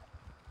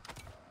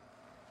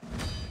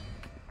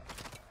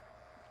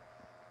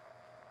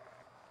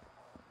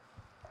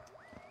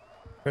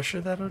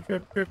 Pressure that'll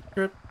drip, drip,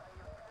 drip.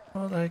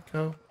 While I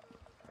go.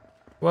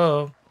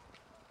 Whoa.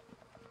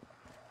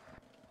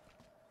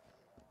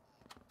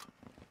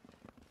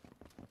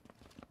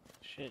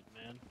 Shit,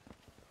 man.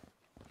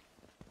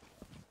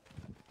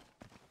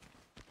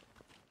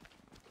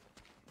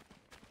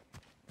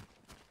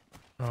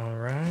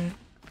 Alright.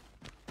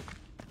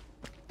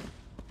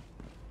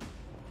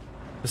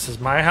 This is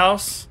my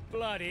house.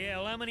 Bloody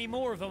hell, how many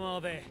more of them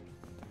are there?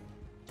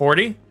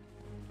 40.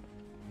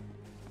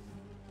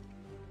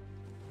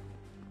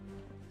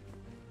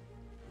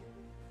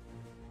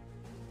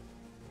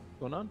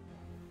 Going on?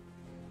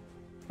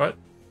 What?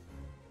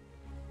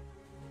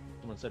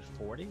 Someone said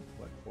 40?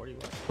 What? 40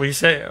 what? Well, you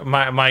said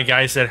my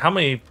guy said, "How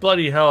many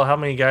bloody hell? How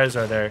many guys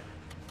are there?"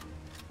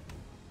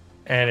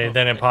 And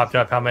then it popped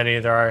up how many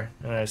there are,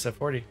 and I said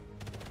 40.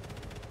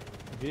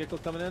 Vehicle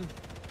coming in?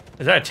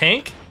 Is that a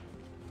tank?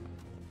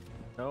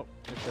 Nope.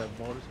 It's a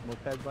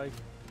moped bike.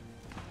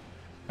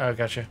 Oh,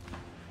 gotcha.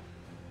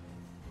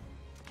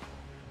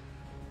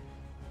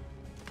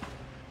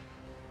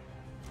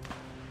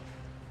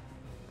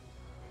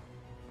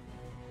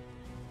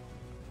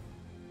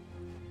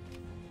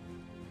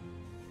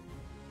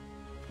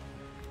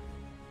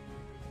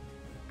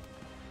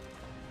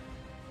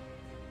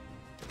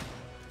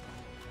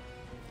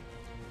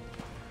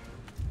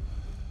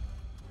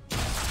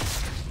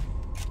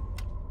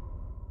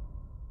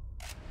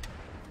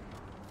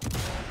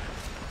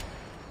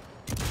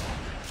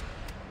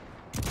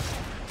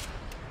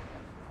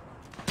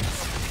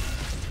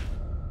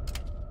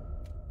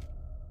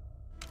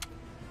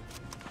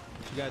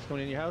 You guys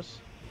coming in your house?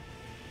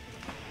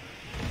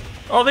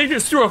 Oh, they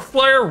just threw a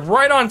flare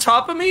right on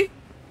top of me?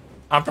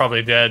 I'm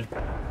probably dead.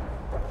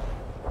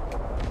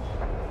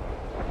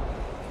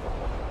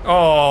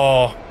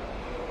 Oh.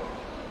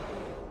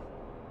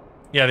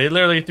 Yeah, they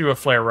literally threw a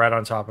flare right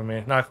on top of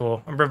me. Not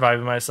cool. I'm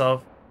reviving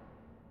myself.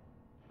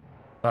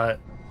 But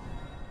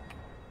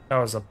that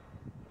was a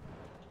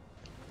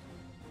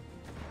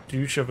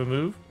douche of a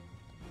move.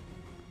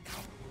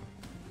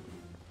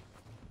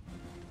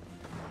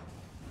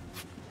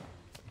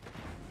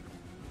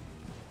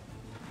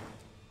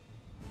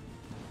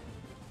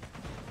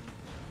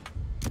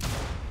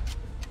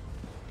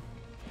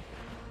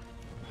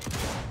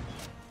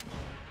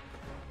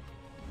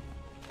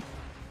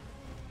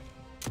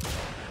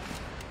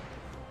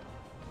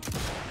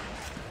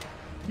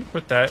 You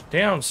put that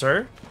down,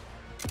 sir.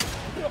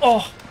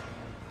 Oh.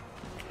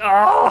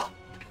 Ah.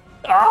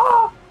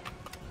 Ah.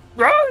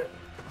 Run.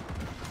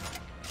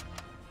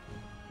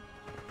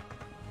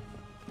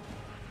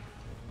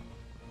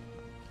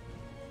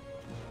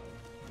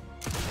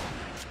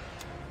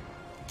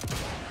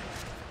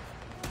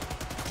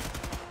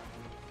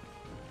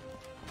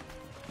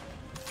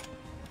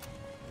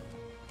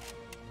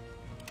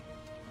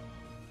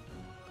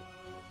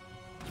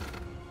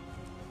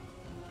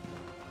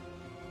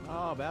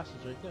 Oh,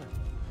 bastards right there.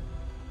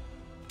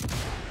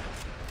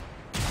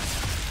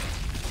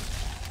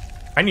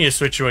 I need to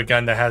switch to a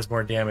gun that has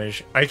more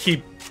damage. I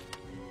keep...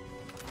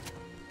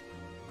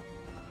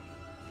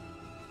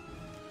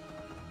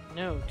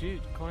 No,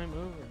 dude, climb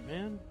over,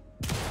 man.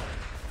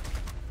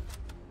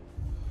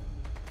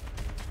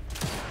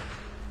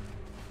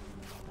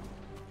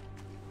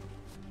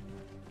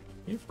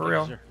 You for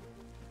real? Sir.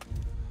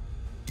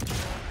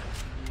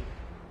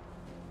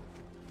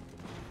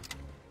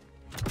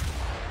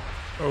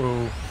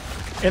 Oh.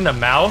 In the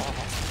mouth?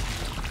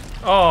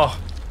 Oh.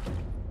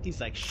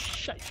 He's like,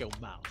 shut your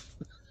mouth.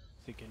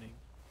 Beginning.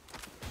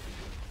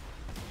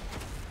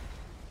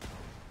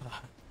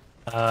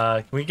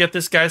 Can we get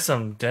this guy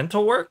some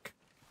dental work?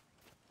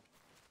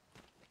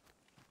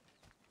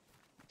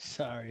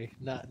 Sorry,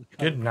 not in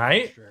Good cover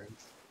night.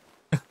 insurance.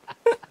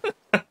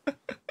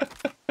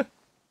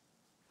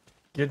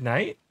 Good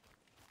night.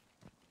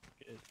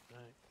 Good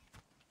night.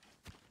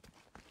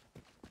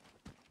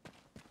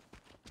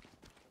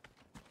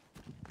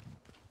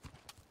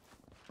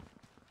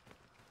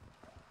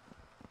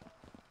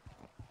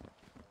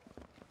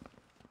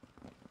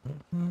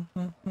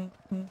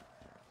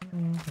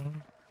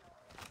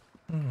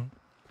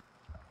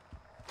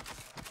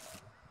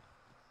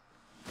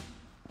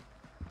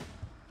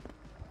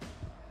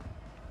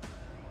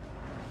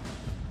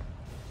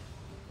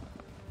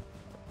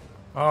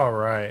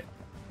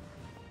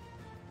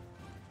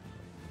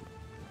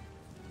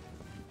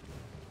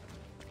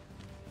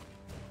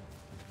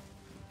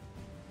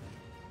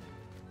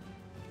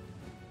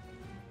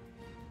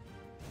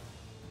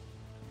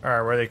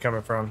 Alright, where are they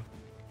coming from?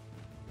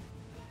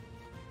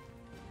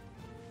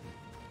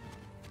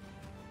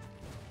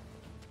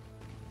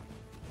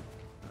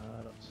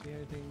 I don't see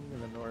anything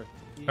in the north.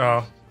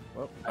 Oh.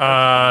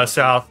 Well,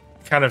 South.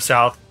 Kind of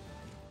south.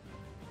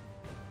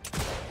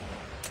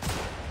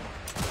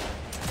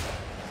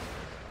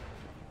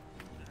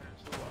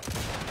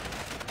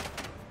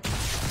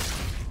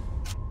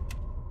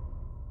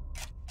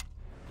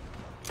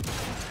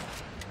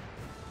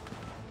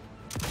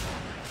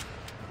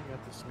 I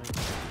got the sniper.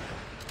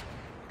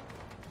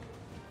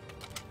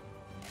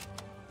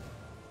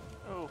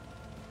 Oh,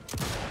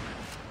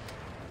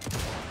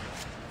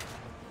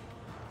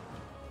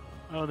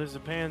 Oh, there's a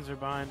Panzer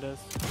behind us.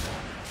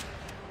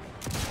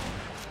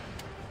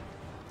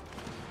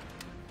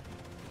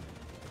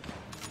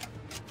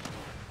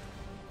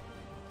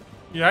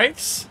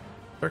 Yikes.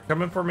 They're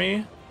coming for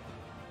me.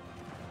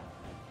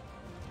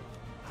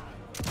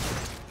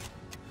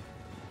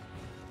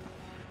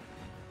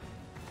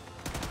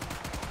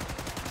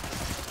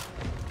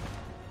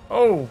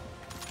 Oh.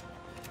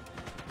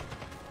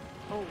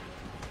 oh, oh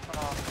god,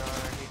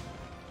 I hate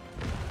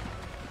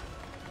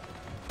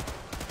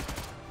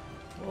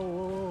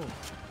Whoa,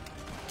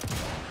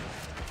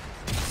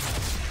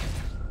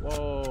 whoa, whoa.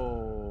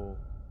 Whoa.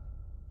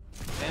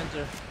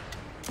 Panzer.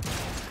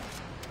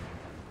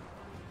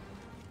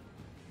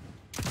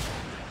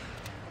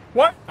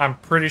 What? I'm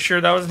pretty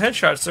sure that was a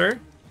headshot, sir.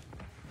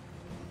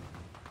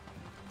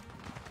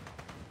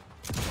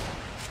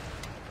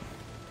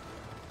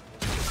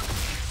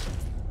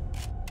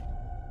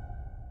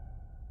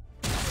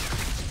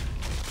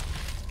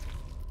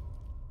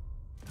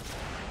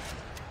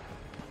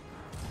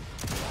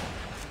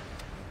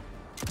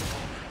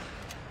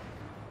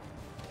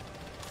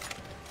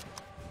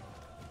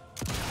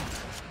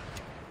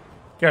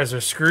 You guys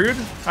are screwed.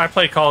 I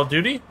play Call of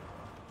Duty.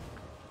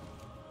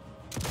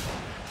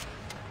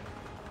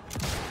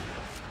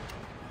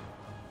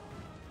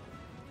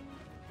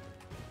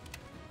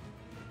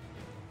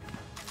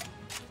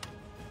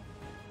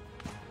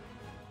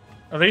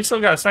 Oh, they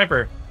still got a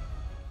sniper.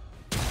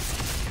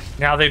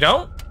 Now they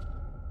don't?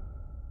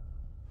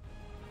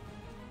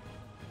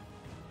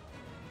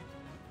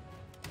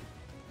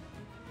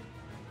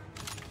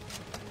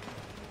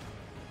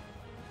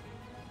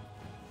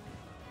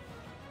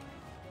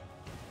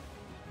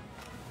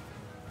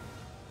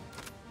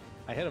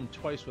 I hit him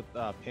twice with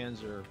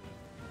Panzer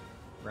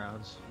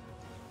rounds.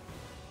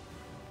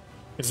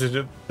 Is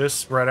it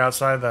this right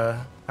outside the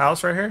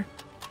house right here?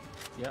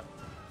 Yep.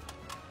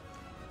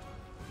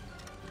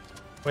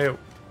 Wait.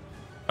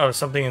 Oh,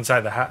 something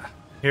inside the hat.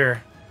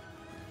 Here.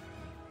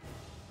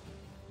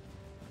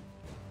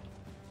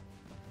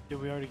 Did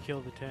we already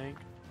kill the tank?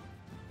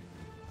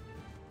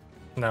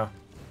 No.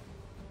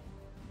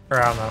 Or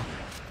I don't know.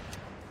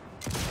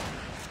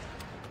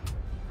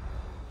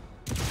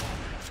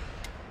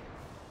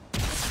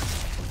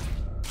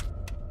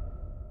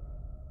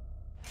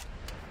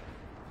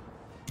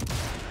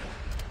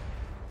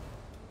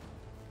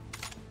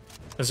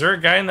 Is there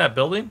a guy in that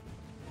building?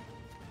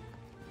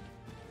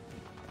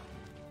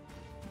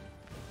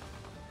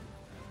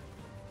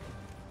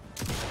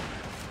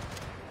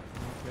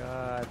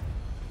 God.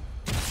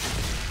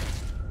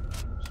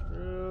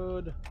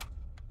 Screwed.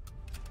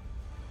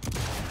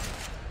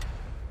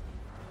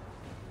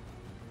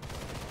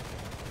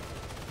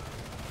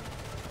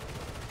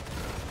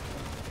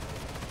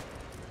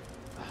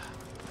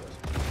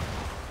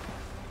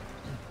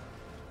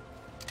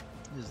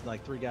 There's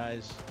like 3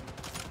 guys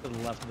to the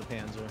left of the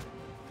Panzer.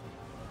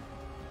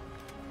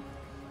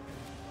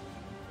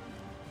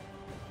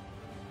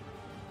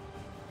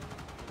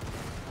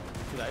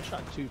 Dude, I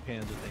shot 2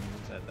 Panzer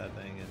things at that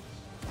thing and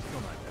still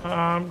not good.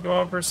 I'm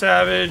going for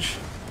Savage.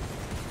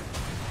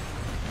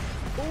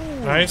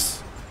 Ooh,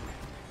 Nice.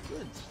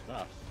 good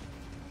stuff.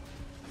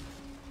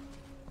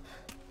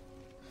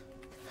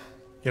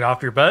 Get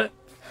off your butt.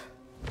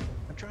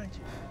 I'm trying to.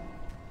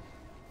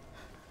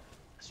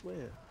 I swear,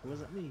 it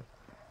wasn't me.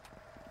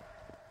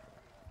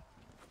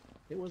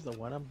 It was the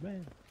one-armed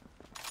man.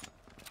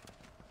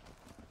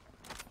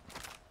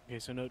 Okay,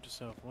 so note to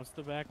self: once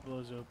the back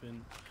blows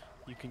open,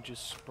 you can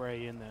just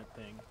spray in that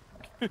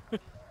thing.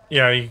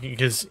 Yeah,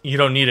 because you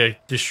don't need to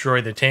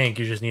destroy the tank.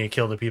 You just need to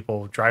kill the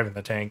people driving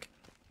the tank.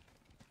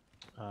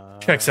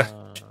 Checks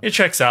out. It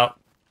checks out.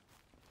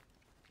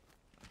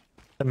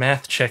 The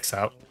math checks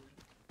out.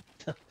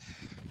 This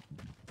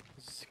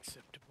is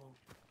acceptable.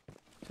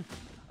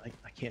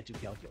 I can't do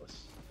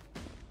calculus.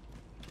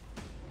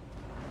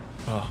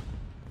 Oh,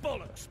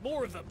 Bollocks!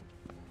 More of them!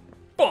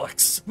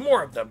 bollocks!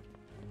 More of them.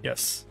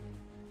 Yes.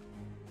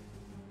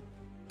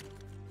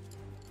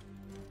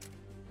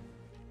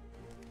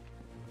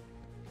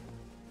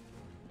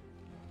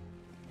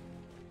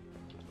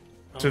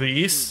 To the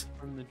east?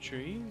 From the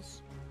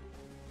trees?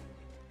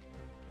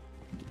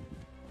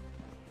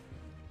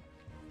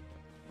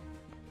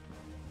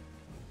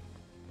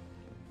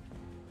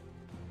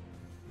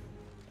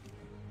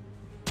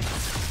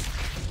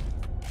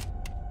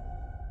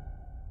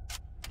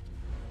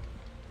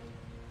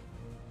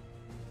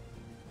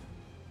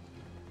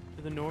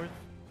 To the north?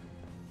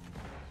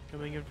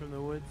 Coming in from the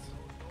woods.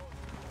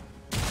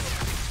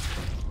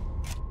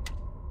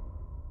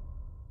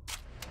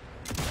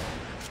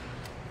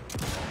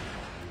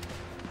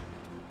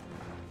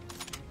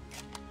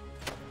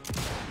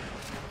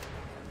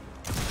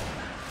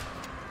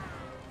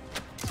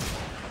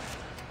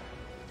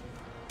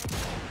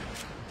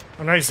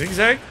 Oh, nice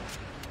zigzag.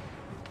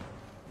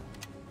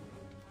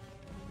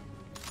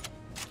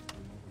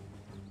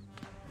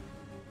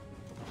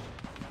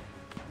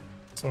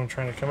 Someone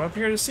trying to come up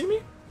here to see me?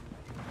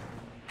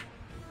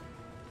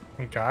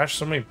 Oh gosh,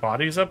 so many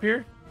bodies up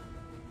here.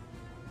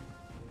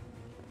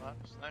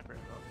 Sniper.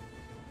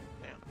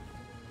 Damn.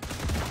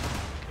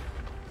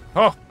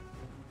 Oh,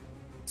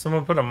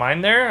 someone put a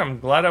mine there. I'm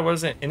glad I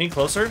wasn't any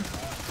closer.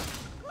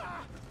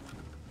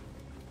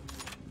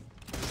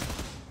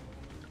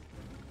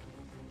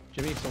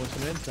 Jimmy, someone's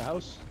coming into the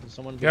house. Is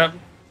someone? Yep.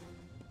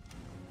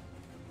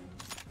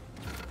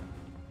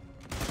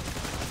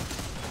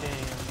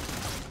 Damn.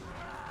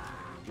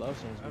 Love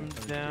someone's I'm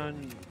coming.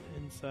 down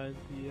inside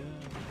the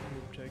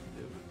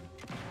objective.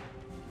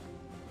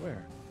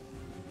 Where?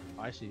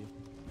 I see you.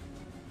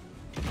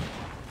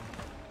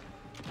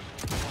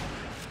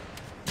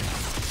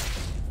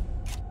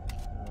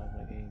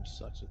 My aim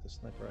sucks with the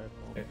sniper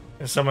rifle.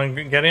 Is someone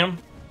getting him?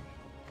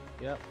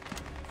 Yep.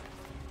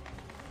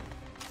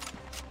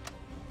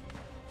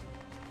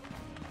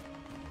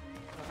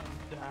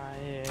 I'm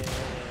dying.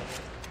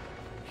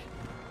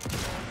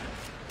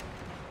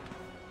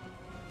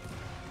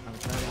 I'm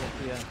trying to get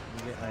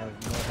the. I have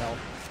no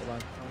health. Hold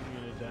on. I'm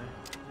gonna die.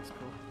 That's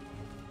cool.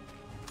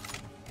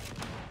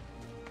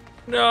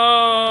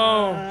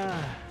 No.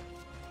 Ah.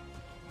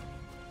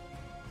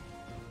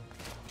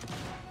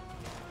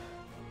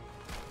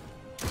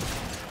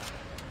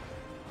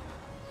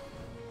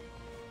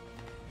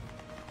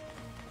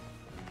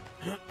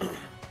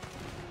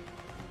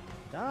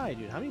 Die,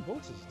 dude. How many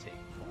bullets does it take?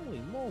 Holy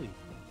moly.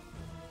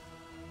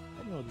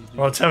 I don't know what these dudes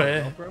Well, are tell me,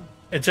 doing, bro.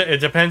 it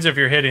depends if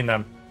you're hitting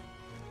them.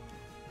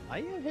 I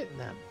am hitting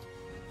them.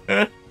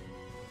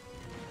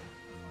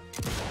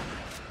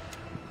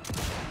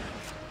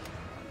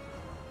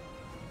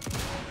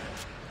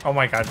 Oh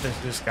my god,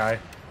 this guy.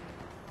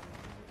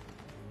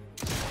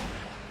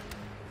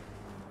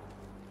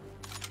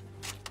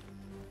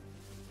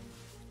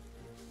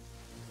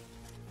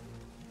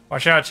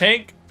 Watch out,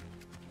 tank.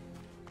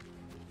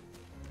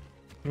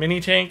 Mini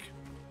tank.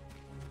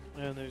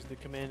 And there's the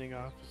commanding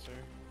officer.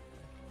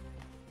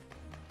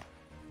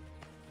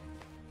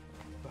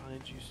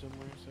 Behind you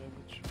somewhere,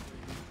 Savage.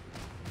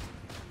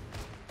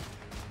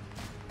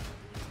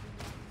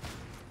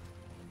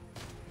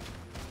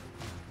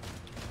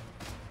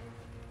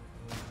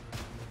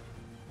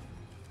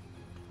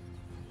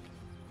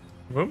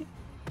 Boom.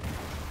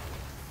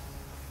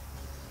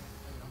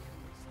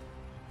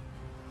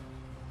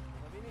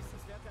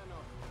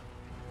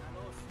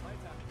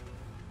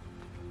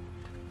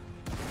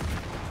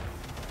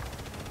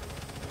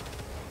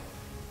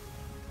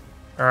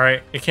 All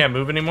right, it can't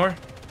move anymore.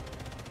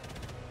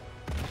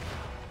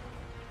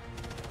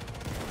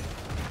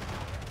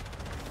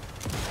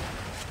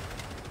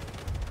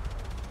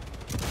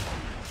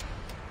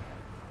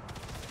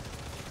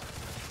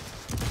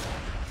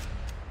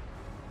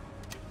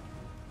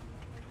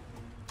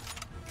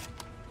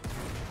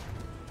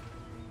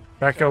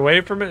 Back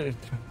away from it.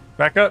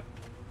 Back up.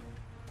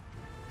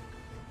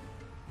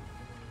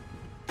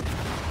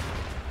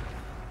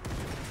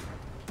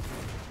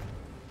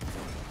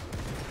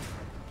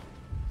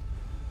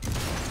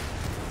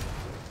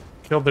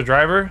 Killed the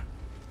driver.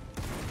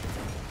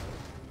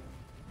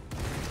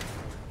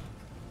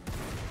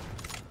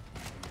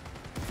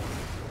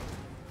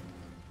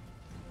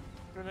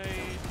 Grenade.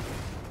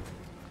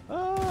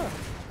 Ah!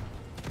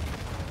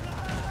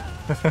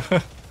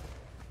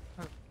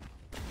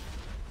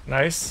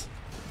 Nice.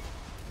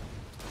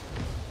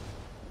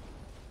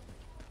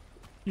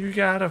 You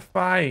gotta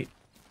fight.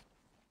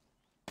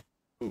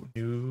 Ooh,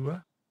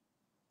 new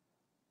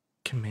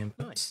command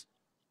points.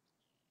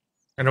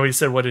 I know we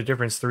said what a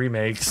difference 3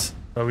 makes,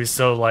 but we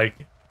still like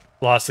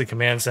lost the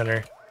command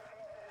center.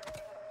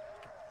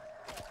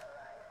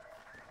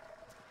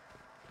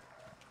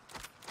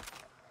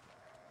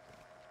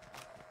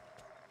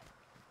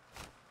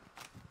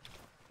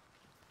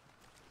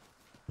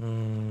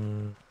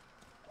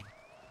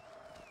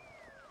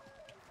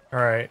 All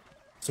right,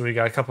 so we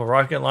got a couple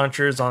rocket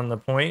launchers on the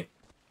point.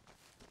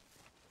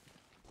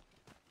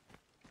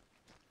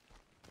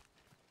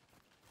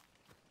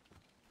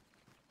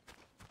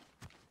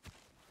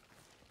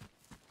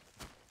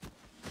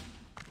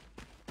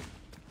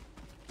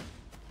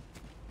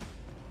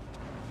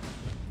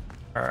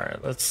 All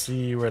right, let's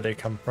see where they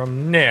come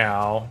from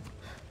now.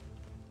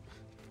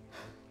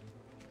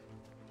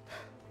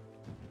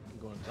 I'm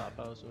going top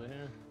house over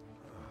here.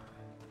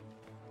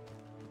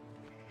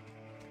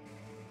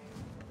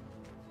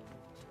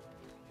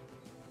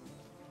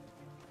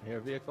 I hear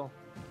a vehicle.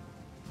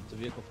 It's a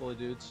vehicle full of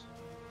dudes.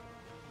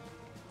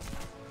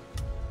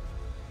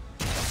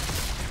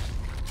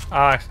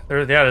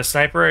 There, yeah, the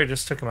sniper. I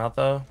just took him out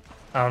though.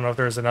 I don't know if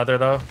there's another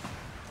though.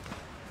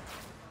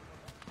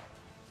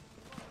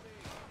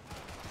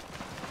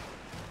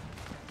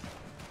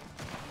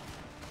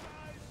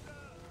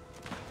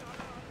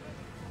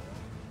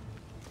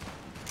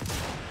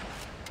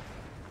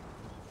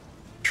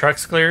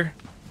 truck's clear.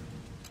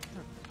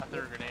 I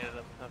threw a grenade at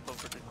him. That felt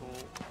pretty cool.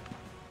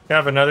 You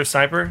have another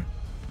sniper.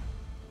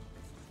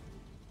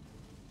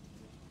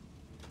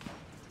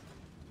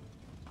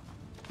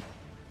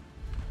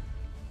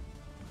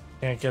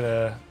 Can't get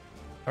a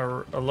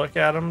look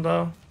at him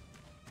though.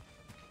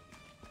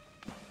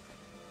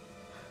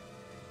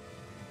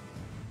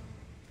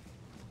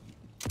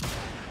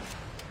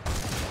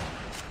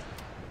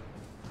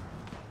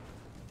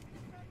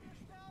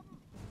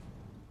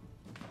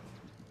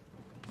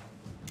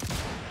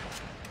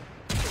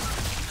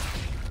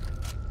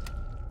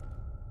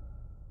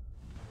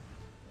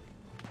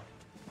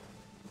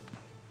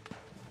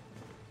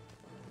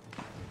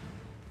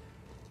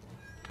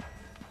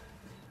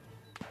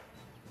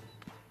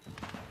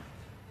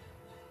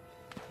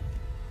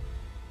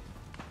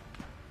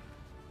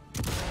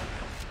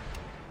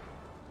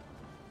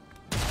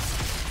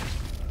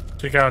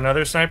 Took out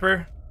another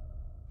sniper.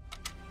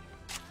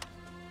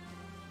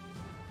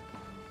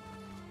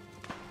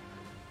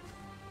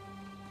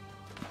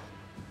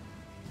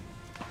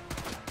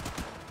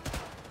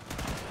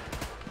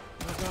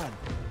 Oh god.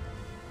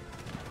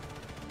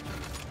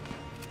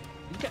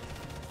 You get.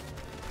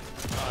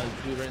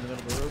 Dude right in the middle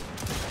of the road.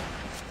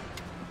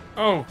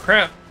 Oh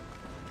crap.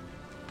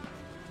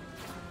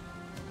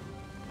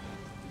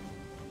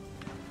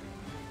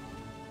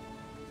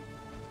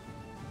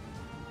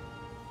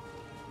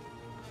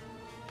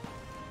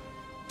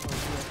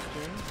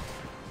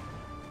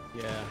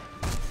 Yeah.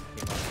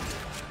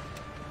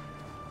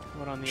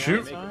 What, on the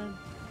Shoot. outside?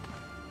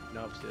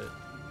 No, it's it.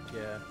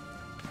 Yeah.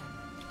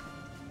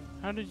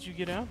 How did you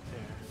get out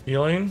there?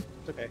 Healing.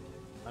 It's okay.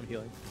 I'm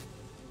healing.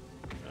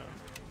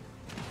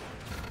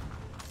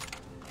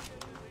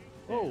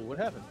 Oh, what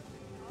happened?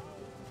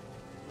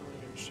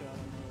 I got shot on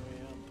my way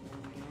up.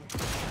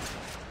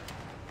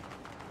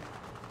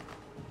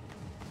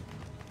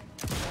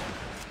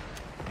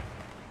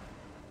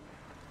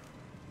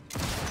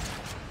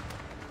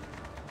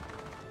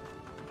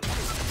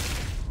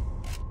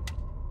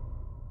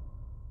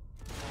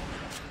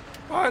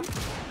 What?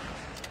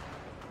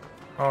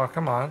 Oh,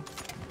 come on.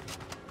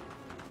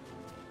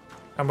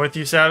 I'm with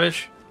you,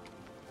 Savage.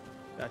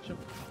 Gotcha.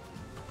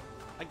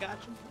 I got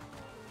you.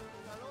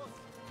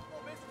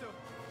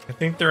 I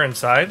think they're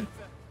inside.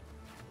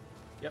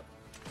 Yep.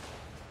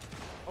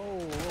 Oh, whoa,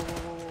 whoa,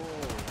 whoa, whoa,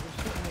 whoa. Who's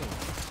shooting me?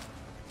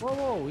 Whoa,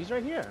 whoa, he's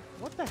right here.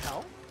 What the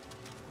hell?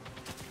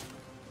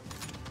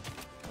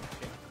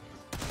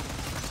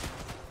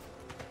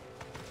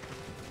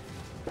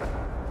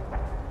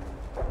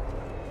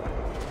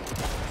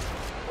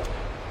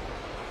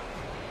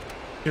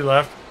 Two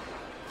left.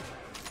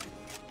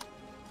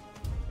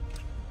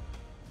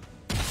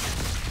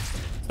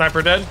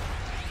 Sniper dead.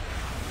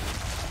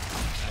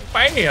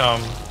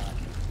 Bam!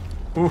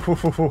 Ooh, hoo,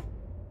 hoo, hoo.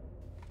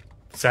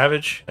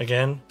 Savage,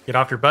 again, get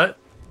off your butt.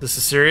 This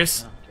is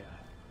serious. Oh, God.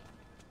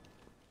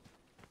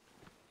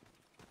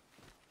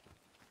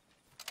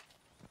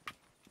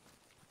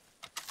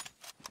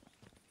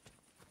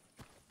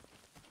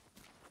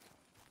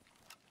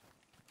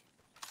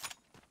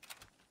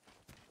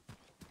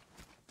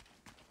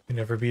 You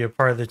never be a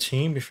part of the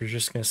team if you're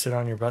just gonna sit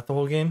on your butt the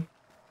whole game.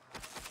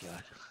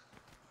 God.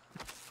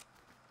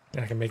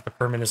 I can make the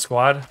permanent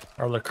squad,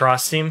 our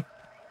lacrosse team.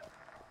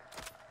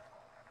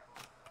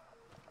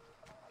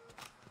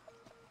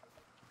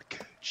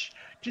 Coach,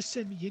 just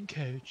send me in,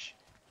 coach.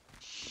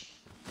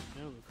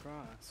 No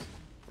lacrosse.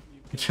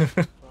 You've gone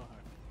too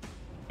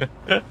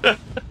far.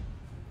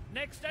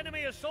 Next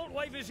enemy assault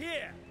wave is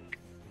here.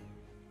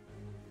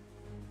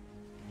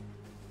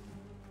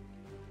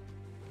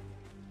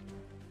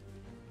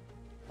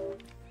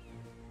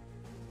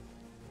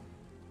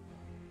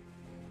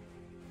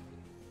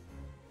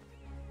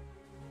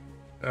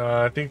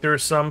 I think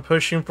there's some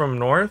pushing from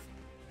north.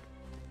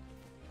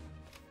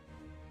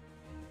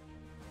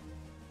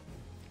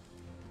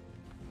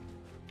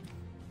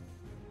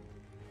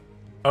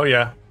 Oh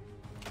yeah.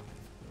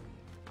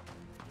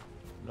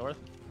 North?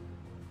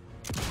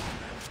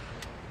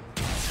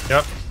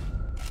 Yep.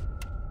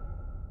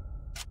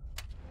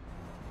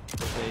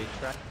 There's a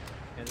track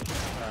and one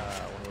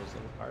of those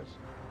little cars.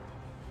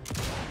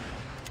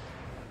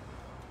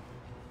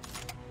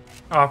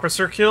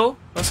 Officer kill.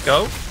 Let's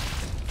go.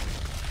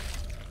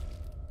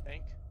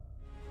 Tank.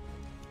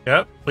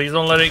 Yep. Please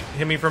don't let it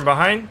hit me from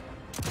behind.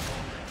 It's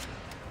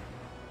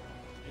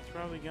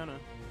probably gonna.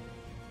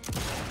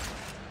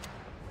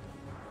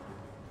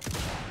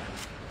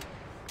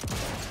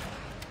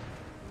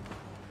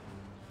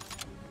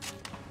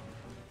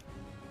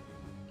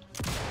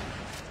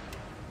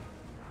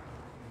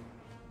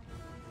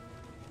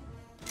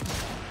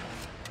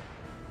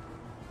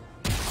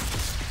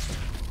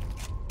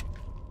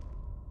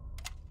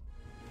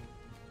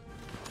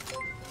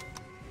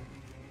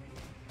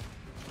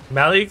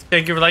 Malik,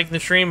 thank you for liking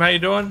the stream. How you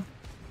doing?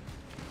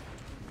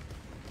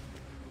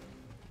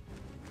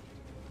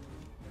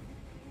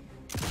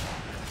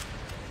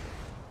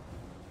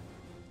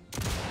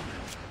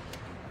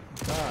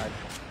 God.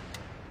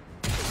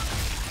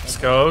 Let's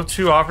go.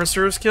 2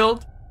 officers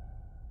killed.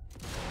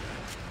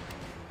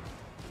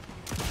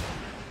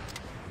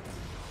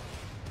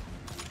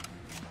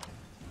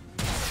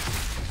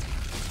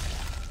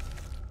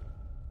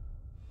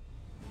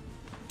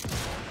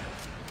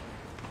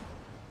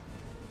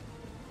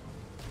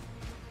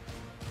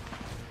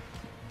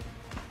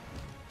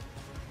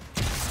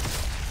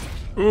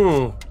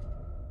 Ooh.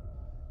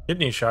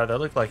 Kidney shot. That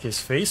looked like his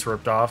face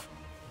ripped off.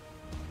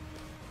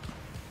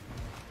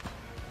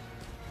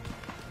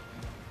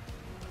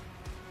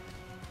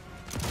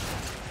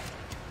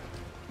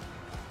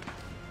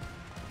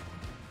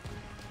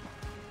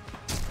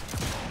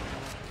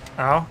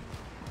 Ow.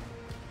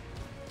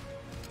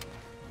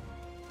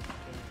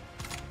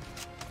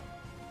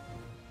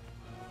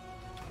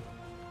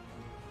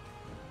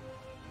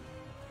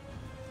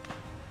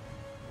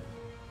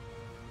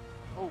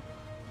 Oh,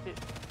 shit.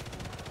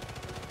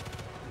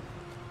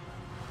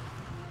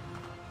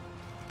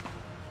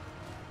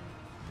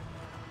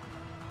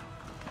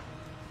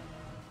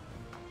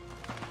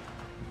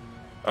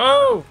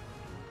 Oh!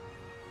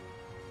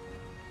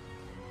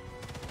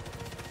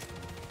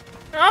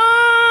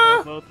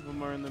 Ah! Both of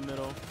them are in the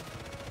middle.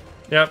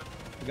 Yep.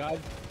 The guy,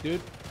 dude.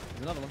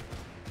 There's another one.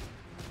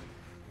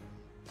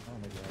 Oh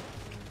my god.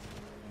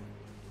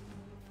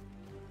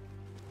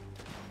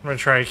 I'm gonna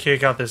try to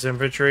kick out this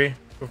infantry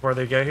before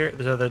they get here.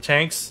 The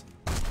tanks.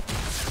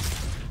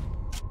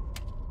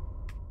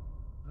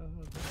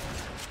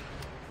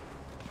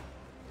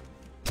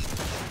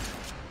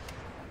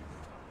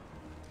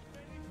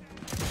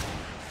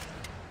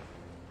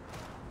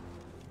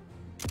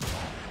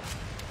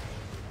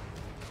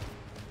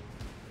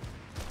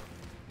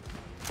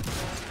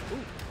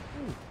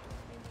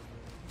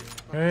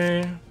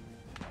 Okay.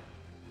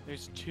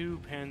 There's 2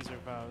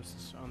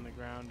 Panzerfausts on the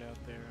ground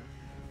out there.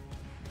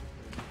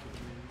 that we could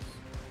use.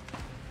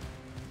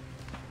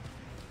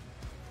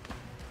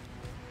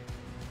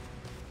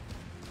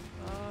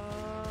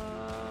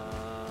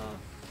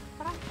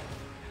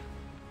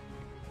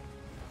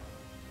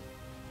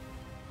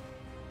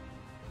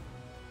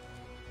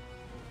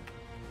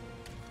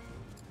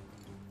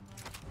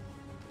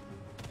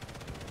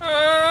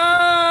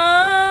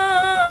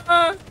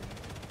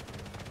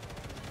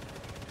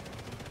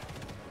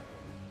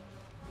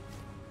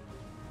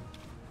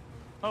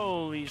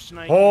 Holy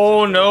shnikes.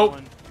 Oh, it's a nope.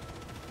 one.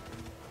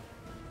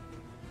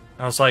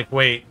 I was like,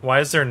 wait, why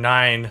is there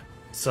 9?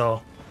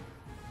 So.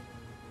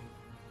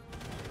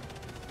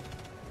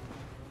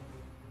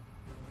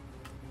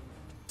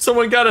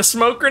 Someone got a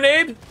smoke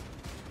grenade?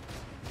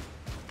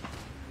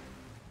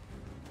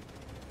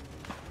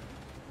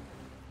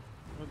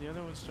 Oh, the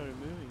other one started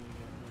moving again.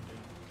 Oh,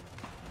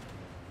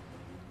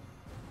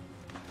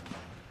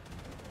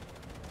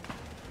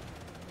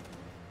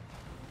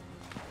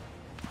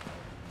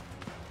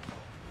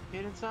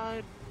 damn. Get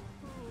inside.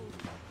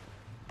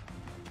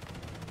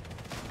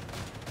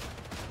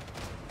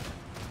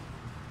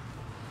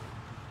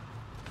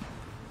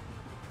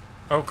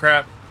 Oh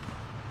crap.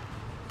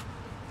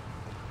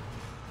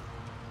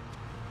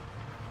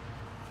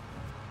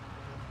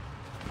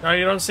 No,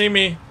 you don't see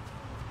me.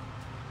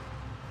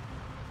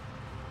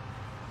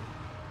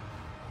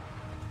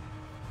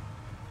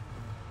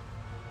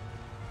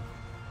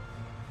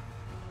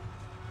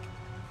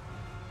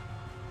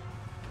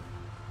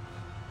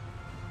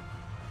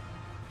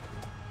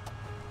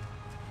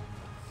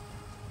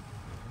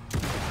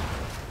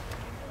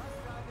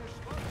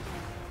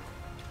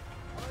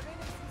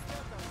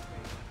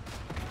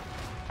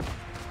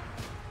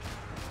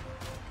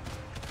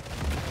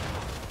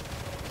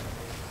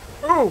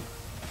 Oh!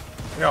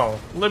 Yo,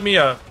 let me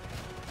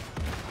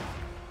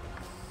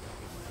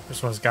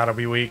This one's gotta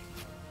be weak.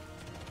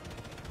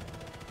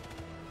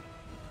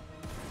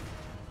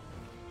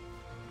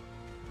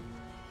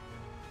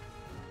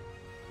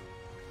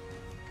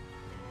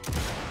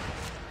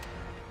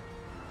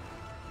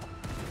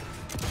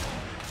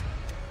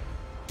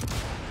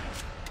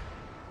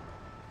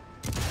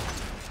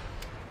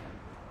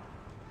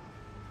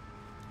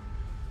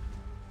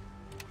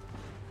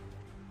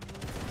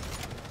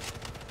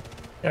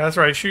 Yeah, that's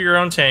right. Shoot your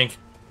own tank.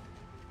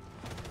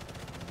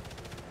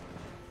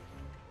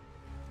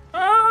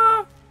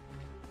 Ah!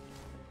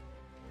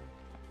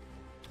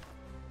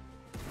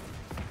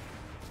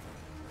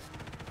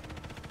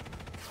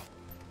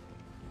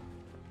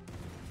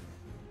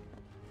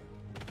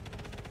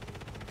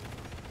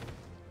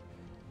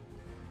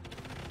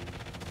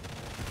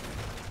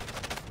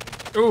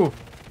 Ooh.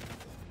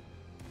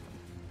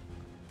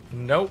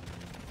 Nope.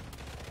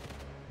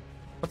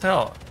 What the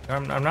hell?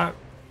 I'm not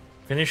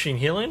finishing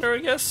healing her, I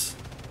guess?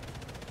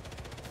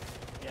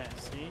 Yeah,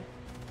 see?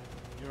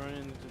 You run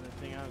into the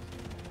thing I was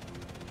doing.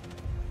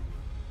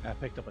 I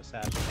picked up a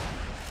satchel.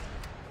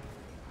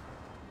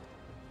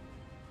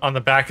 On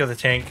the back of the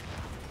tank.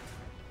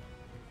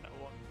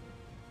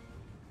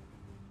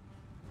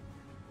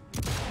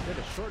 It had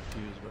a short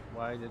fuse, but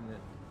why didn't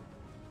it?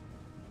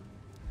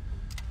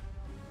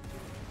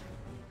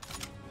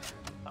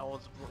 That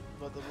one's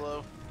about to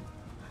blow.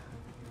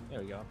 There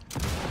we go.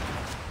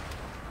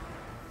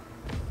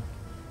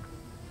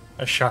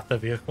 I shot the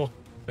vehicle.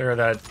 Or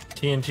that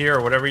TNT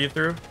or whatever you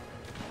threw.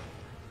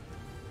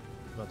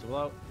 About to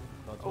blow.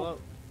 About to blow.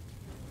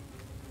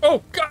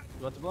 Oh, God!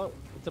 About to blow.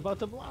 It's about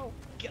to blow.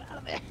 Get out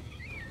of there.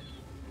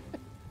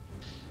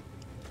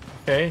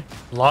 Okay.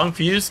 Long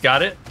fuse.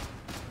 Got it.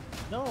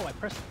 No, I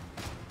pressed.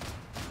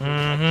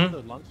 Mm-hmm.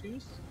 The long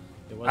fuse?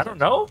 It I don't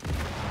know.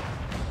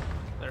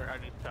 There,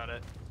 I need Got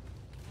it.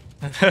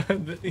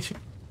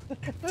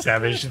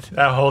 Savage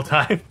that whole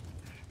time.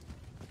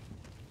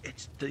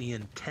 It's the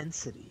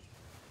intensity.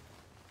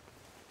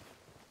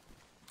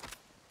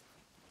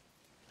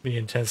 The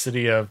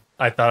intensity of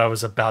I thought I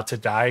was about to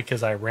die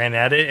because I ran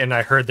at it and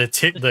I heard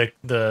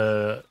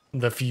the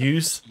the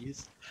fuse.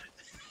 Yes.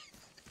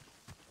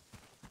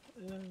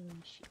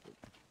 Shit.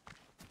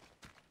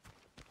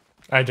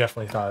 I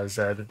definitely thought I was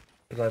dead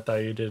because I thought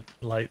you did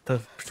light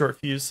the short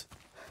fuse.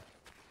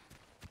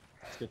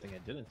 It's a good thing I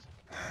didn't.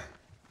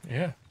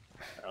 Yeah.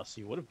 Or else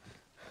you would have.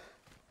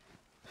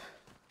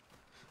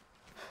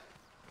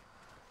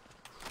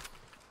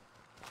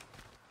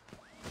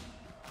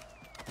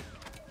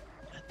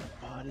 Let the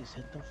bodies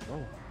hit the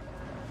floor.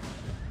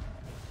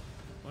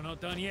 We're not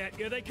done yet.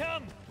 Here they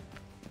come.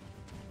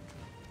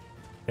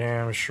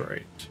 Damn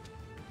straight.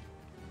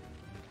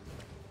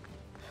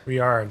 We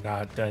are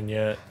not done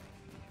yet.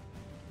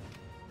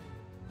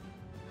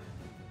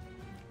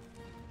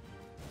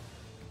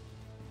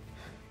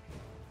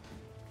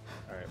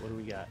 Alright, what do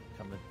we got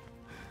coming?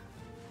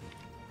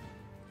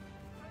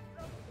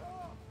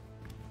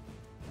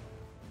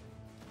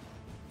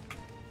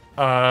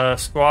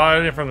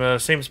 Squad from the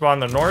same spot in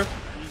the north.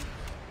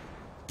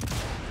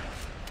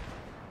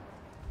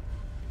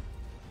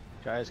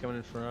 Guys coming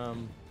in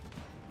from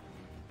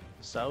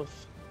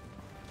south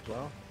as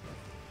well.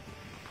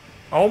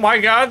 Oh my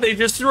god, they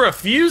just threw a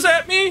fuse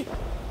at me?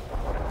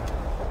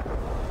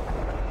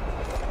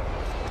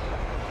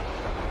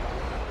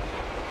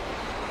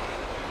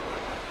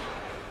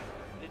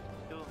 Did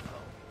kill him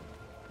though.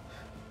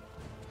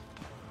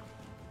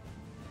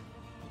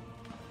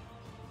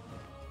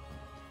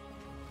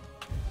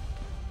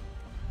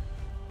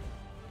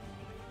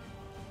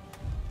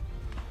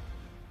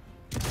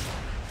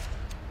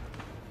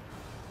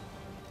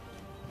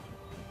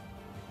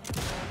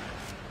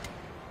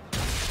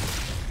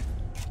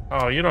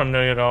 Oh, you don't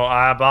know,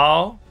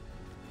 eyeball.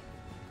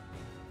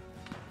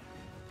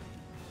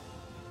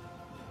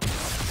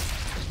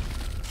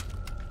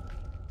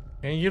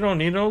 And you don't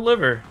need no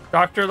liver.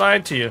 Doctor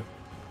lied to you.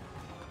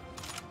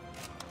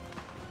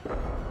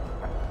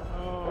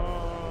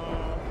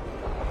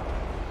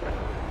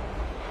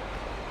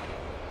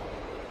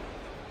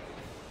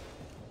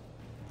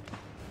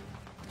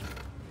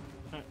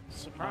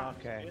 Surprise.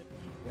 Okay.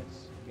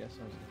 Yes,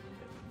 I was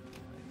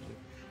thinking.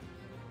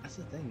 That's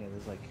the thing,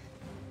 there's like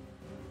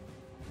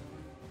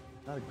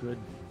not a good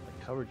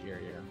like, coverage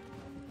area.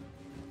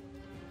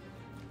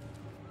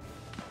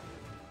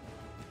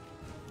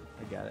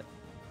 I got it.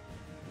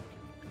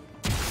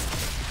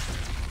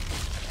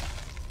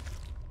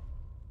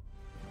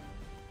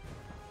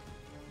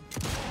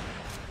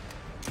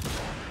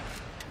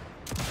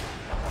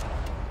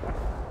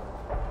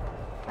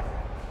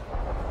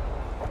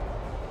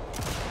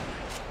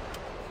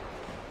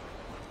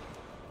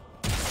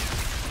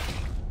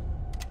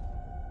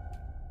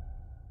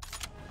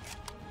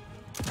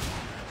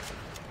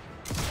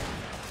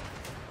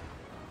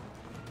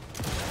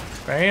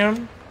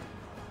 Bam.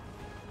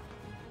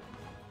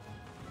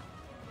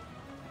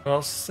 What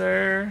else is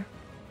there?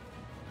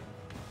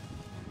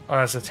 Oh,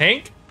 that's a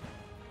tank?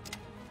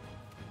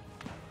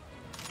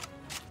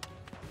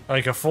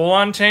 Like a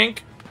full-on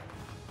tank?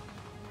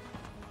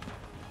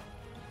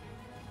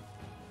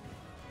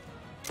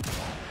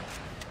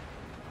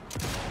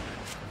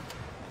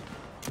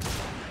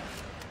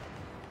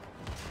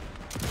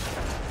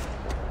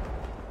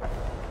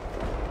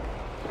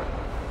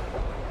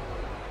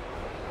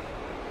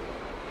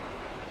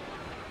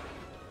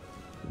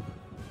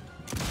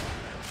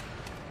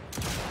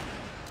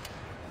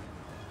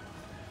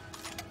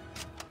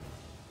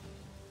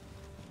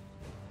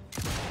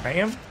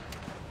 Bam.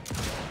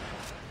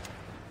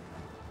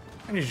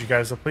 I need you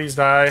guys to please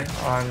die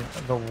on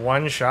the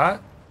one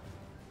shot.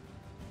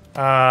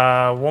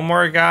 One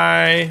more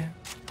guy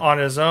on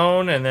his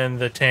own, and then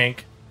the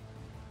tank.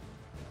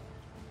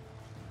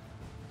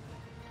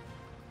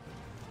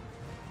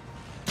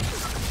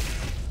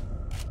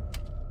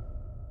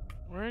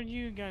 Where do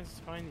you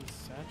guys find these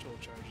satchel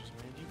charges,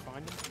 man? Do you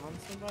find them on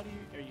somebody,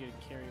 or you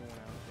carry one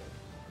out there?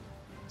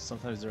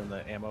 Sometimes they're in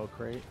the ammo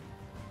crate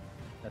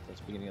at the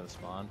beginning of the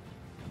spawn.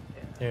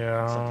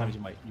 Yeah. Sometimes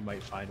you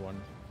might find one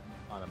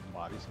on a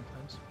body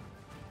sometimes.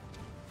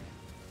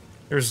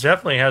 There's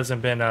definitely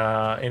hasn't been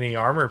any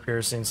armor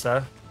piercing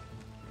stuff.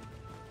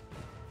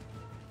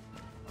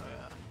 Oh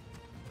yeah.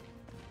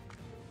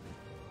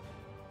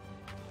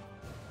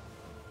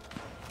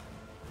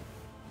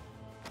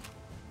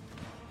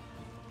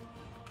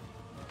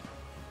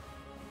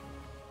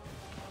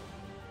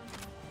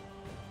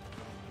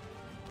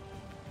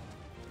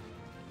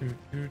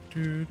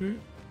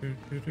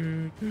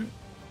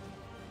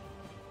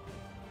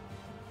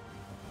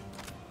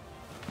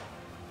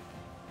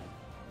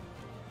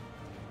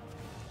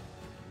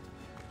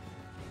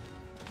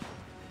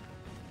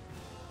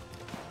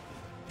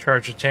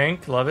 Charge a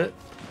tank, love it.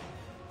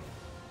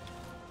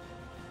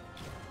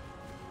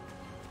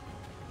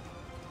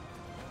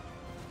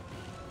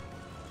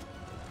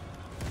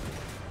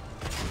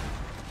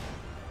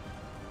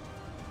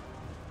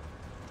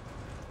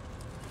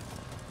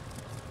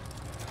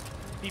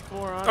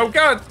 54 on Oh it.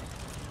 god!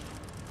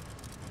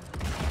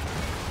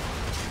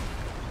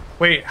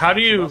 Wait, how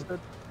do you...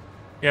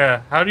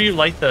 Yeah, how do you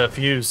light the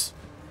fuse?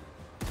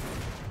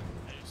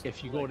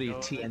 If you go to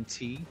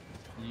TNT,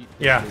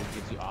 Yeah. it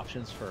gives you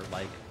options for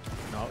like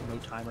no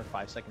timer,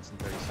 5 seconds and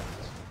 30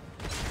 seconds.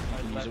 You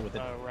can use it with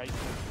it. Right.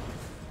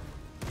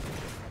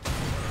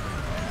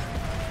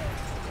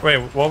 Wait,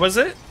 what was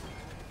it?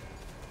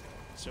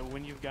 So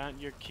when you've got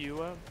your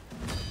queue up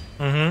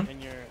Mm-hmm.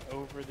 and you're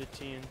over the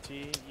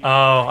TNT. You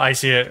Oh, I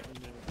see it.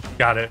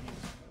 Got it.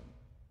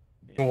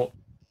 Yeah. Cool.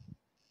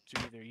 So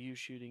either you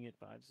shooting it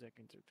 5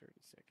 seconds or 30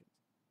 seconds.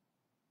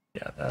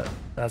 Yeah,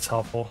 that's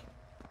helpful.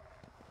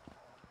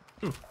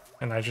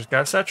 And I just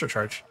got a satchel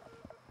charge.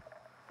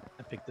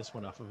 I picked this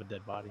one off of a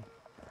dead body.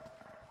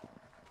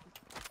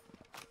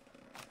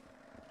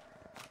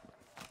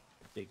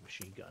 Big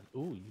machine gun.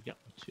 Ooh, you got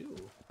one too.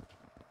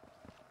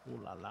 Ooh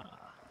la la.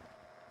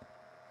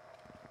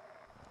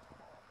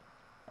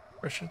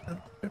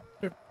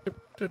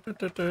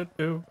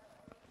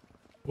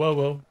 Whoa,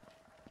 whoa.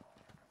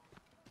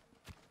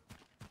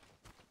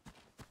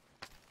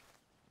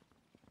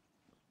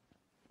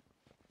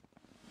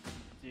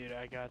 Dude,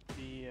 I got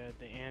the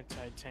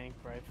anti-tank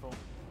rifle.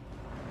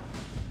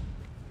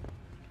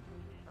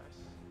 Nice.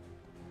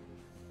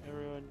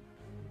 Everyone,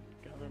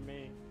 cover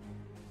me.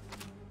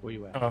 Where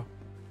you at? Oh.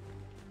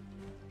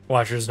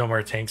 Watch, there's no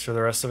more tanks for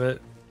the rest of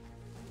it.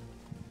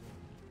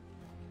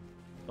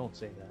 Don't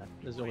say that.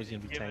 There's always gonna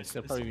be Give tanks. us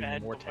There'll this probably be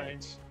bad more boy.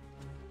 tanks.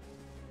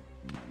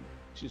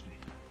 Excuse me.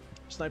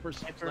 Snipers.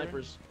 Sniper.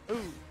 Snipers. Ooh.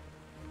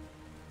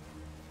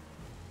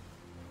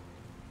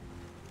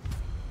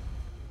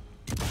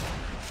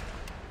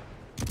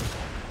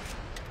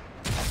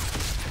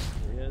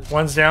 There he is.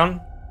 One's down.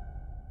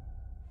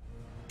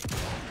 There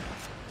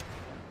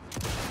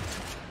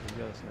you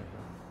go,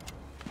 sniper.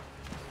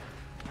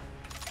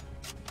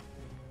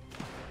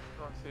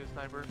 You want to see a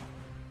sniper?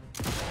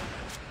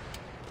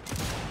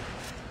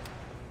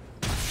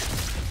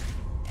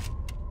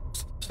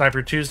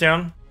 Sniper 2's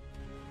down. I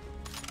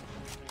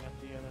got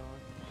the other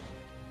one.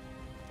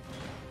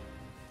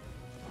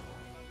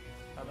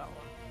 Not that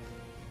one.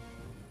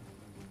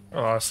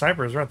 Oh,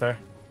 snipers right there.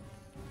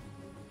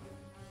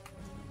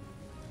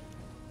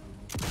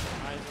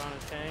 Eyes on a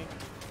tank.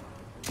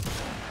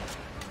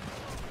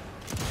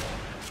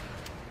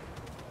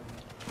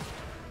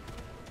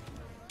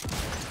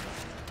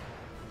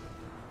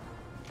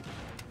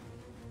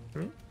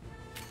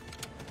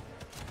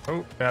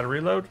 Oh, bad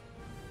reload.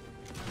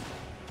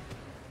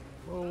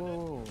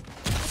 Whoa.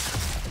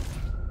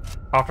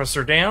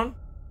 Officer down.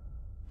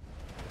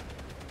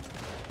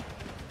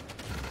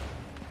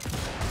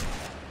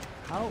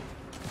 How?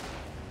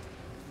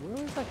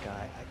 Where is that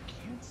guy? I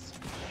can't see.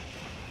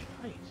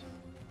 Shite.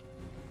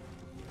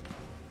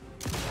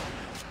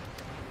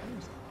 Where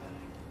is that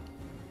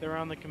guy? They're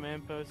on the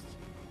command post.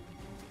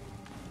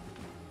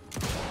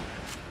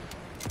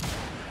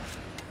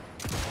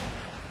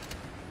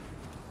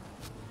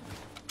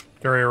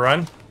 Gary,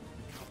 run.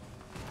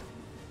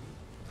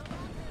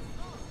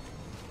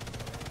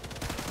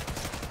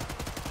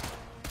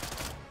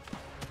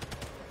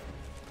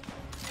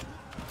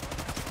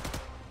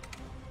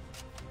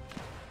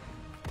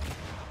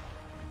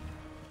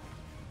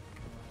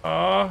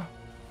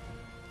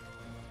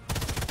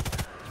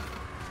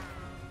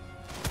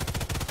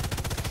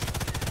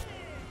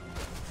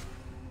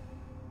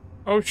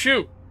 Oh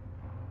shoot.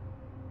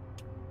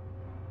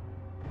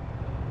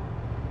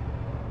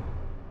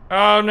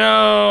 Oh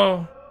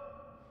no.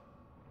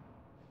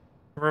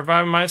 I'm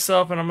reviving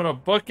myself and I'm gonna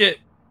book it.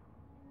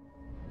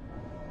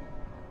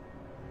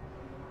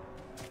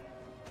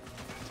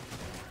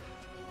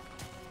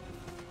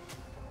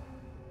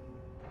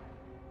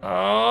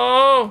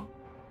 Oh.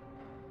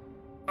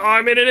 Oh,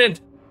 I made it in.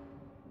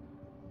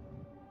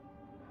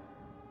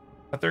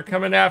 But they're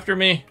coming after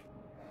me.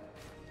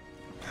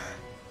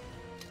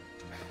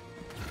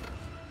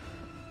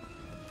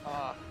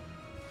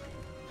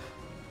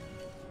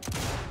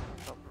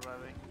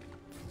 Self-reviving.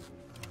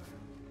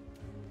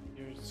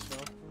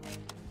 Yourself.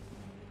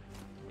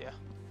 Yeah.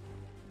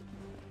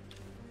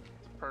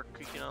 It's a perk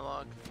you can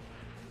unlock.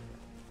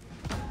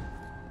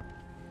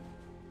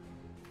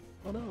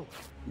 Oh no.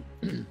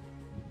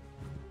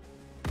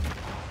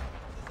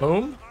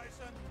 Boom.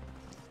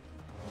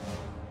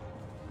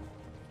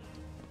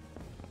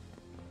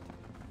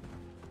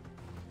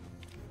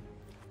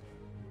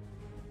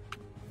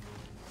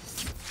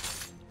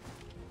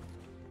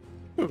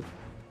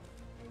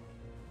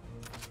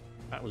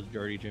 That was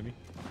dirty, Jimmy.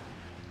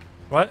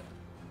 What?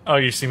 Oh,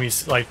 you see me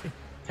like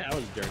That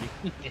was dirty.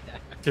 Yeah.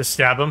 just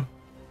stab him?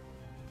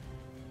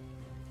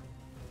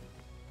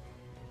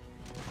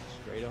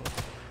 Straight up.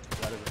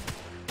 Out of it.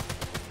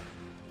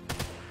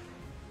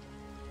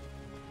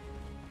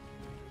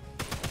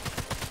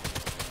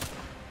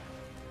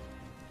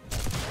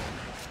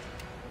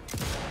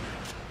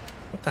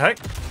 What the heck?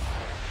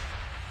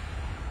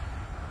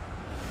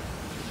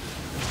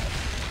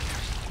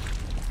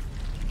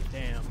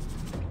 Damn.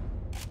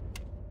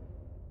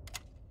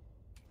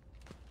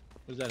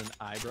 Was that an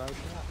eyebrow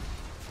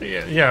shot?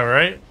 Yeah,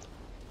 right?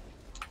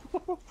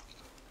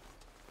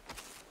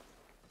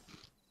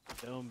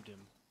 Domed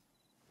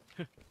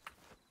him.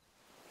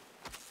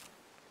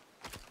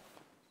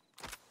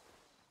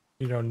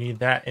 You don't need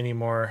that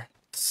anymore,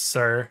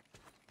 sir.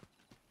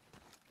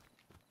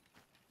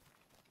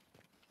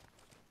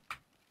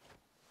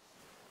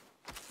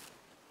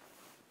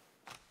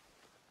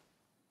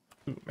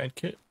 Ooh,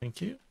 medkit,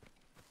 thank you.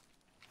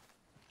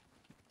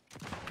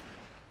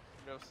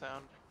 No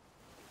sound.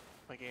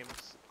 My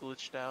game's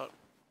glitched out.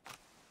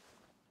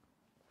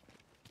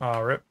 Oh,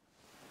 rip.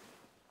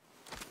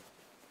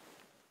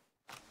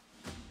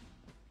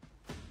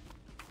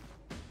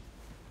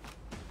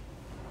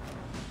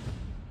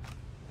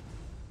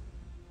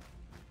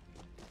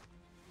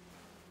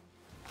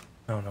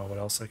 I don't know what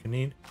else I can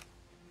need.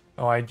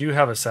 Oh, I do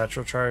have a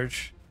satchel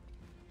charge.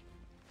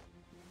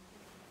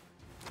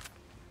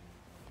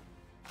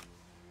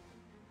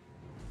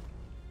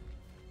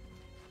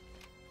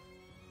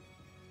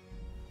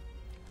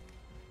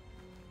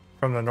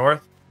 From the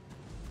north.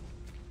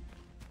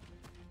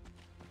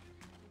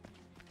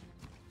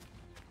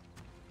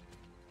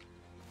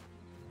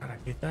 Did I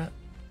get that?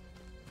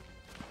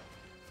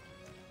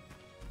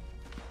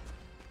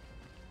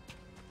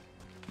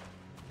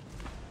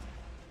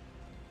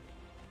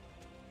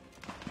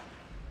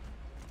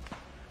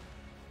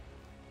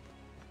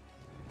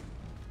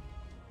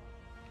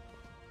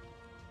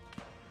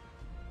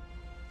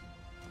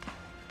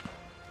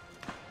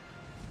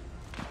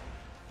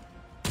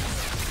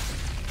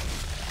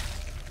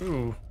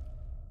 Ooh.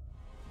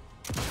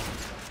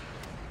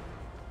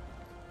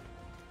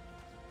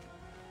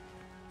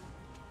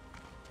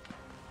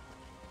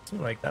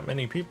 Seems like that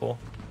many people.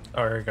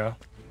 Oh, there we go.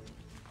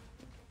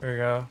 There we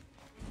go.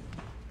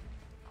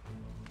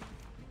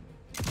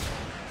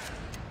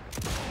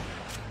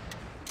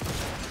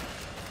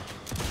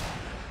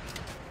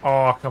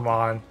 Oh, come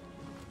on.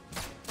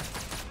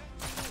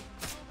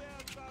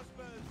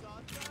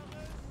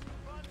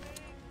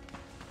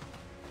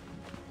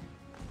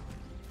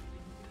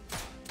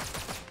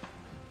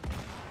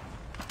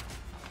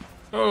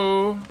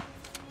 Oh.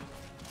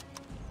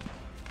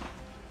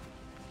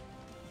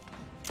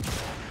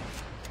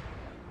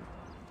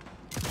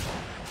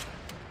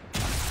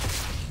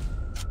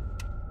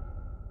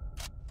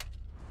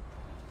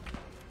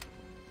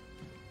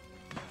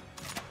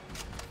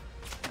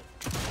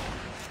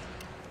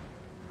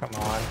 Come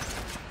on. I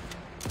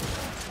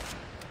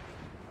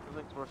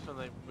think it's worse when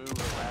they move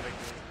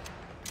erratically.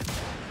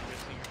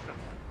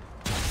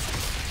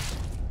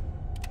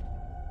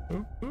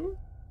 Ooh, ooh.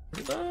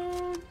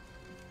 Reload.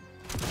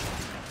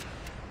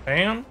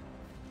 Bam.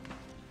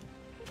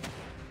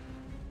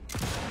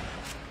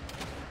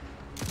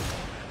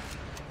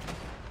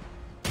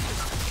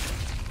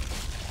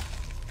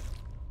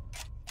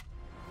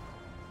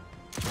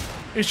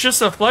 It's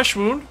just a flesh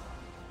wound.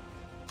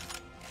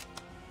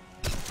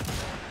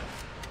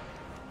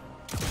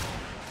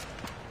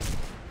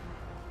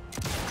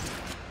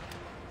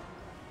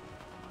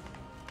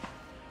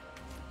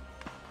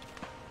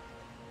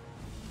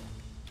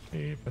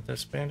 Okay, put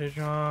this bandage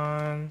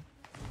on.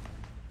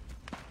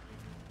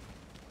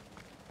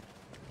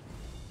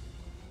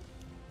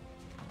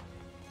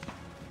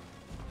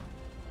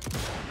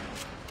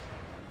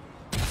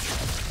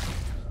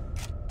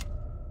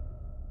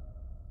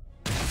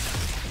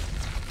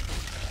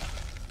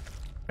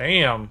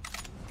 Bam.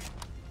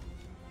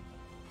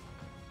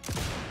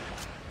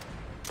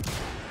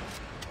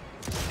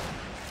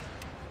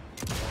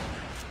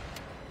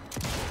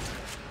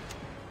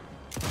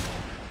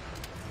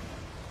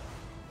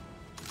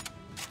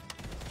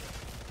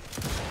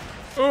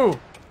 Ooh,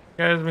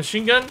 got a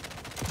machine gun?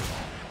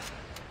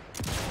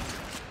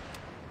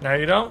 Now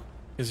you don't?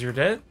 Because you're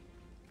dead?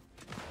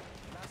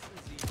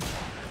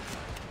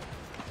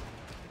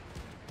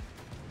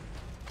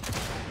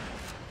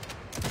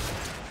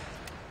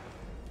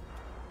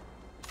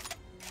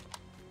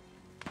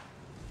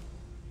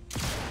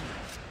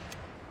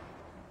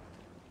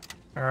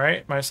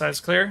 Alright, my side's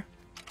clear.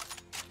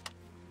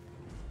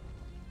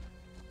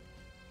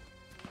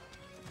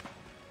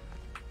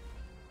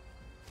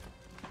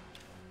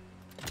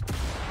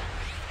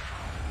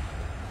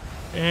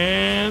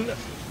 And...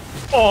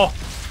 Oh!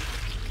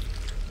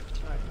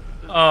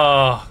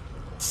 Oh.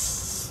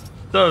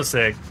 So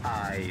sick.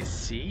 I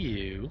see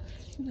you.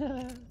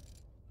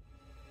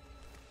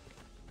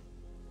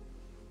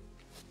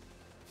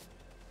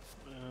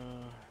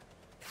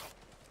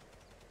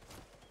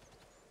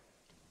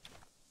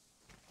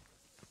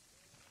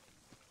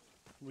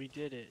 We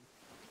did it.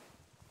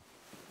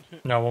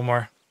 No, one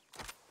more.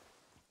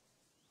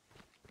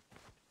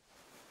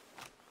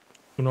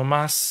 Uno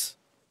más.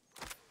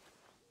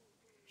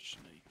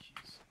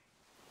 Shnikes.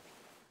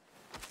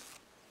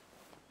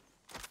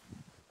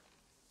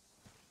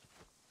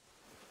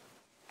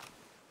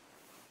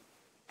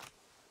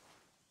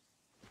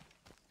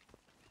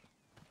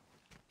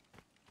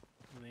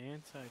 The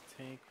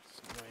anti-tank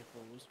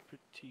rifle was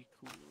pretty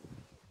cool.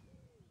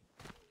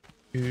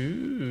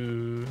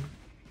 Ooh.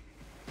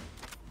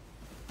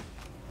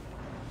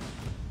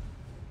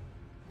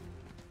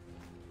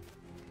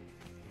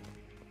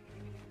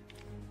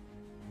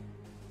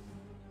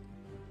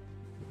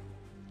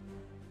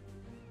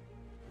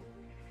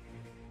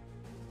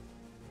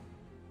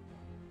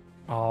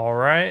 All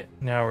right,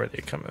 now where are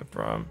they coming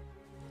from?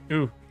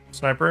 Ooh,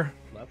 sniper.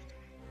 Left.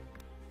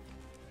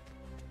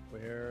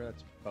 Where?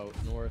 That's about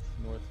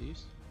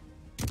northeast.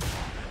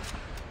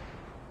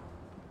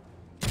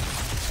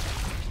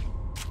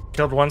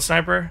 Killed one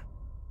sniper.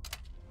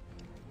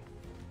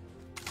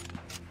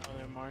 Oh,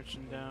 they're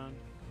marching down.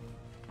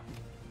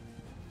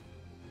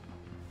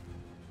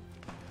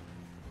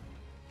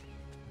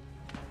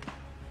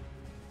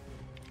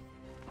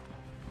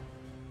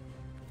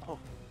 Oh,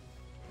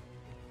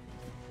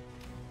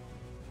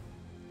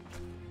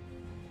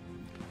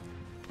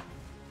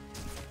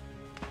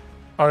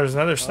 Oh, there's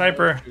another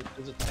sniper. Shoot,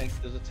 there's a tank.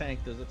 There's a tank.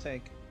 There's a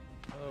tank.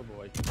 Oh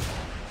boy.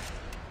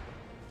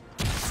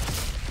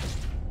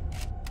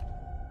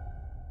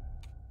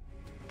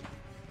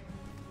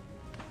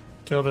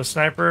 Killed a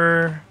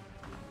sniper.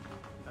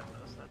 that's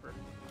not a sniper.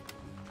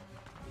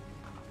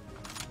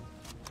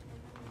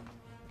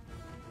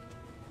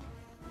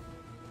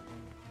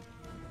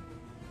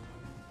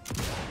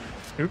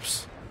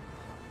 Oops.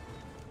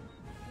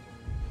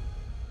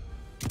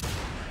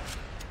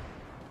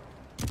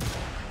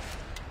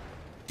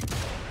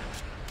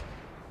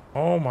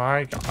 Oh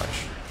my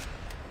gosh.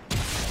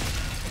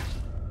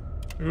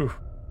 Ooh.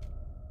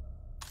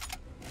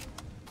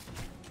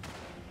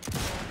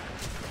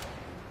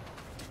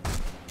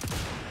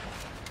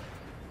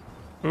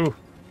 Ooh.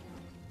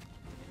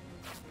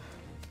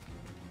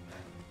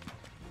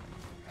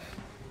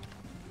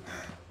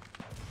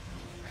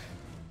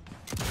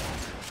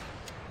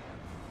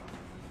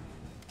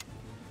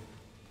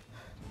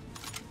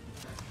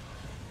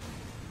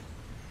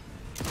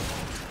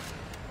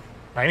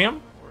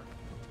 Titanium?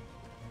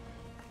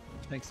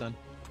 Thanks, son.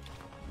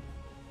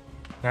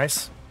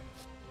 Nice.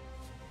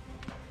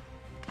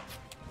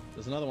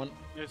 There's another one.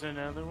 There's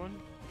another one.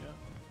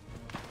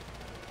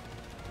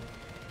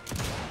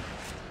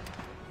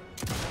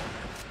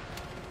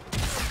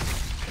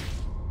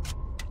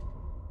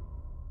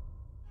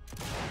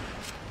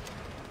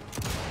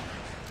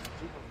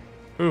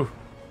 Yeah. Ooh.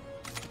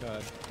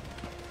 God.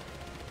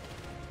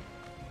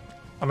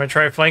 I'm gonna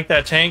try to flank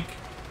that tank.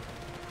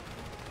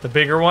 The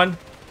bigger one.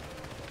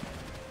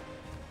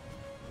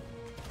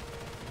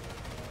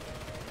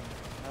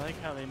 I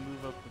like how they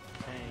move up with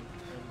the tank.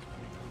 That is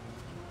pretty cool.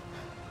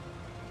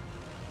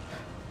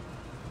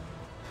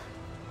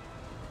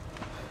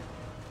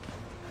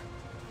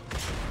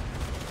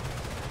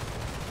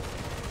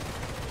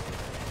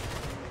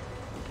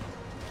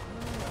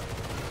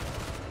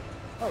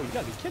 Oh, you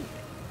gotta be kidding me.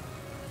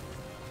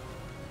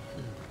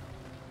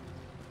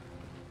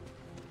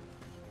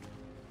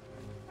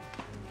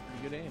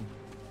 Pretty good aim.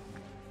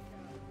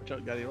 Watch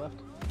out, guy to your left.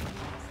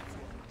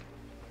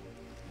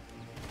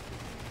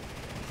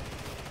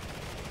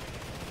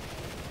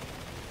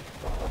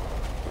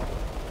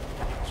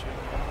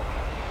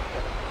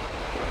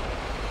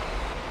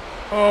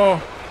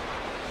 Oh.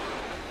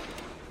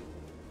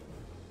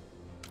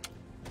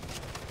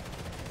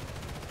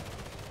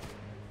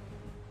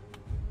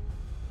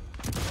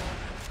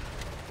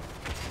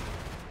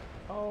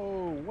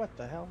 Oh, what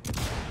the hell?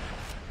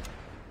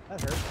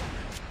 That hurt.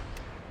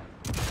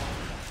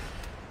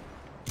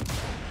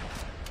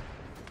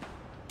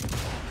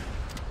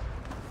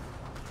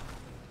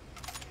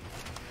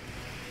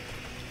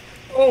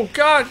 Oh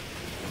God.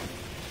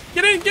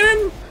 Get in, get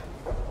in.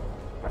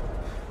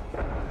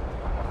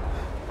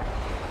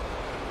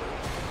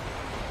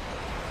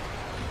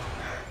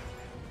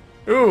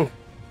 Ooh.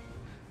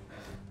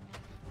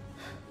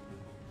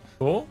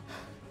 Cool.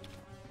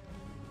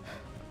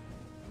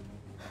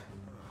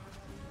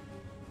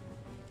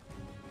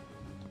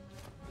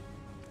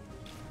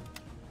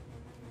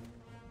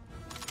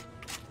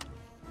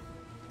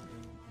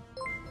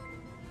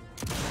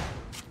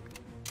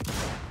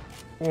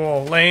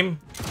 Whoa, lame.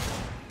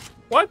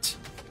 What?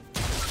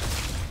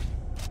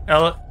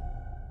 Ella.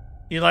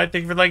 Eli,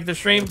 thank you for liking the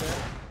stream.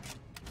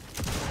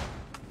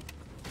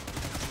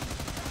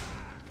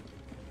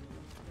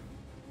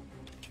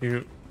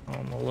 Shoot.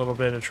 I'm a little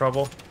bit of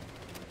trouble.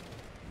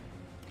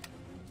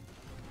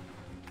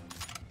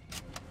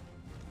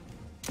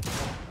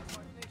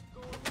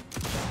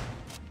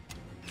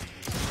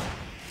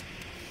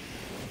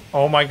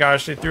 Oh my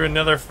gosh, they threw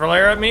another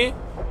flare at me?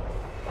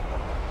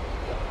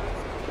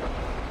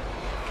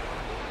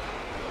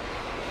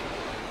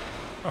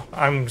 Oh,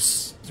 I'm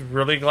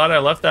really glad I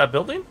left that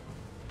building.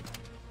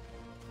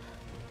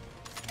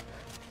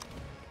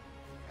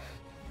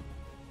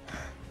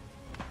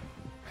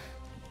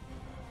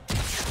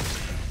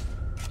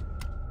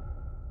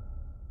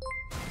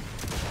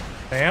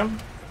 Bam.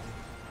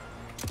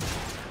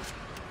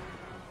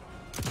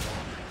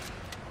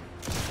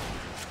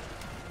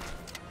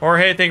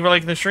 Jorge, thank you for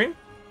liking the stream.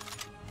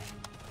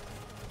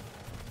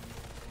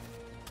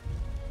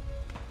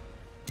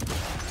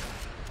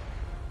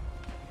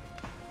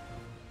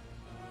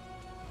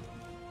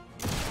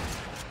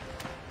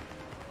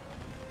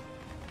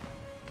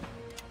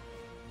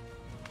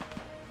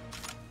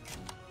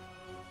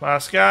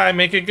 Last guy,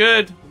 make it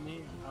good.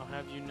 I'll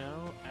have you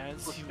know,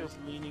 as he was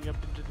leaning up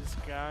into the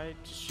sky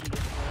to shoot a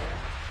flare,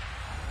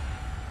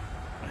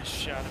 I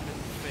shot him in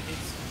the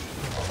face.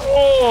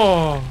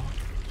 Oh!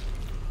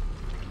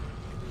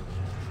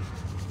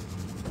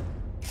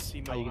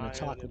 How are you gonna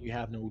talk when you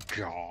have no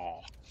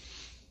jaw?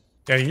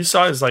 Yeah, you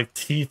saw his like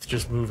teeth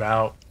just move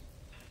out.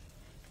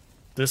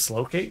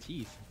 Dislocate?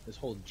 Teeth, his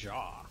whole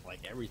jaw, like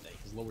everything.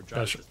 His lower jaw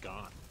That's- is just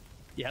gone.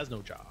 He has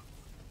no jaw.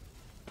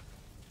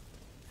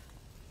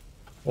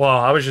 Well,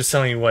 I was just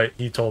telling you what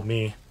he told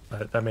me,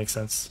 but that makes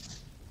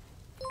sense.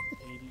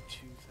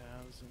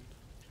 82,000.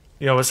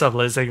 Yo, what's up,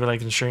 Liz? Thank you for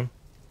liking the stream.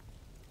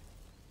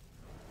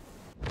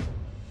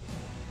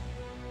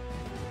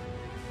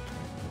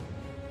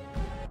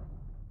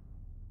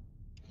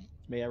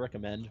 May I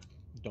recommend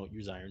don't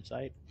use iron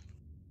sight?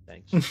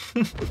 Thanks.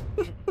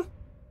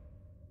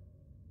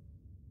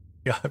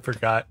 Yeah, I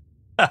forgot.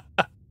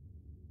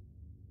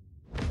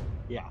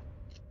 Yeah.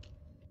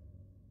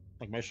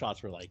 Like my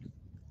shots were like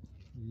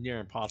near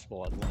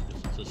impossible at long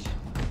distances.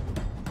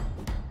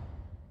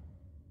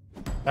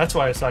 That's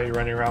why I saw you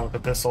running around with a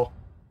pistol.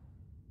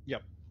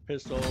 Yep.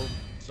 Pistol,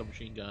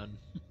 submachine gun,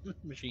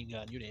 machine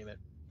gun, you name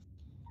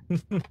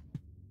it.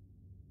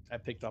 I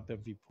picked up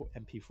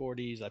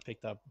MP40s, I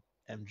picked up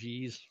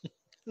MGs.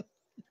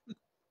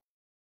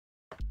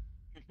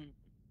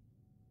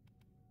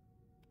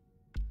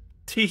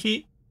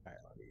 Teehee. Alright,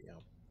 let me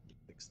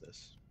fix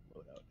this.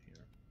 Load out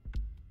here.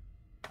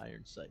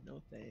 Iron sight,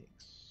 no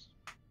thanks.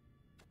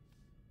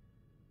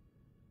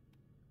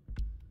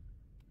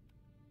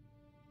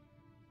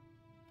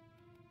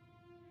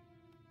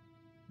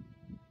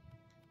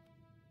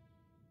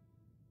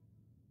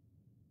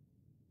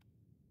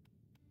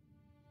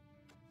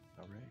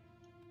 Alright.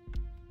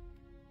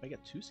 I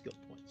got 2 skill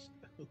points.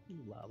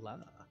 Ooh la la.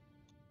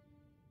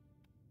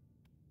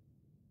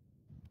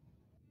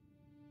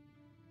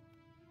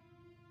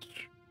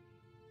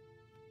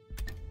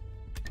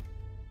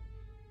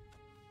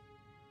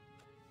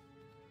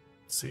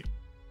 Let's see.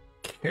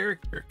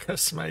 Character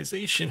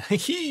customization.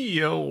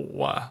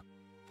 Yo.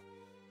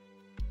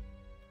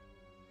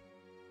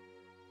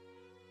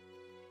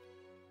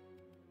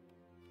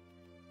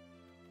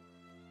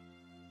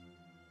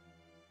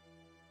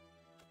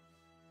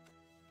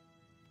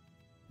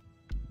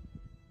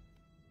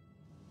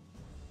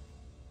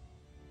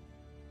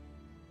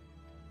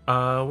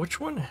 Which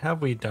one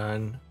have we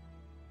done?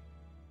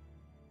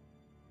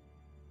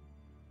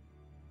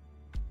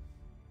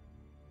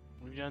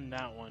 We've done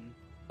that one.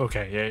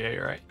 Okay, yeah,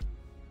 you're right.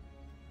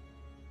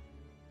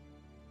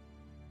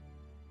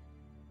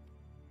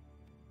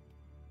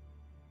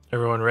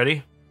 Everyone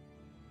ready?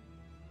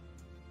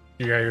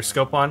 You got your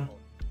scope on?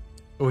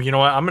 Oh, you know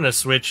what? I'm gonna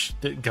switch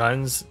the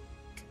guns.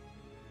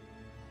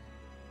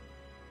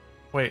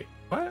 Wait,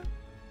 what?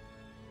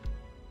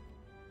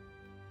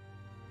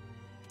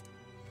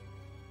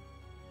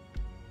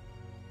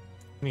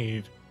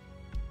 Need.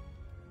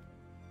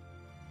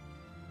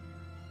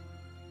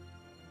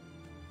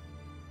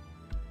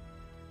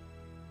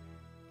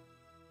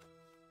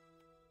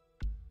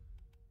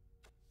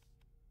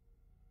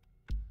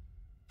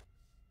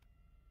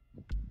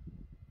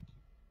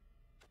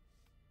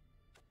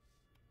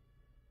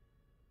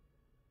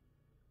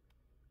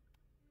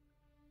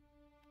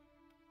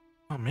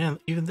 Oh man,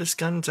 even this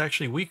gun's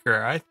actually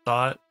weaker. I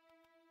thought.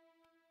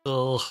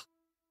 Ugh.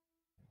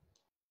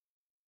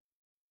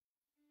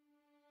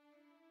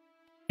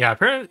 Yeah,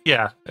 apparently,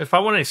 yeah. If I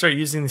want to start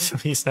using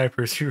these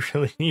snipers, you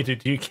really need to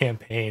do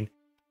campaign.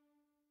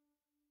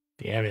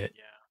 Damn it.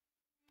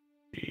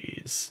 Yeah.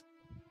 Jeez.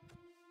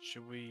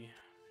 Should we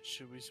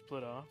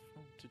split off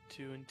to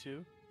 2 and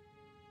 2?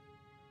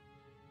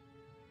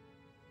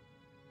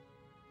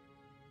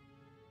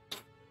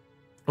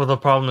 Well, the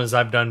problem is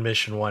I've done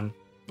mission 1.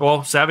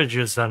 Well, Savage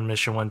has done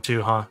mission 1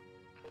 too, huh?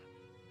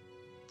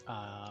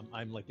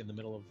 I'm like in the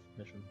middle of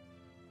mission.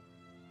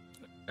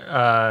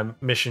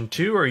 Mission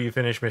 2, or you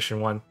finished mission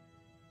 1?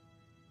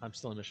 I'm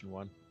still in mission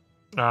 1.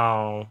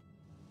 Oh.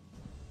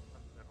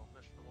 Middle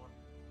mission 1.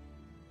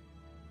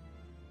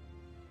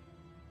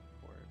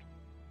 Word.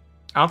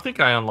 I don't think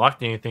I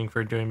unlocked anything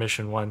for doing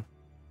mission 1.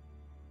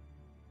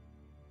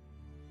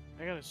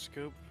 I got a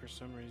scope for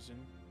some reason.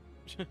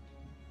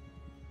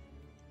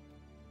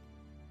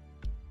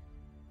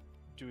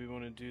 Do we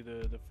want to do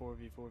the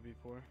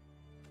 4v4v4?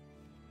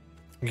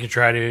 You can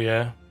try to,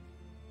 yeah.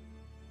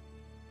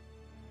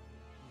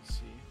 Let's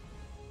see.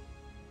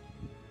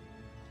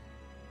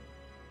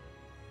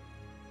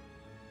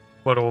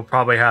 What will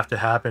probably have to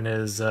happen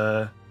is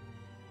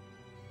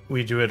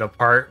we do it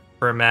apart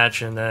for a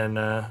match and then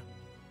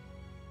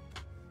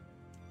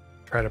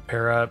try to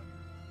pair up.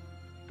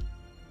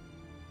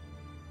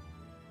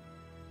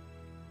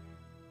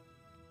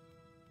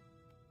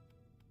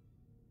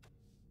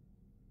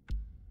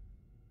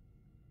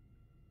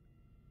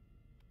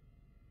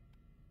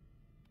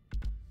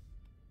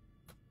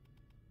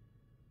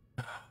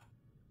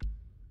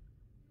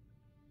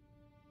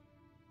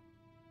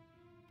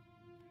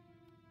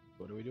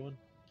 What are we doing?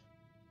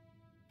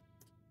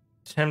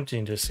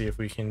 Tempting to see if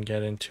we can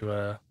get into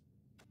a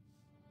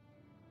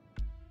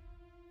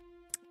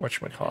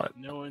whatchamacallit.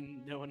 No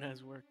one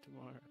has work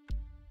tomorrow.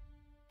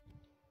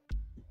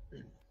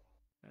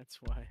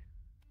 That's why.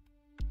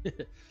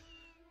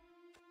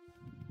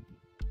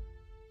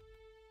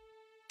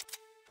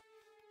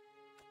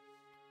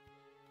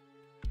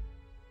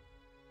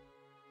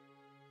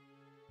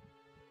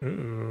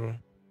 Ooh.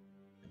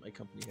 My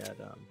company had,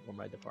 or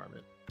my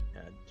department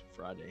had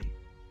Friday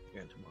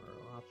and tomorrow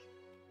off.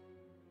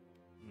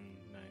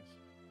 Nice.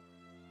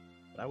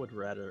 But I would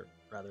rather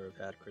have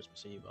had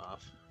Christmas Eve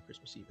off,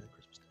 Christmas Eve and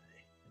Christmas Day.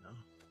 You know.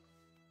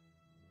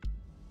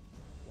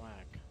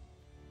 Whack.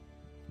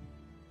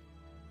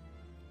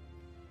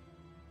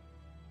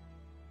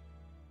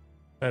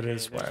 That Okay,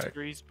 is there's whack.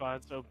 3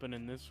 spots open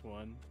in this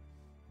one.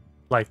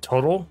 Like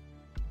total?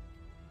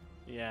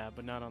 Yeah,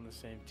 but not on the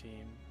same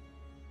team.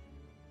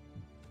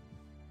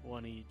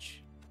 1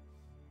 each.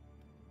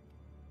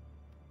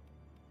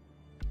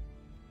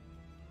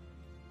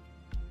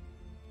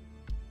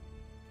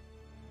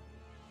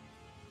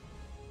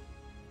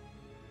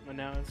 And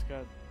now it's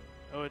got...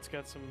 Oh, it's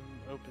got some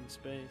open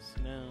space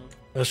now.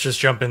 Let's just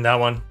jump in that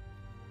one.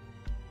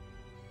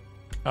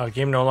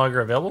 Game no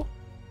longer available?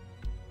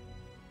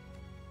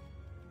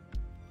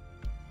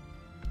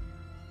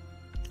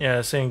 Yeah,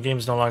 it's saying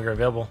game's no longer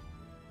available.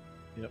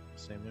 Yep,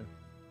 same here.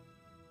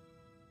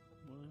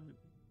 What?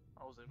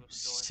 I was able to join.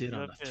 Sit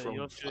You'll on have the to, throne.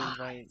 you'll have to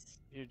invite...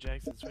 Here,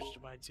 Jackson, switch to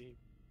my team.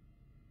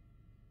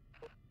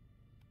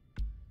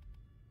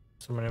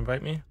 Someone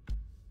invite me?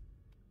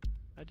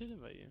 I did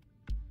invite you.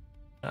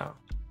 No.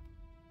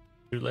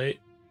 Too late.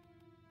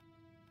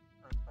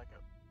 Alright, back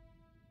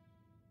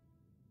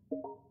up.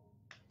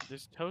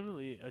 There's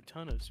totally a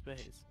ton of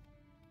space.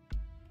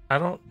 I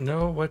don't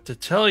know what to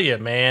tell you,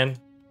 man.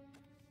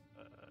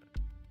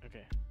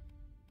 Okay.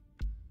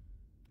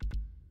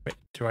 Wait,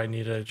 do I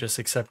need to just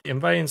accept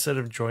invite instead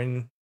of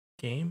join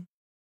game?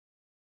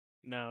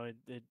 No,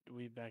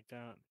 we backed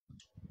out.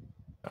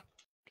 Oh.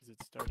 Because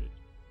it started.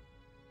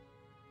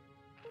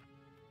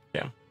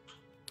 Yeah.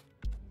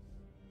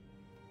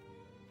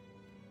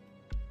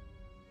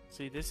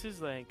 See, this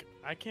is like...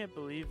 I can't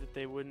believe that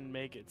they wouldn't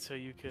make it so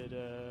you could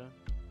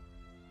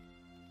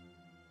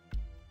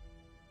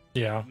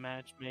Yeah,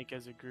 match make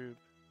as a group.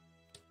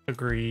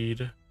 agreed.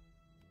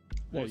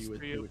 Well, There's you would,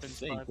 3 you would open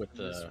think spots with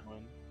in this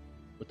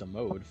the one.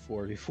 mode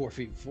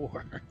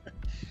 4v4v4.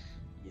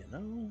 You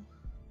know,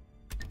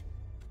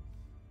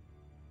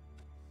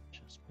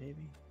 just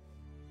maybe.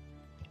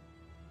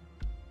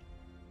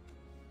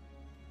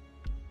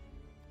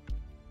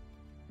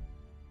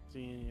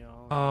 Seeing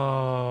y'all.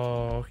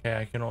 Oh, okay.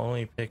 I can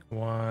only pick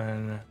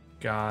one.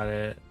 Got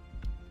it.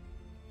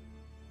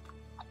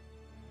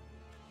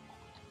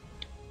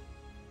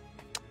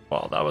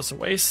 Well, that was a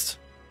waste.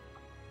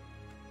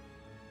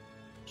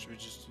 Should we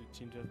just do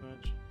team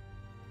deathmatch?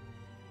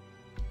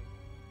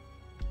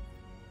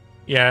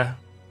 Yeah.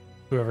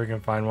 Whoever can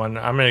find one.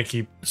 I'm going to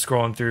keep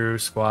scrolling through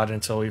squad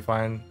until we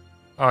find...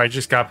 Oh, I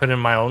just got put in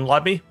my own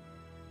lobby.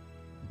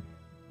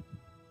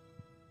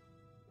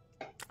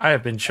 I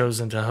have been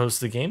chosen to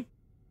host the game.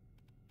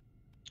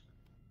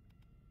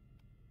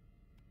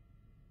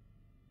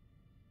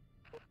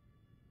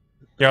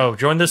 Yo,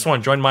 join this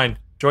one. Join mine.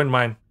 Join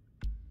mine.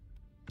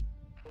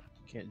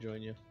 Can't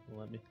join you. Will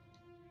let me.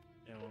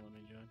 Yeah, won't let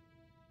me join.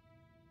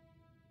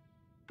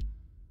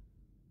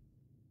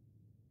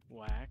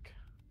 Whack.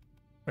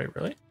 Wait,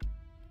 really?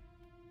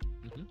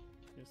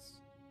 Yes.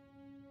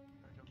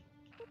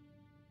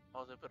 I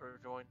was able to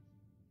join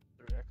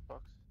through Xbox.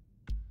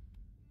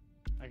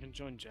 I can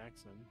join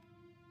Jackson.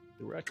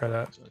 Direct. Try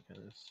that. So I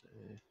kinda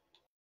say, It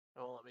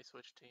won't let me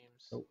switch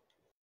teams. Nope.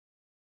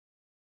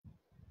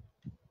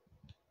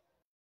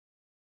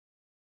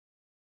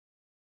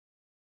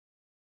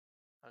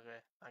 Okay,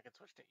 I can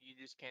switch. You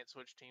just can't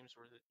switch teams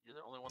where you're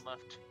the only one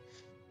left.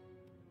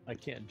 I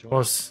can't join.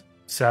 Well,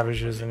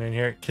 Savage isn't in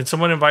here. Can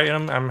someone invite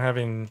him? I'm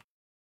having It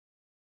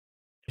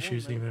won't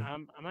issues let- even.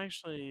 I'm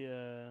actually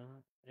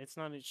it's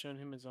not showing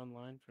him as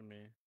online for me.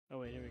 Oh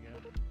wait, here we go.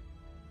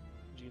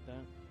 Did you get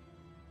that?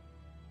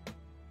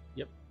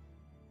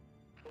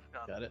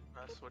 Got it.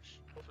 Switch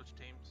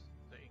teams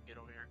so you can get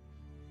over here.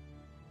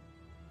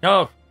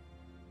 Oh.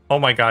 Oh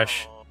my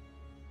gosh. Oh,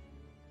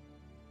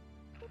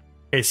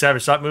 Hey,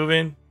 Savage, stop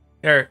moving.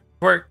 Here,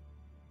 work.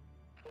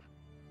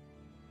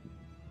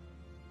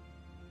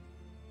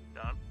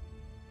 done.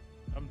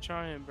 I'm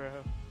trying, bro.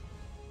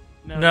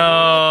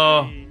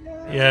 No. three.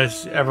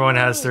 Yes, everyone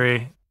has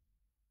 3.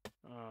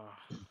 Oh,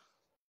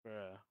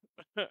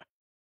 bro.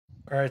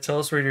 All right, tell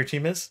us where your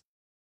team is.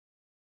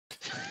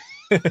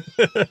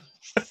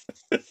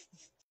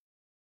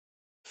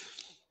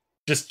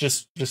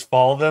 just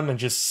follow them and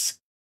just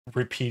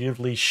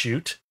repeatedly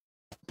shoot.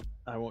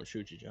 I won't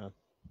shoot you, John.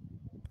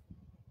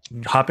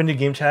 Hop into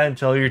game chat and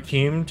tell your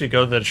team to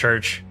go to the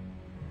church.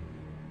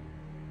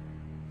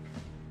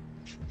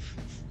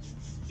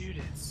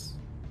 Judas.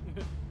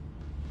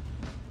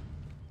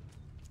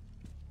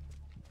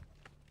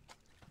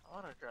 I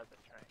want to grab the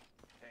train.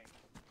 Dang.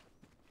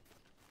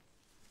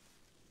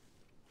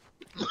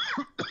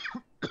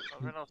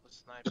 Everyone else is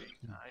sniping.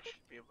 I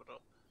should be able to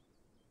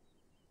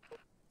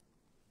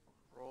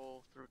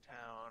roll through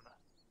town.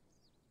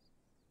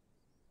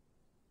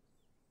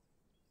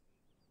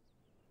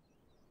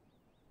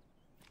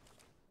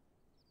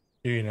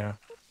 Do you know?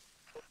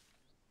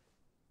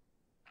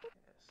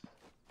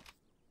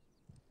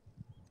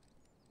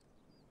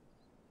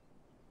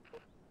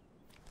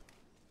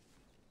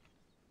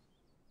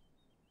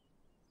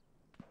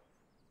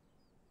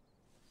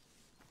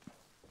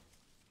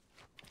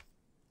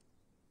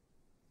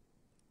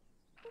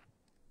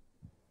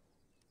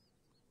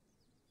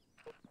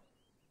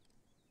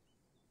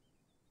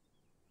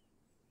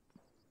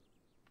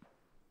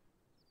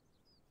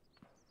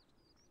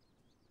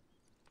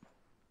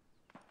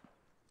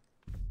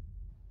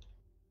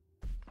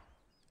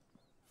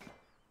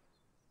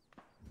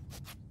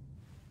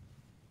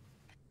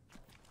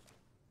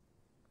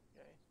 Yes.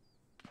 Okay.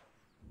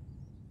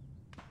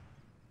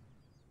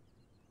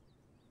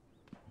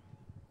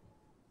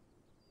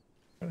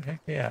 Where the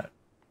heck they at?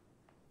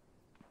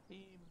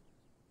 Team.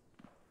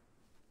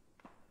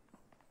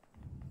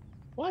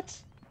 What?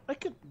 I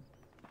could.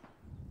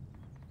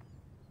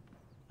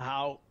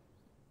 How?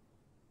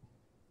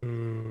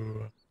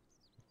 Ooh.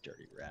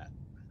 Dirty rat.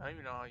 I don't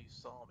even know how you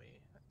saw me.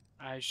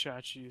 I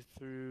shot you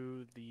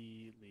through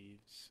the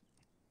leaves.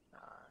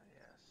 Ah,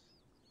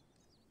 yes.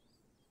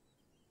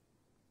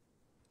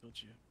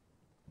 Told you.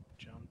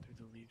 Jump through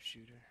the leaf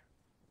shooter.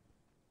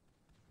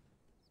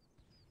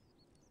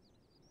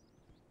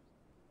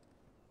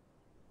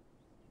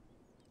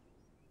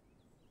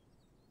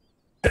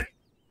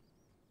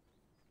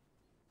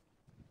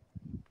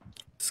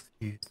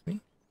 Excuse me.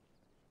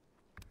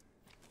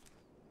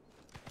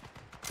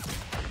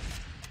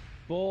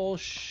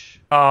 Bullsh.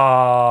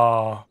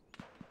 Oh.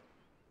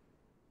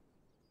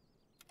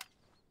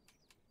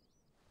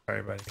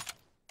 Sorry, buddy.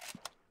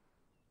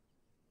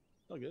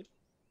 Oh, good.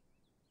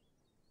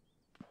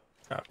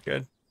 Oh,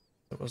 good.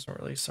 I wasn't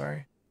really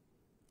sorry.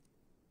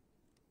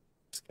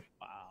 Just kidding.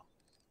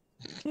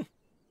 Wow.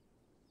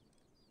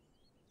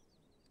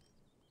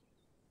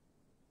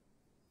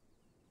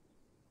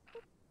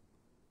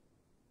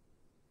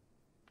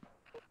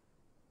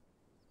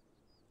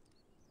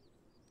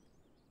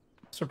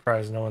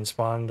 Surprised no one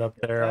spawned up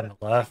there on the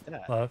left. Take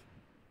that. Left.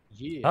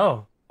 Yeah.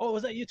 Oh, Oh,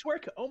 was that you,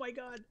 Twerk? Oh my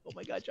god. Oh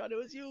my god, John, it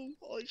was you.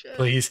 Holy shit.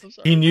 please. I'm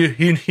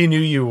sorry. He knew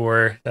you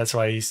were. That's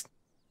why he's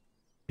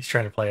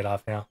trying to play it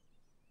off now.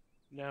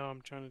 Now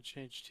I'm trying to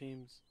change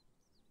teams.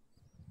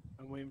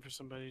 I'm waiting for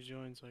somebody to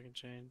join so I can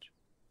change.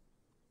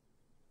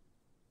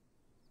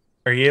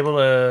 Are you able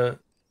to?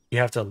 You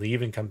have to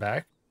leave and come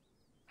back.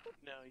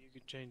 No, you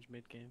can change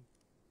mid game.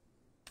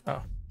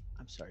 Oh,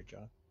 I'm sorry,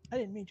 John. I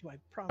didn't mean to. I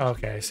promise.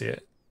 okay, I see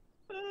it.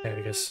 Yeah,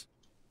 I guess.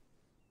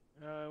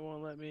 It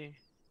won't let me.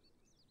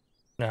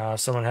 No,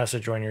 someone has to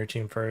join your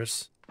team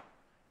first.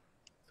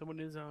 Someone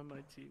is on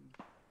my team.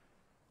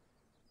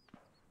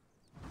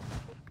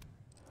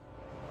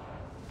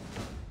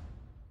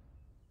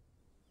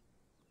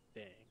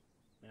 Dang.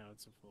 Now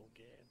it's a full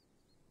game.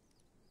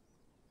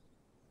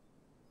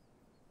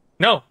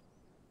 No.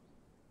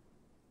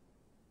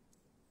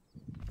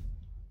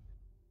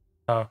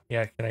 Oh,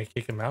 yeah. Can I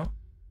kick him out?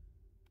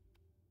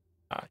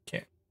 I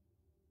can't.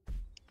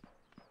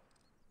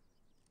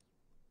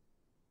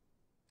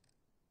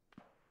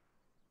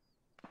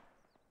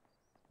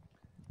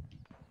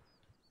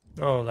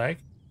 Oh, like.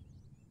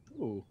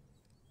 Ooh.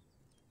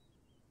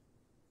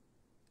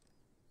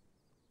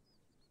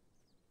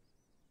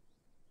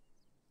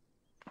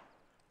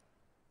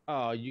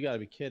 Oh, you gotta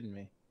be kidding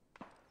me.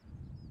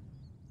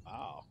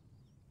 Wow.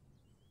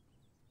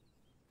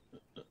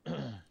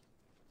 How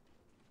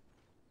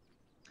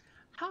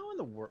in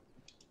the world?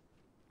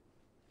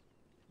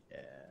 Yeah.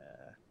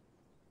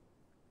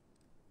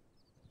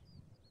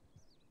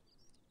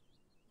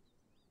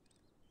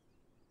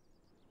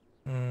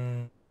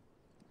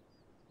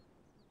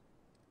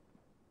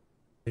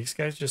 These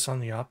guys just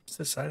on the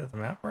opposite side of the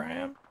map where I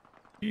am?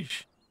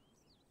 Yeesh.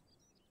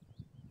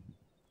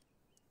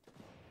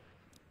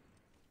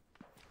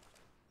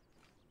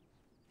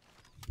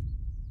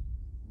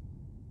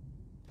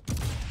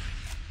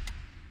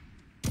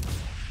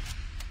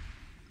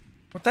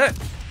 What that?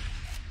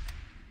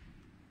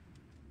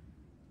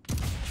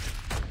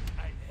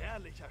 Ein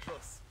herrlicher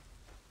Schuss.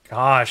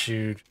 Gosh,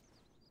 dude.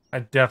 I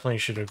definitely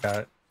should have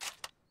got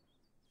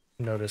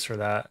notice for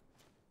that.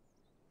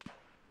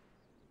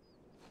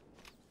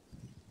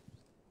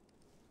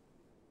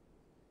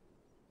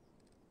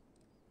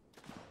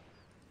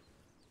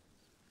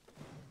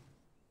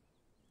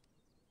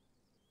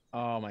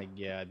 Oh my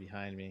god,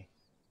 behind me.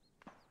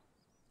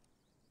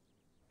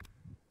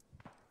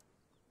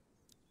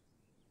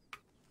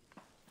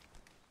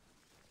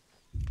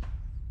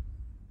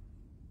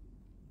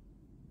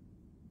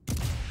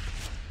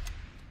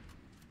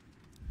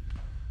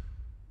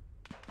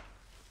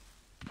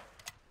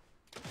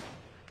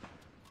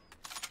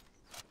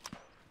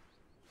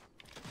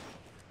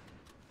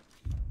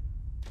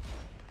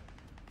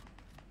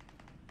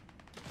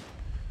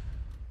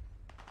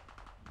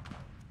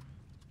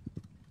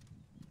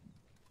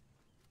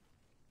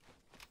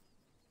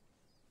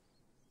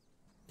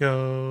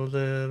 Go,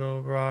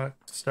 little rock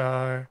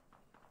star.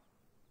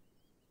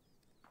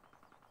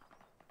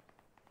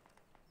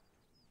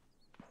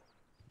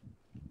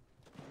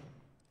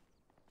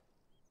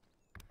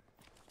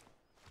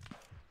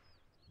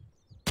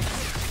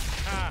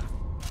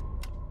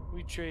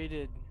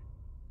 traded.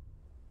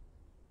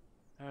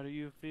 How do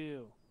you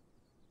feel?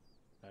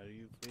 How do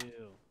you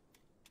feel?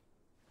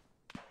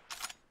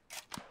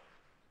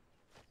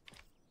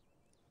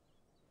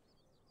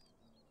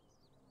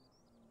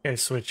 I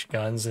switch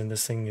guns and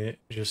this thing it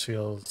just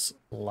feels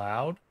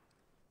loud.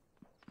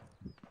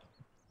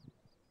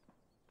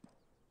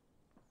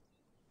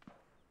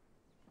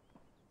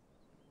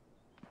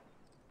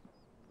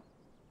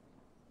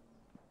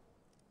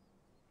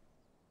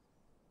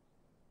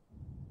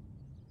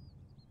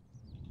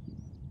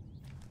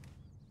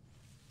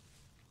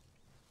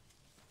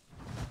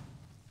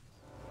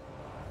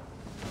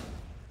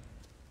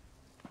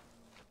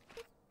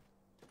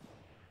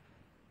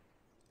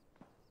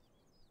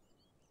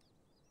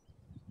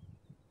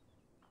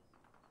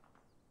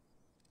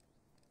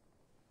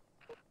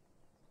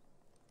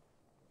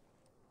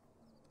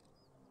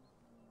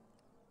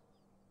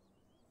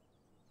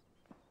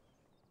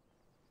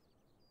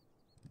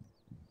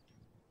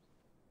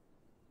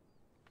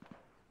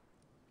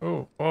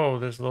 Oh, oh,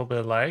 there's a little bit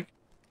of lag.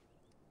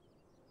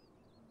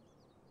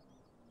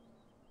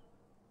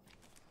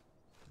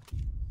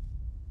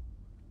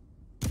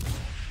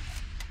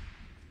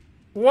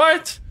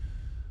 What?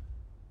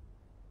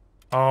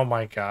 Oh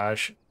my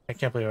gosh. I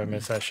can't believe I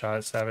missed that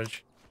shot,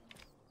 Savage.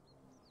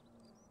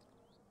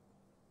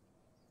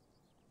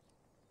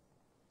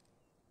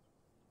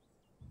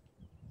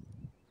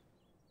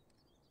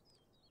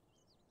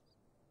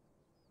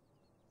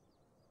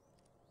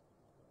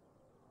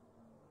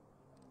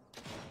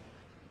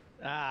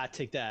 Ah,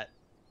 take that.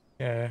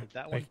 Yeah, Take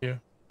that thank one. you.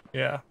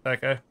 Yeah,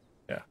 that guy.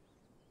 Yeah.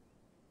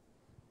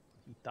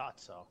 You thought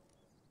so.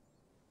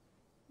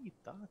 You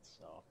thought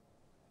so.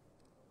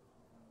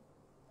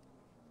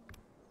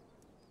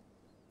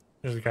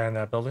 There's a guy in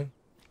that building.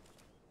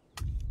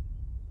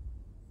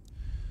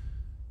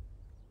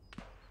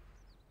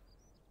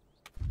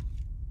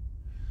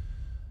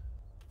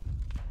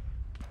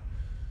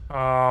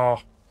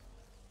 Oh.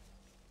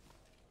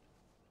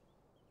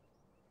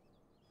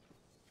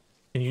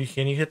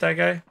 Can you hit that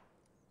guy?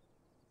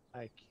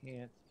 I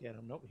can't get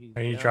him. Nope, he's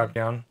Or you down. drop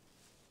down?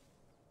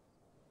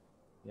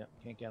 Yep,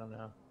 can't get him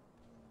now.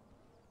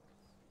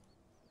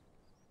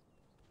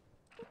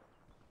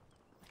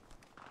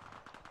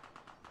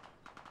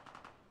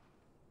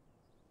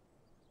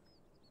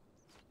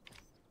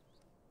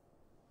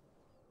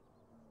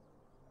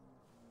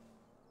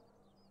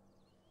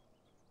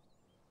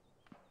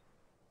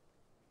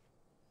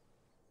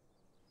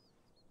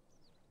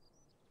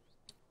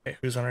 Okay,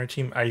 who's on our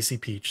team? Icy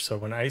Peach. So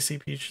when Icy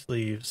Peach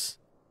leaves...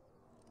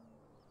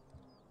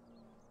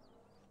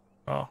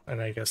 Oh,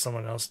 and I guess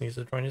someone else needs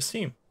to join his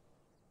team.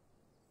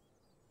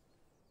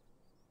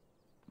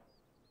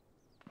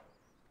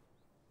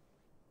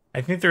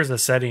 I think there's a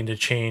setting to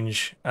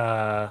change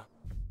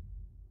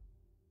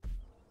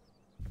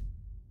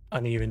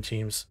uneven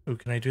teams. Ooh,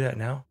 can I do that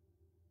now?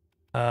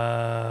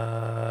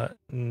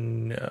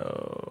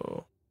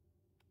 No.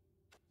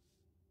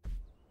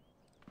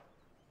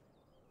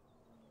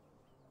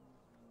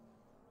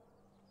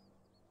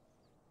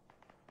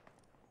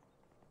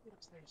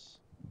 Upstairs.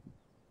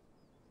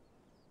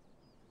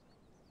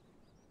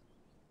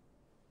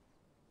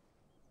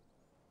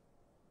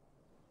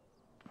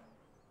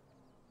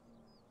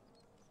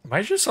 Am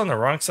I just on the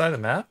wrong side of the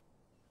map?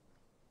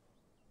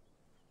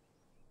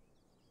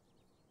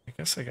 I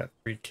guess I got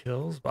 3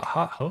 kills, but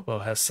Hot Hobo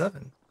has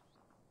 7.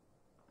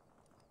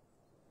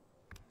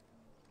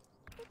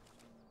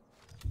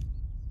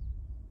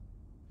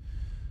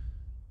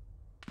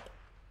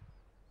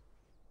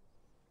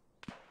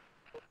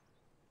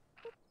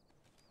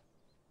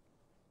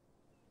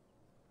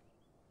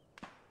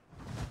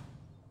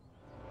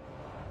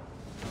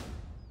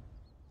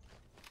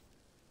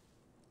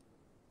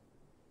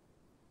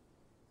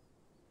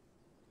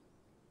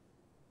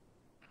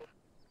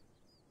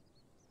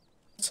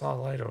 Saw a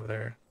light over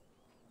there.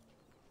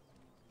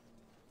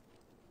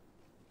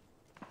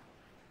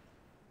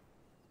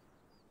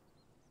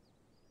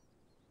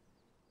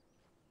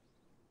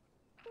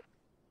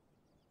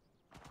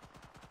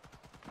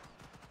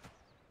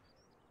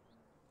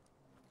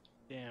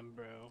 Damn,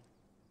 bro.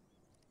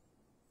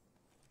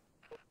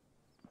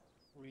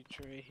 We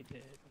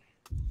traded.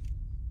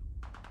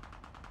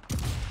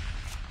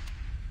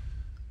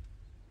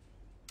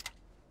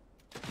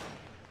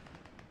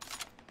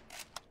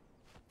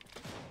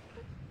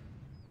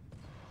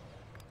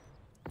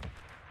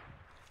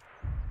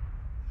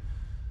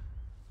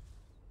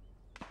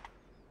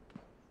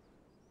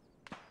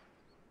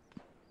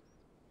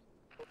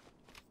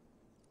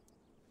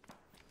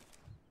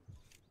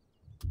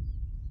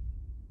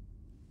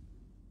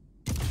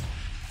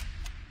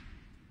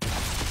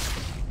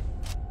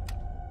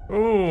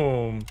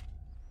 Boom!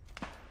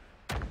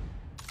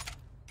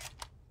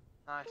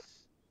 Nice.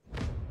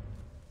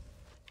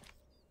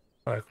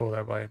 Alright, cool.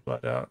 That body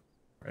bled out.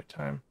 Right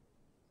time.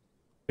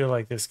 Feel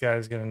like this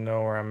guy's gonna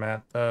know where I'm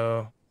at,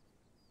 though.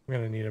 I'm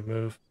gonna need a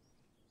move.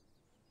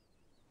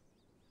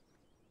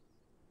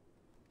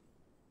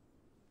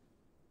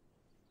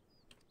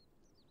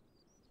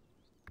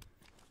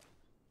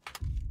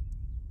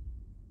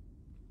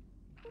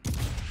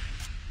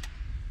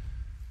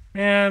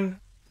 Man,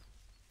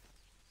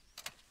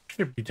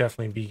 should be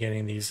definitely be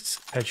getting these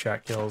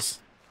headshot kills.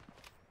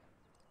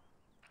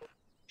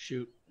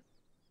 Shoot.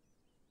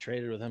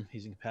 Traded with him.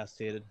 He's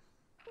incapacitated.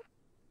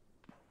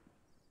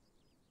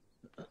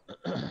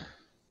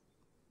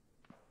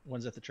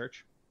 One's at the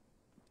church.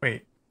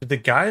 Wait, did the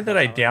guy that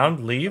I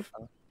downed leave?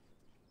 I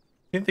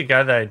think the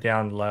guy that I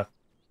downed left.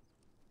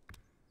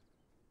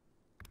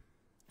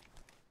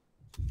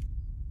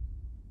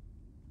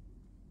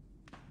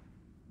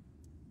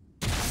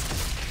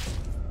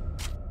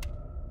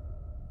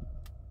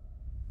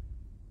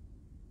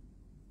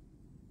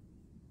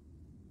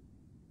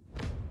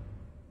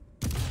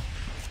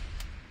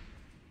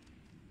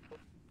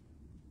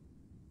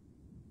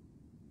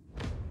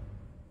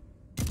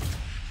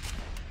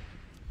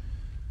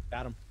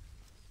 Got him.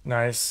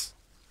 Nice.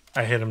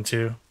 I hit him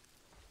too.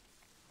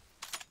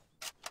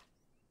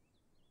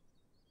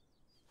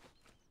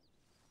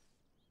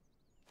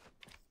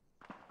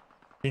 I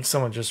think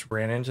someone just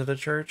ran into the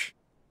church.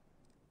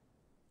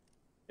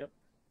 Yep.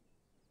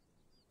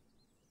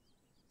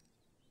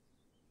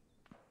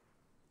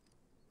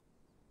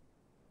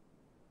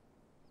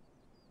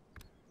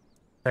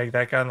 Tag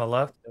that guy on the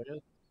left. There it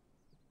is.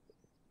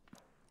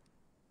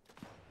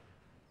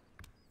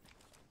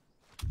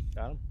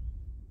 Got him.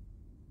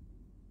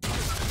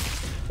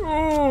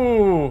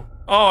 Ooh!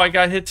 Oh, I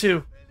got hit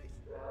too.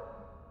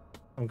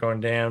 I'm going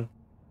down.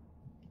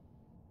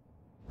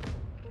 You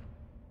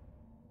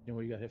know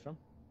where you got hit from?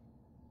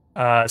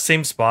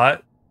 Same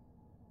spot.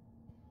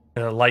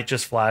 The light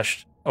just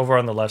flashed over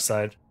on the left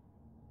side.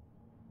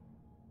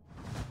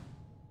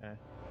 Okay.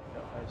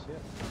 Yep, I see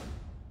it.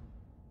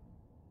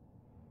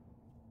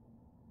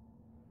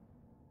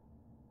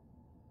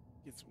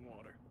 Get some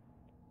water.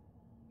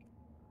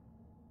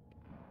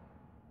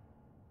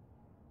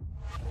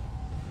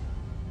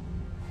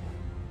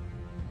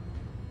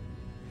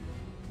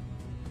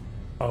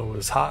 Oh, it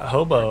was Hot Hard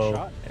Hobo.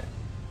 shot.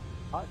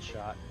 Hot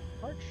shot.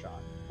 Hard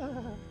shot.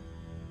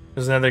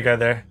 There's another guy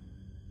there.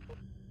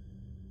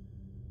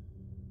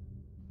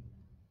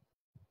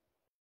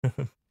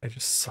 I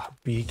just saw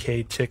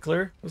BK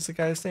Tickler was the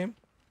guy's name.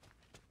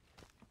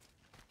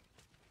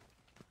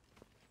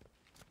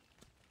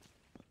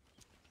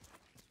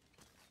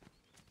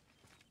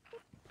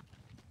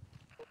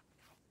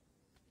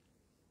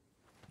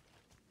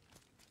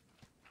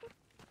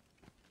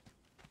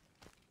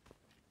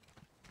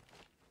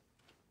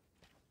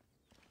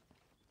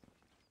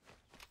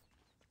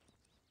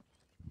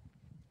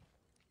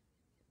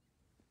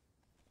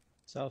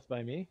 South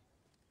by me.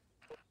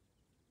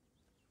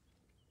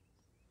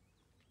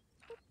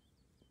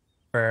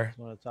 Where?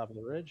 One at the top of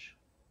the ridge.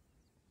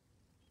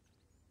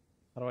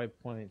 How do I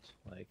point?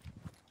 Like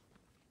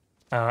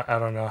I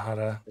don't know how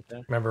to right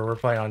there? remember. We're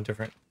playing on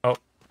different. Oh,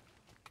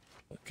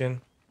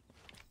 looking.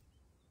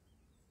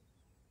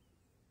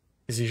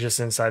 Is he just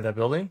inside that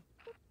building?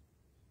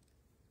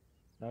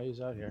 No,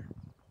 he's out here.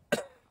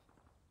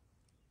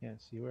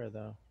 Can't see where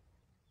though.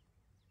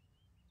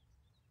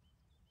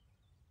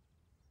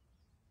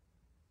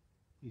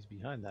 He's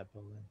behind that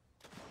building.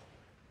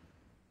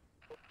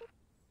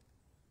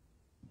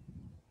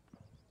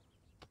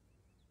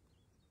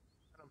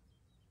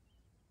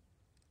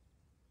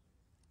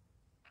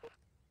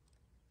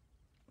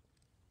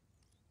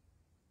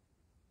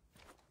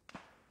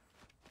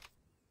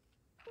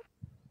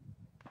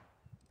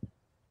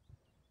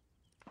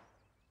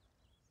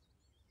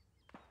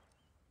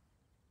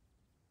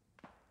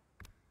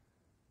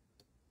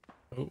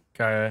 Oh,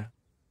 guy.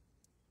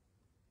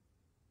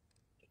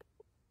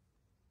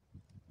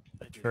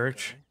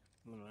 Church.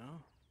 I don't know. Have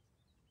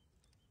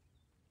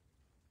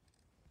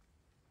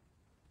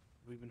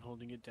we been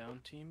holding it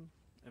down, team?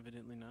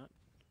 Evidently not.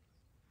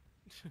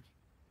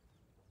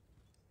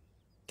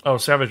 Oh,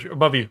 Savage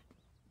above you.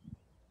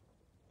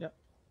 Yep.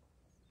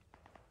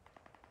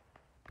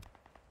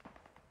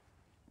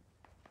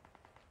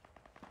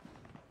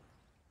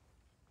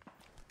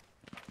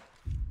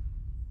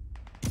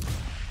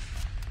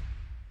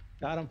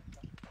 Got him.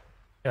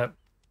 Yep.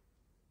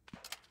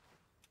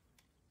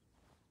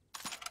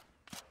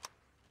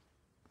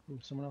 Ooh,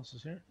 someone else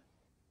is here.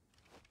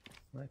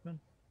 Blackman.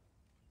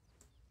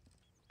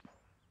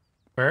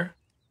 Where?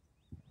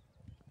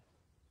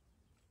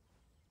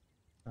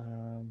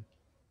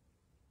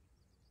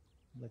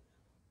 Like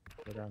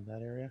around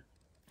that area.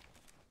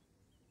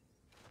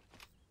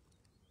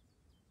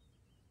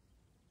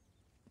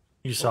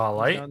 You saw a He's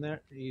light? down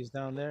there. He's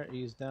down there.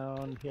 He's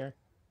down here.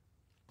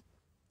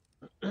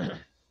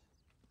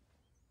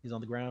 He's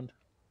on the ground.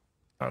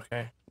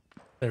 Okay.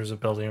 There's a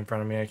building in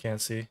front of me I can't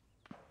see.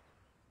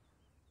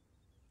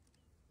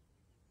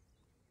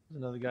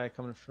 There's another guy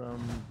coming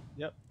from.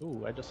 Yep.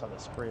 Ooh, I just saw the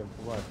spray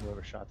of blood.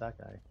 Whoever shot that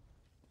guy.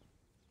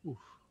 Oof.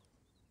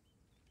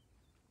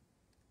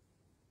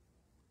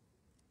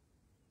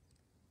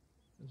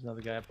 There's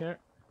another guy up here.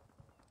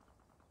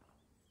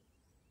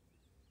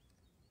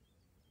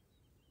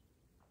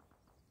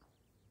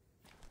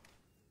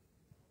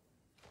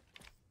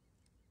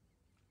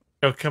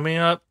 Yo, coming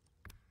up.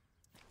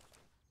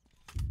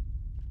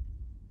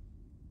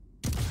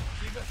 Die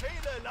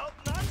Befehle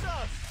lauten anders.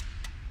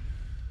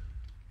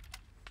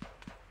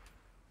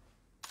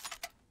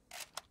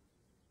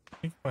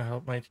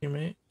 help my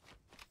teammate.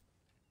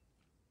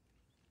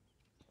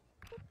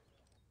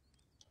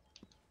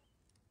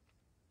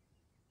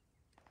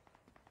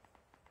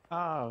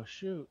 Oh,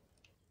 shoot.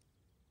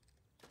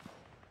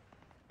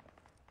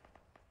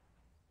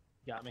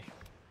 Got me.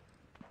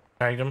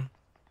 Tagged him.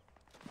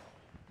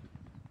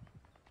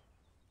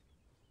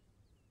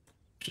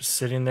 Just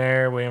sitting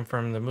there waiting for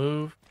him to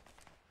move.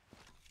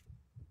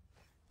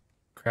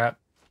 Crap.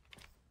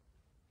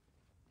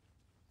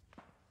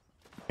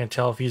 Can't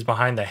tell if he's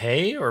behind the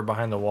hay or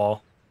behind the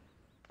wall.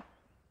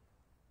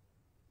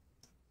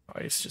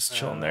 Oh, he's just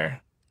chilling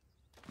there.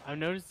 I've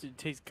noticed it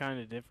tastes kind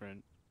of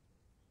different.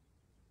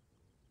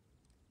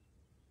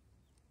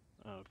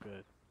 Oh,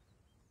 good.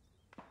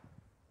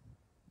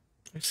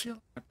 You see a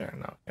lot there?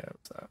 No, okay,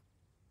 what's that?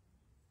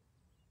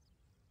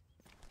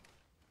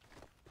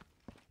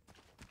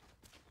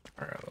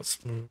 Alright,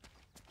 let's move.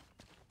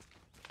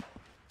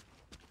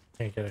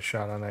 Can't get a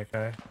shot on that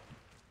guy.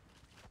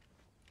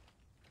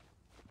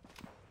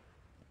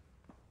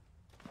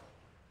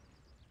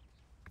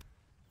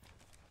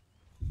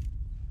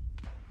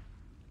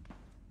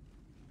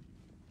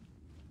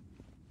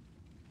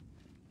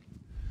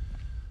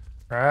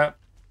 Crap.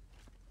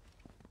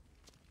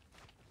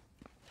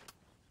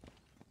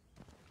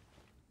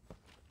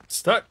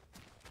 Stuck.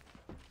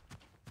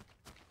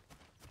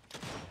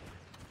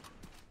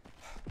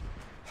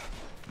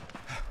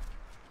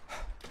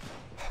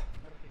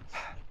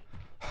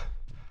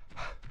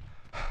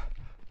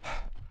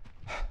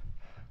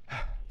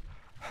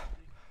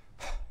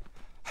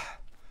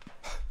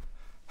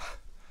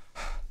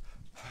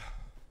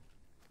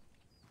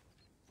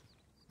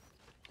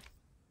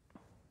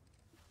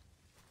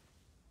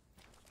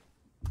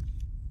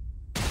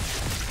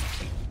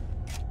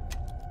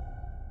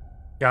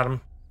 Got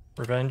him.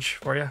 Revenge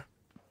for you.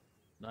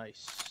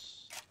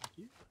 Nice. Thank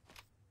you.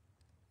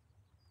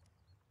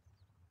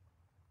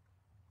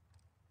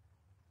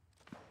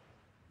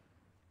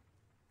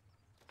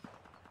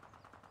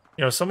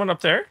 Yo, someone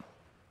up there?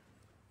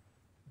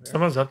 Where?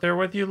 Someone's up there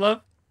with you,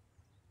 love?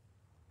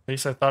 At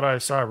least I thought I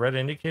saw a red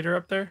indicator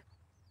up there.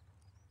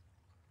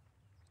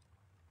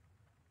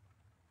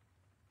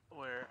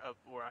 Where up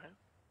where I am?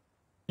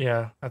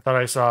 Yeah, I thought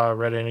I saw a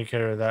red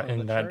indicator that From in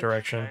the that church?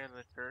 direction. I am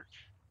the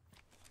church.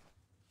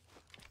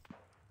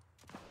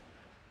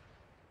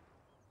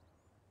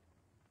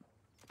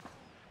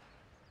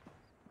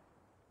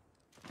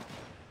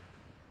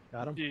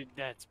 Got him. Dude,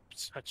 that's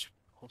such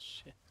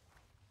bullshit.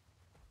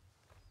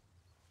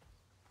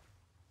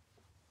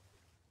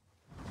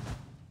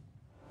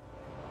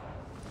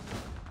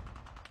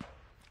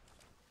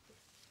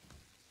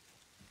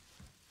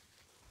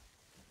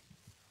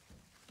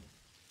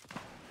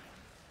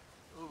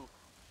 Ooh.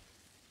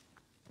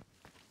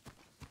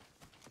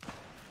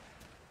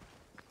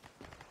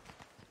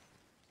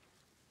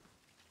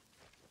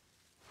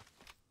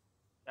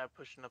 Guy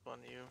pushing up on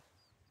you.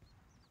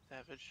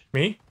 Savage.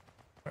 Me?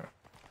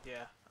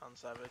 Yeah, on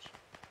Savage.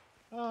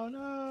 Oh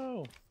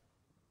no!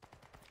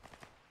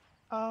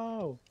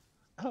 Oh!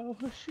 Oh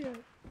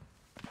shit!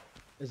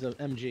 There's an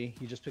MG.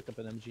 He just picked up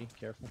an MG.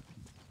 Careful.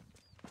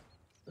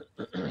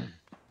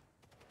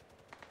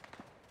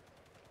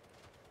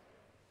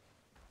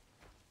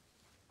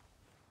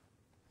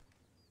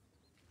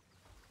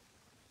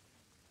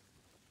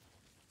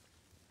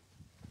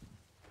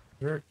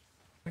 You're...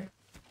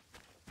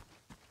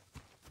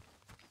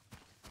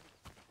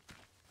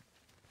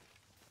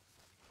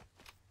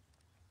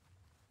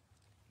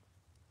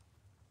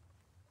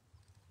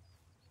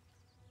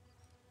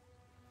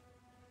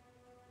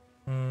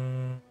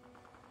 Hmm.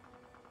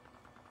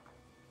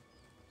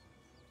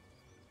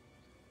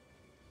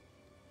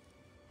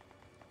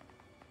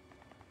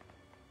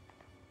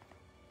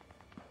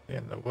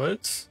 In the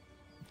woods?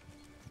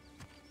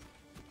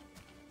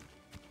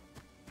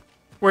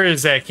 Where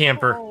is that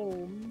camper?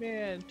 Oh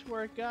man,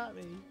 Twerk got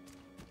me.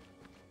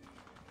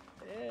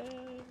 Yeah.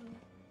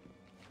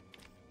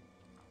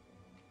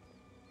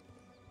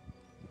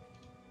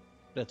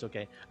 That's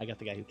okay. I got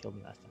the guy who killed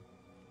me last time.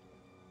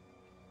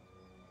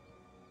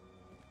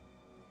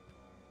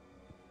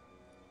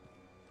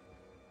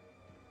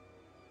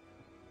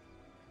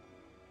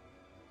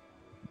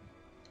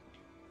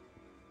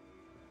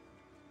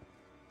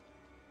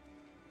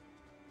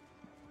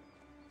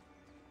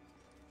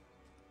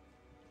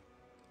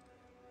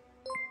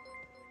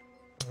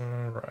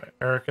 Alright.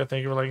 Erica,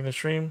 thank you for liking the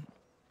stream.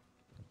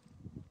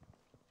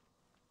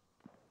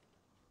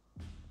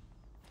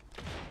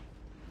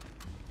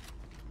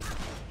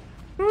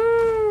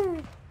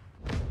 Woo!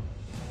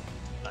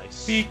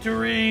 Nice.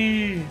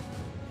 Victory! Good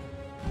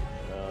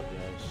job,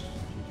 guys.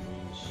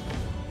 GG's.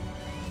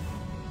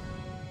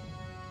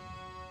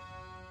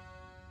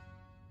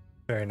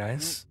 Very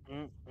nice.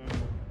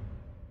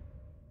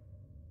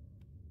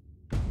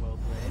 Well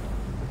played.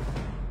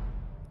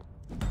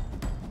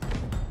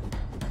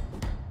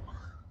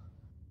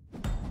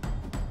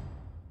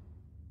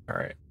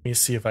 Alright. Let me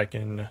see if I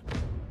can,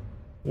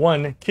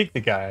 one, kick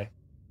the guy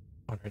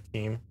on our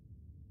team.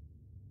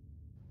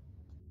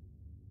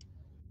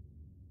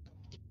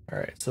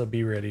 Alright, so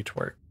be ready to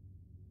work.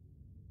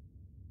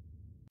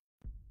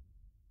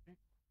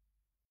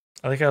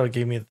 I like how it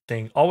gave me the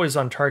thing. Always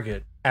on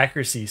target.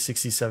 Accuracy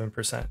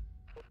 67%.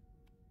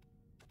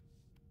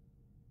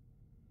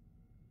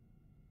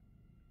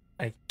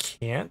 I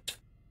can't.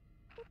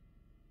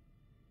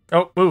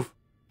 Oh, move.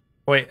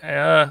 Wait,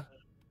 It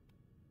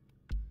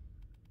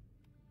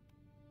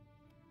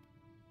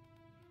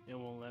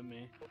won't let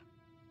me.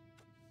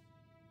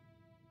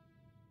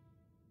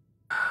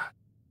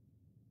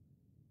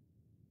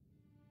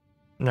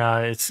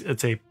 no, it's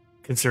a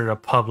considered a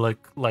public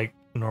like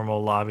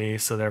normal lobby,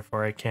 so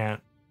therefore I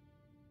can't.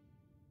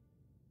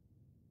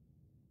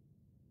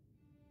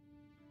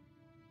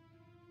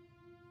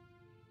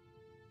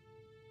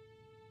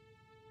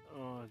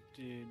 Oh,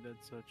 dude,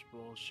 that's such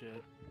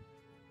bullshit.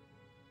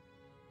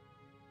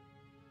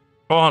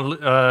 Go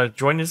on,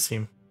 join his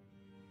team.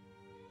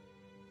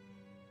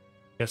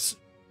 Yes,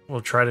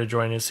 we'll try to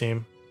join his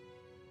team.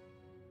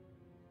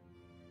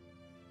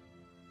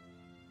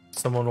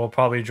 Someone will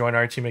probably join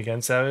our team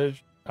again,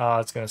 Savage. Oh,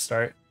 it's gonna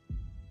start.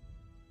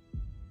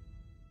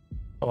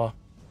 Oh well.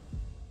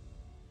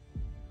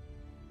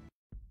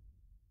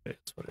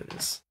 It's what it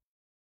is.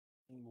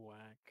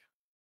 Whack.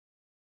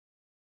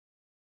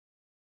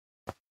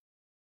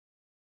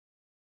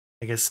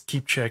 I guess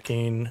keep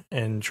checking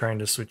and trying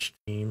to switch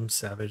teams,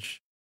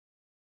 Savage.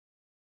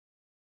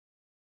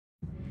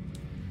 Oh,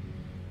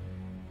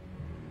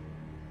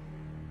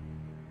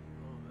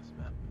 this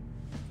map.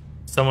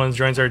 Someone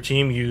joins our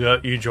team,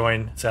 you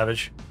join,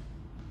 Savage.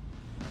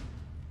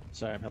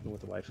 Sorry, I'm helping with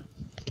the wife.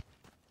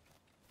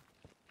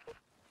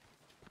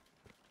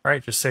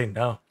 Alright, just say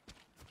no.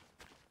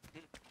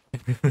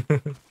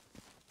 Rejected?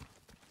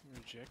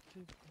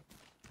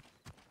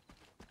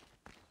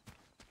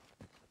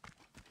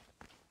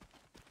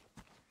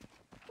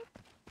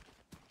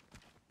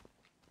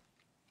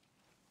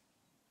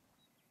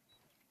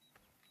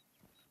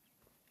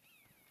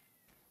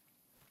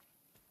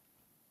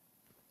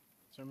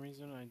 For some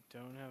reason I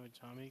don't have a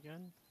Tommy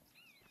gun.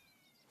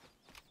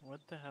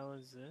 What the hell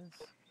is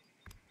this?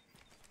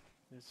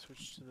 Let's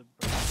switch to the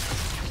bird.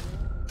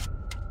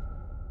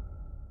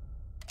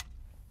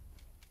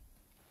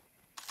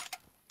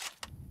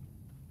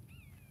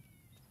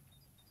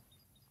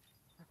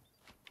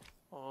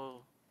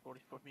 Oh,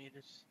 44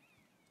 meters.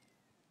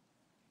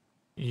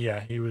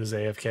 Yeah, he was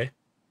AFK.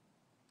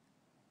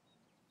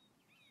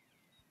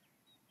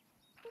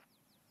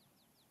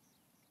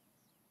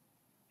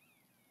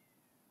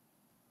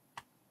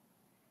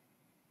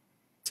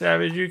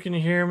 Savage, you can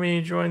hear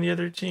me. Join the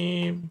other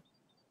team.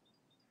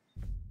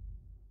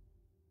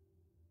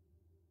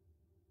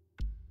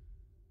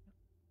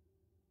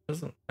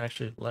 Doesn't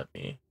actually let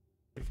me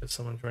because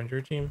someone joined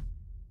your team.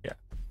 Yeah.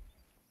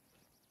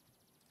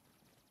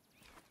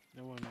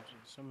 No one,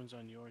 someone's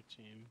on your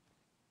team.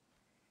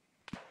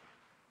 Nah,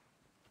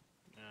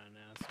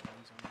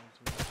 someone's on my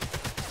team.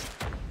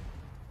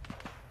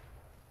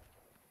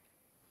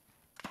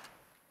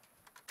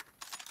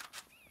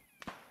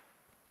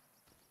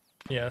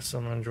 Yeah,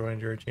 someone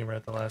joined your team right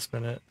at the last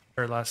minute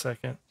or last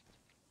second.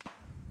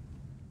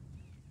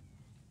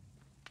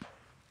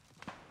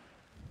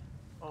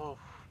 Oh,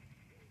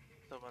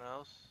 someone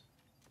else.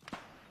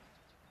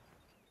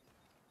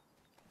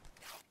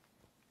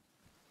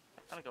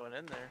 Kind of going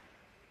in there.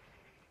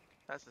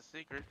 That's the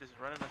secret. Just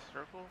run in a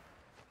circle.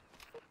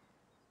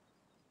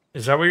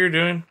 Is that what you're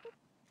doing?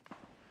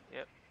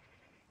 Yep.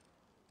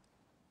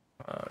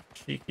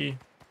 Cheeky.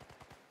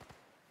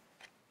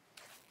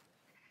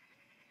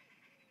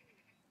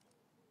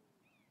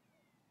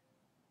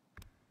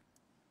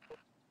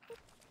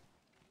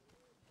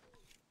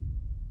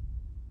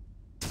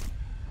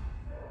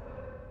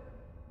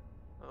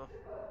 Oh,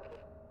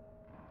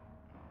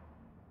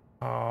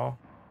 Oh.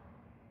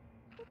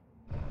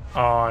 Oh,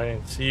 I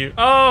didn't see you.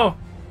 Oh!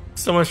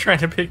 Someone's trying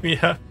to pick me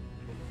up.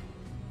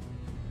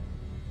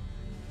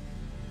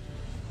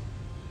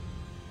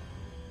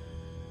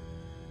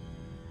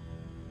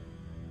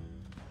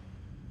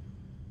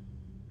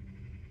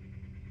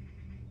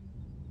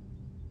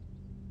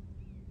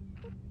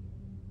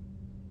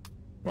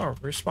 Oh,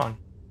 respawn.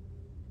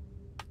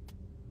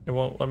 It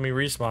won't let me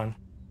respawn.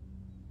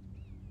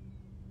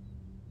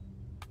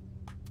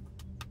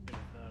 Could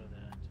have thought of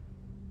that.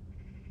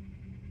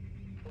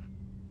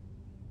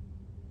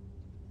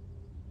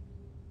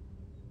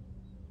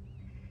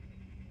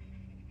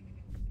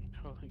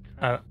 Holy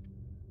crap.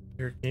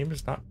 Your game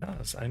is not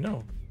fast. I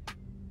know.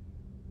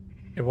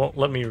 It won't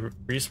let me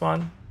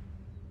respawn.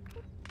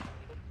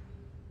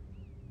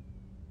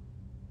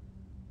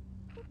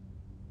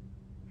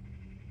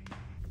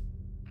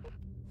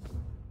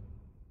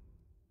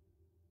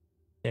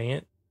 Dang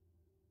it.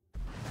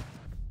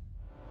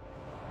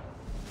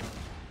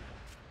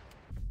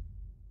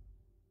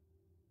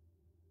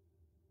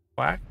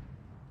 Whack.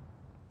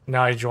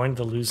 Now I joined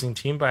the losing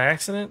team by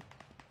accident.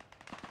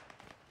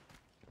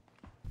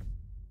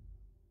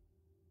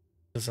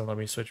 Doesn't let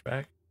me switch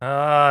back.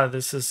 Ah,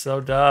 this is so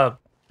dumb.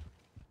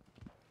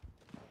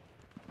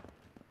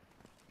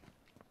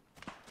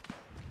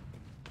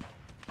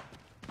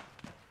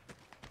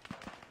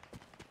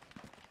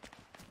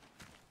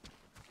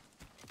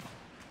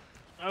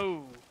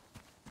 Oh!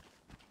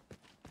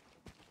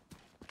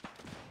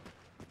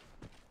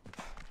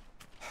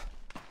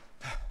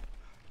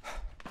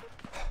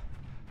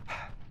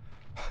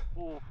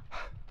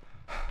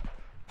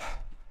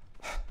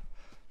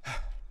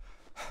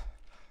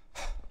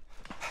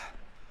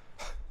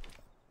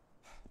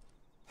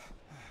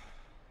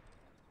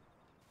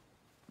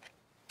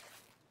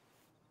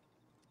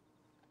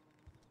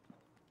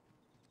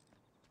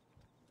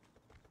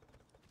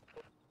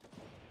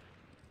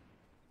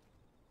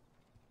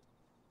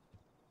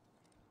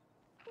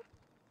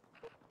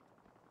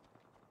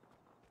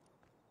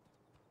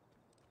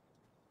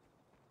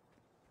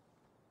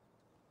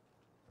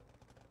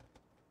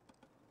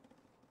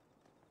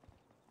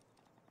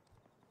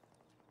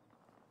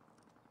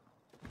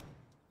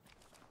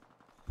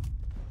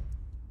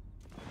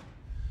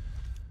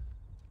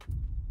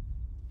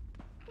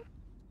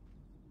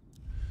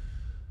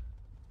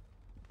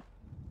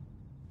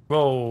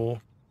 Whoa.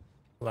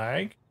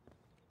 Lag?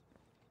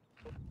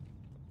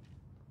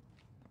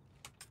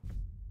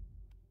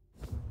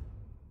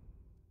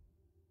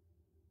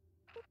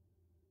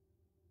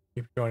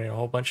 Keep joining a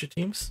whole bunch of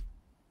teams.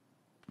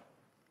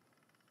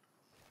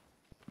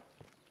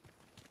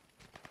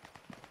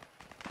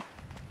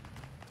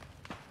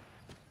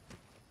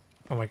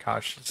 Oh my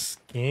gosh, this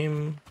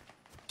game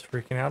is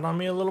freaking out on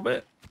me a little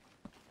bit.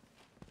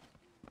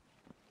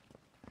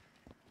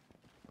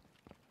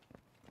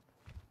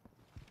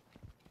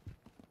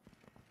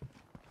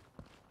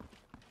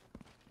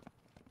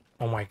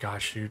 Oh my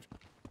gosh, dude.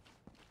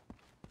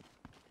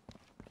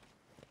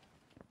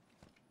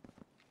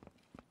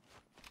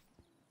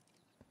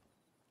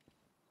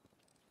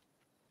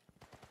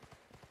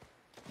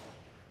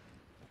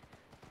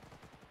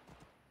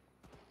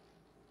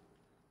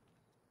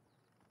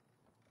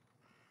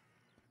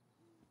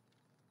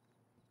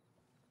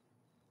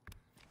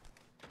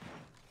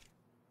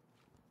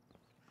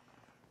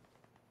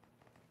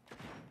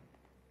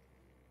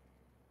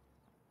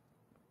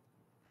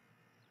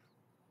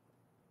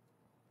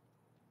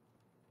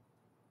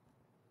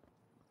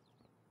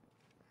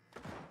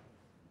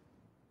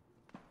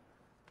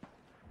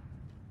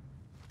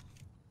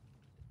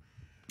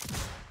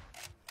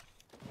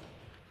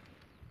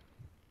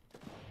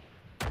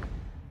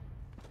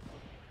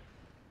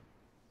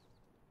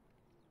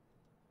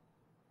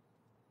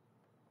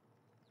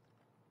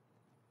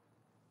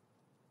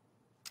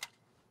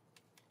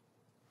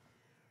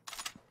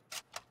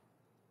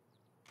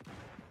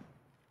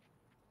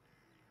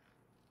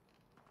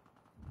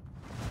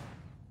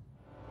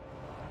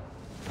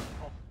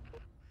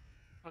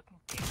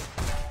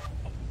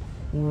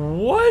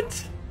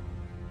 What?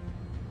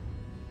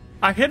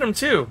 I hit him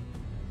too.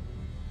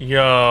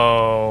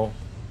 Yo.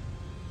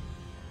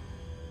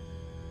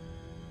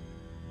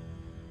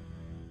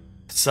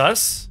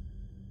 Sus?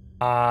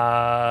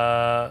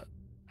 That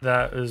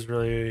is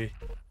really...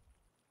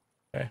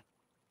 Okay.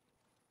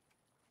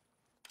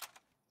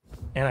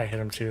 And I hit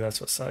him too,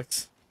 that's what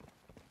sucks.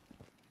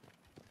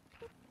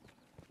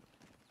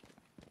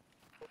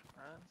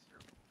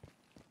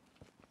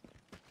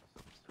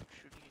 Stop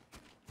shooting at you.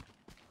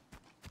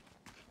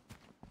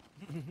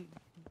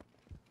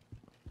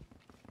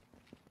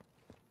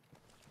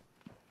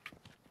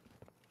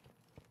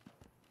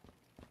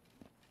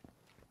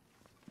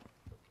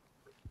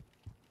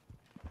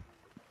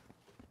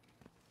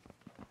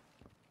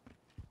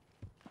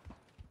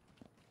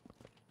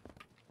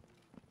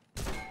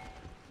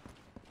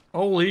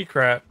 Holy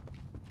crap.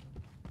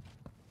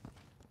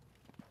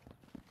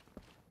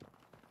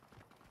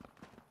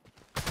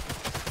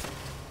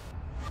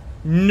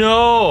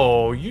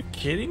 No, you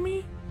kidding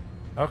me?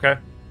 Okay.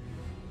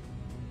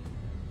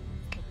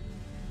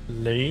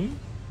 Lame.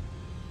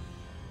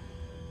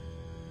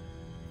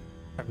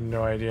 I have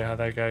no idea how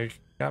that guy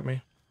got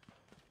me.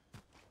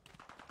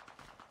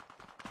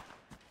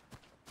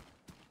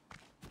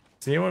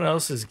 Is anyone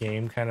else's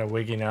game kind of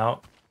wigging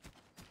out?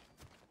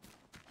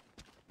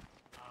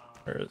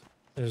 Or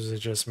is it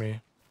just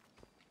me?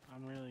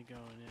 I'm really going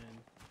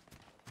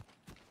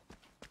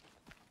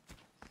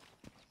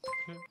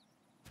in.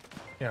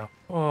 Yeah.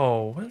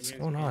 Oh, what's You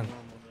guys going are being on?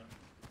 normal, though.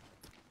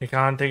 Hey,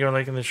 Con, thank you for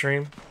liking the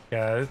stream.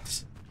 Yeah,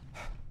 it's...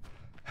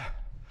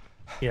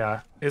 Yeah,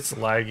 it's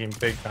lagging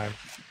big time.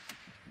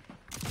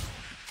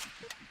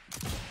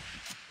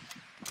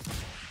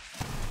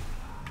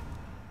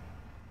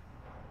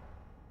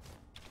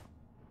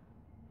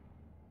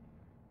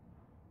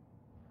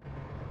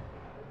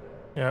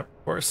 Yep,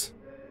 of course.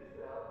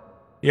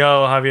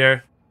 Yo,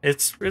 Javier,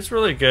 it's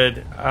really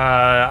good.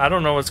 I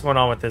don't know what's going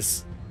on with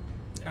this.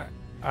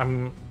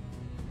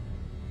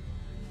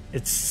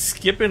 It's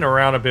skipping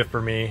around a bit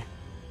for me.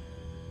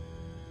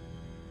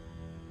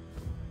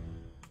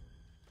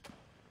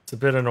 It's a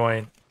bit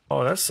annoying.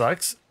 Oh, that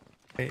sucks.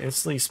 I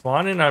instantly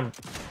spawn and I'm...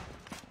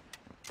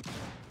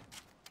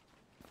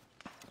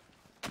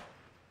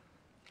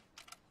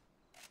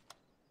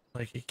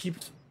 Like, it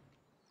keeps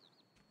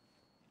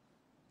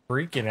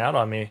freaking out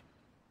on me.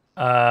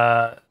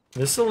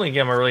 This is the only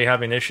game I'm really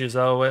having issues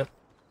though with.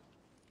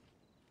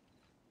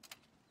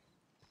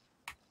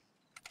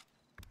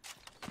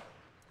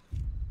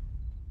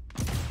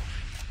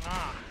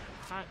 Ah,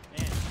 hot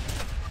man.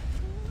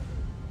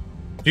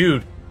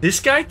 Dude, this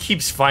guy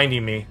keeps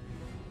finding me.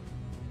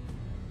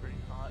 Pretty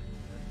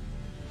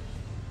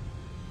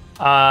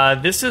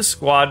hot. This is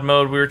squad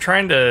mode. We were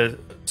trying to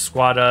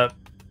squad up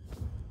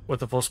with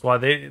the full squad.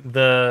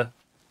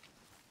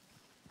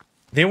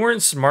 They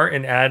weren't smart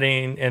in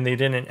adding, and they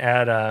didn't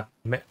add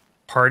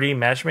party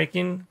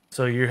matchmaking.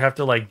 So you have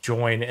to like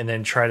join and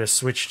then try to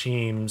switch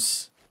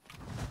teams.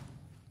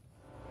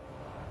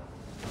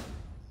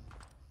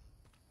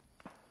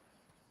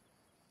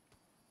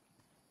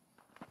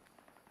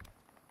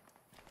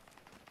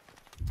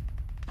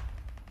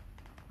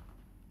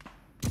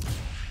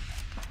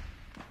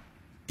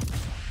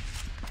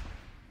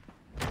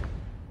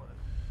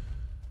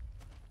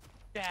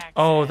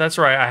 Oh, that's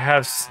right. I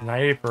have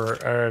sniper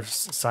or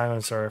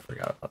silencer. I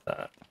forgot about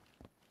that.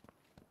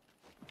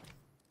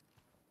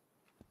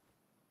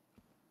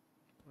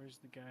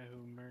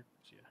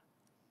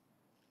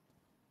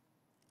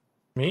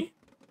 Me?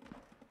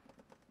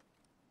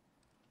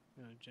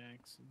 No,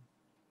 Jackson.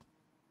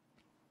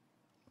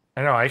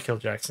 I know I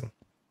killed Jackson.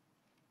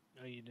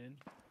 Oh, you did?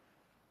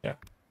 Yeah.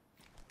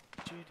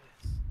 Judas.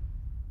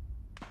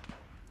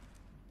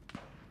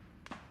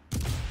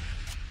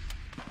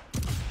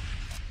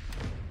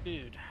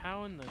 Dude,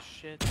 how in the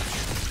shit?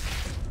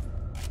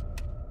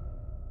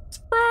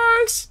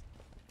 Surprise!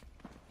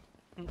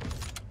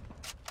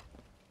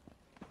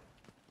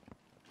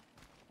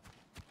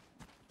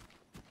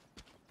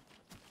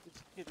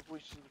 This kid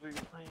wishes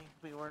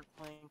we weren't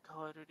playing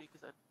Call of Duty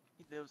because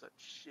he knows I'd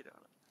shit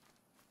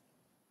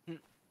on him.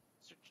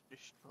 Search and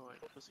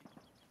destroy, pussy.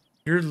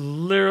 You're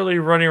literally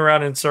running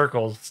around in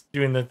circles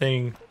doing the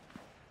thing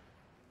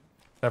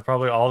that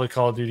probably all the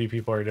Call of Duty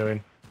people are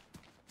doing.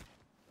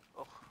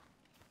 Oh,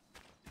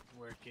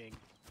 Working.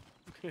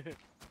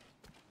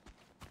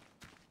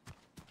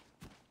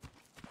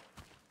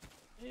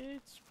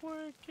 It's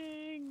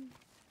working.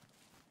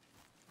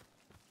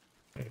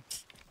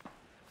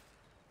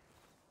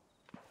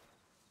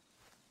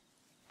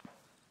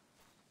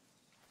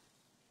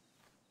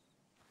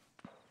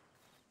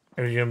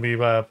 Are you gonna be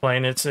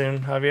playing it soon,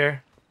 Javier?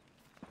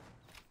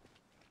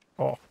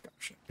 Oh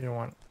gosh, you don't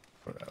want to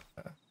put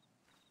that.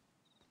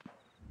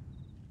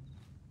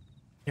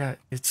 Yeah,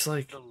 it's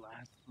like The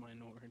last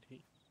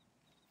minority.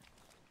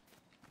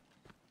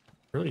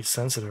 really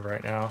sensitive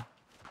right now.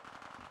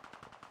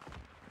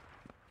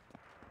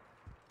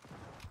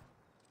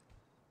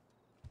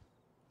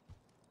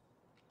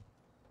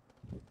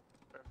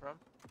 where from?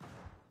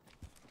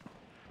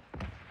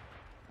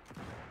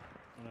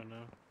 I don't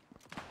know.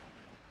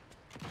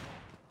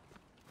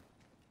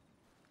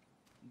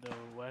 The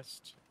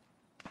West.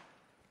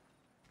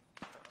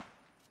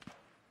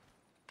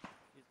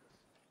 Jesus.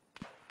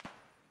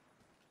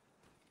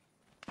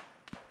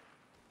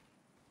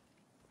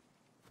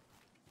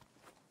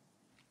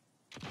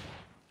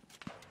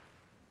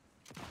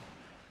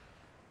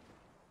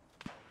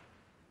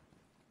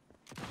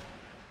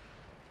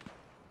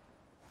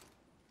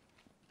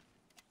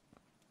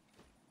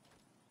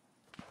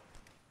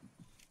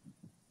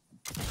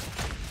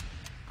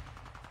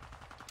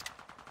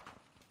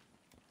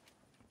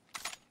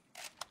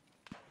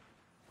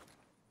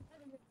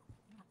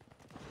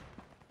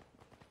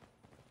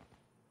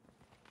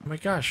 Oh my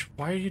gosh,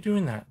 why are you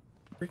doing that?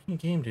 Freaking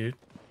game, dude.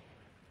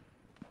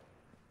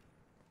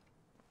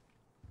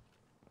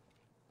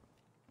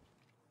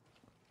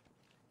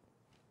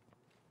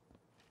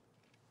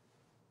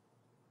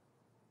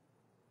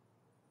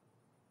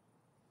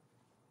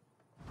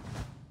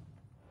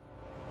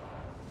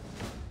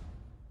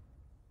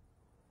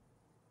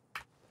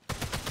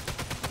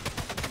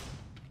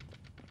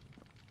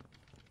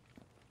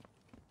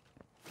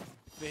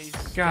 Face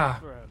God.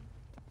 scrub.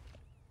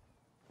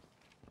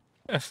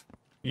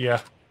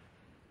 Yeah.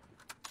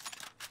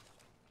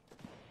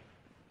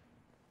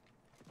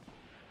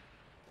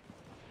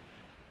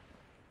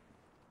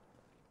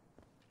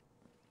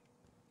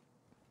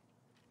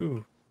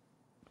 Ooh.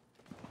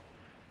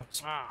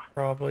 That's Ah.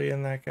 probably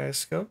in that guy's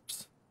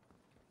scopes.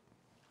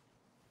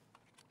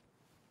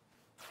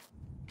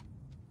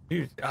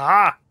 Dude,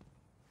 ah!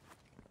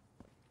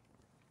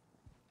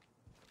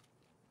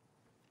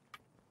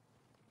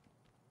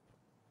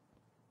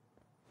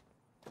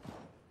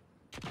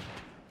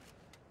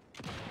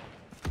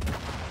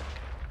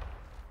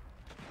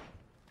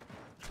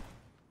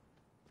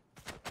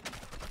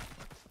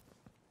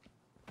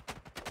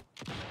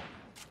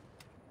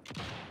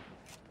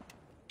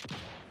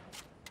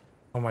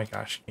 Oh my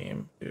gosh,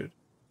 game, dude.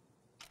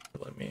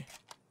 Let me.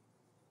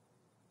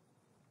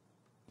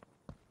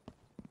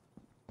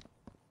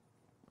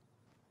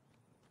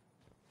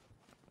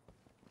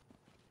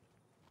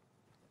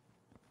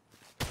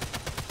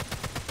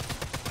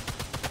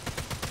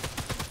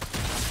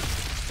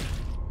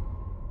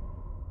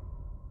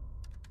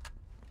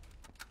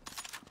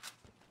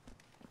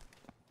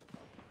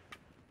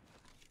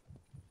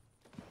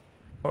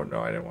 Oh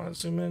no, I didn't want to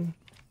zoom in.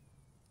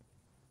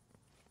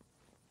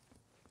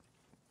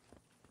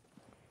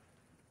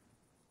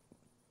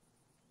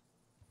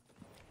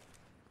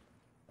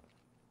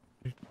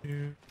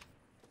 Doo-doo.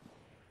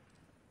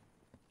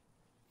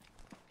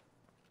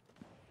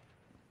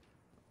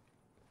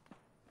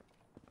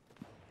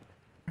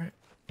 Alright,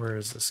 where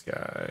is this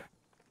guy?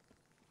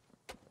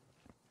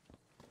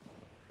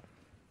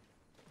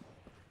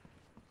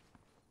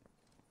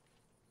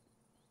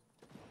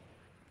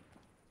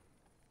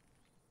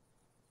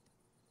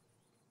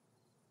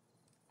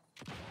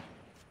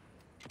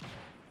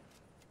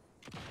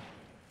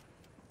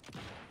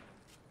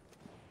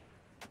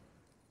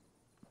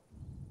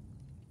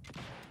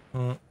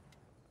 Hmm.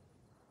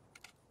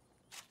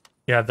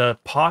 Yeah, the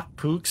Pock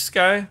Pooks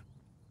guy.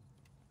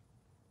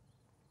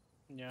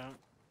 Yeah.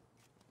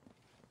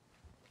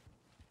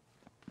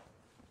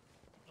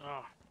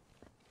 Ah.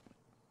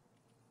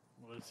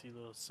 Was he a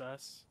little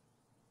sus?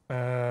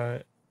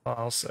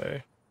 I'll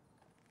say.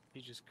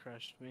 He just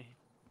crushed me.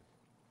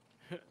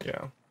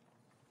 Yeah.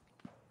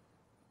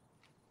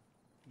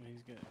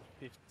 He's got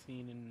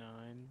 15 and 9.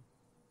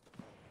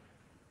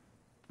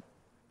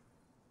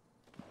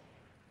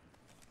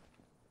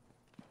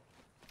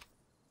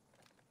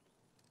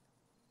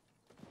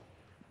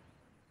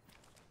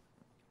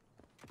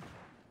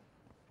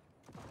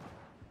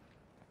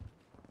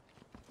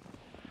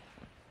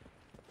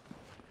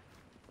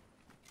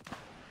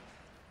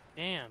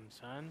 Damn,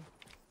 son.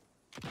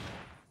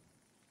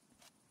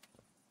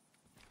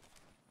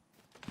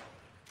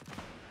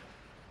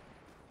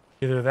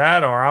 Either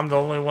that or I'm the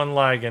only one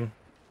lagging.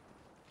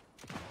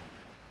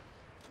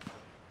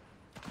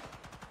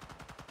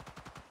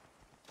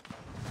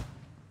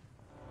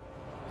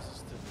 Is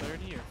this the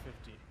 30 or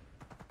 50?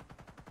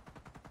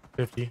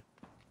 50.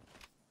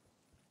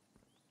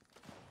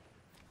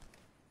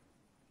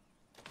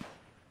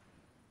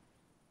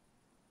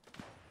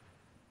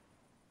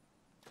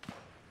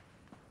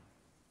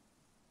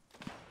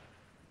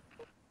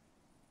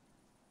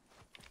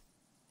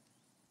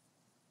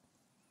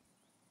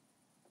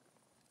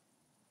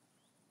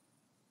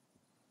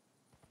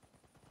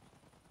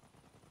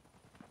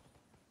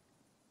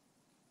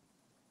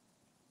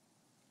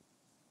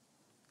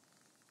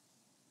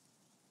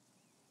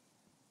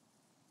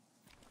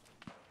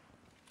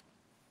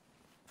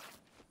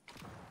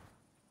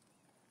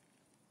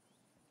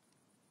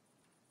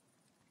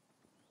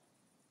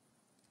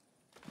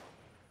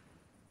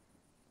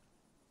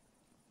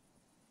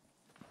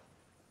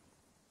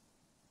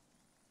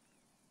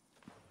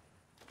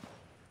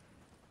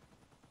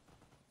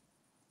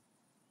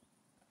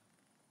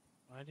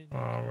 Why didn't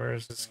Oh,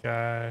 where's this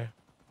guy?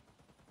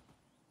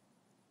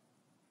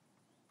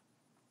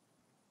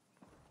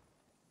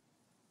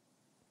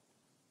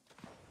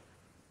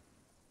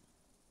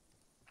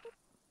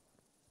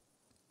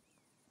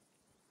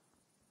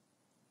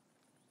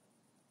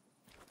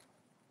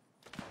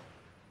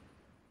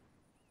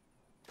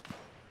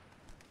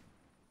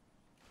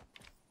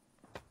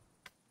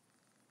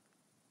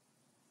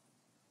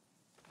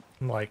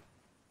 I'm like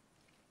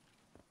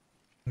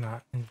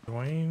not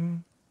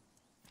enjoying.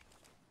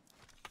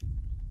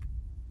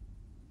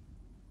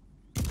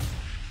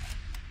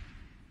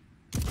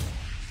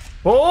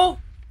 Oh!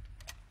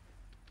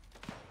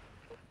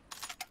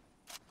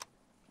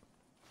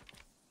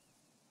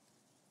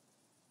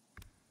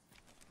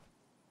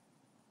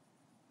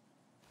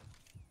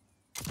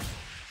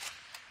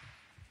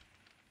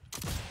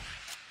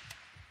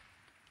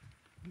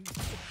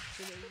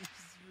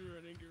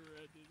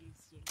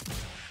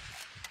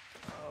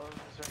 Oh,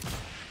 there's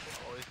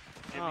always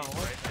Oh, Jimmy's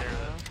what right the there.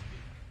 hell?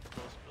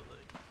 Close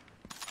building.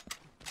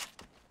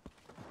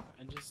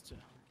 I just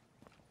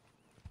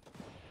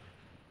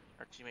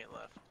Our teammate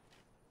left.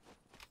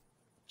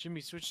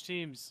 Jimmy, switch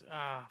teams.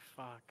 Ah,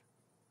 fuck.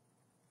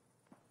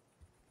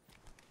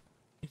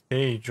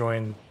 They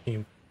joined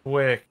team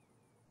quick.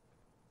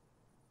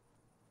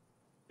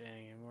 Dang,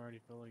 I'm already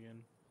full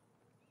again.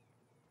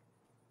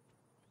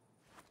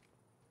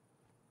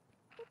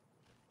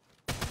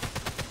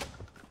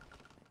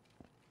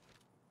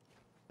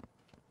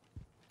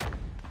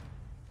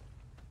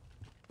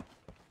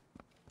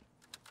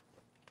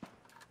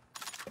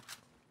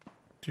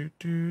 Do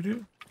do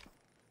do.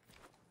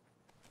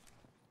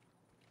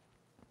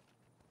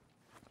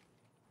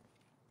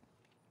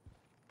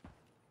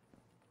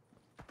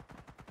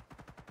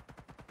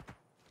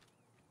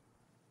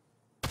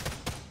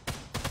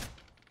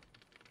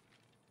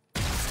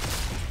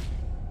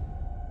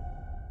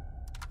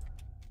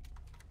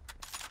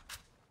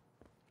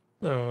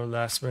 Hello,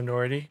 last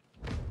minority.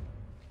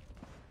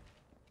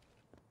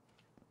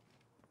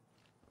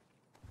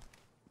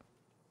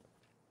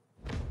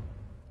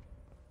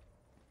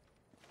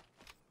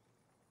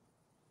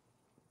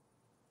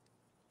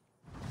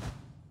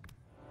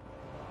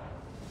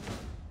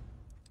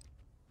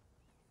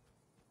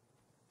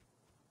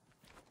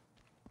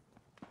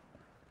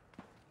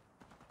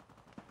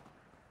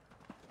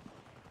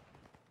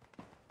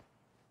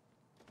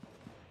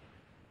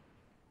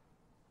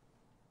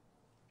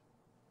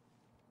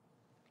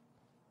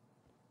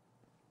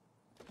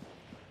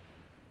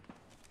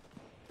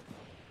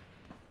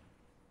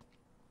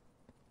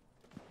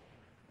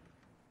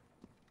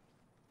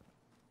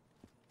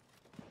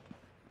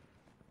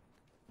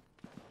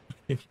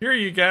 I can hear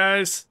you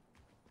guys.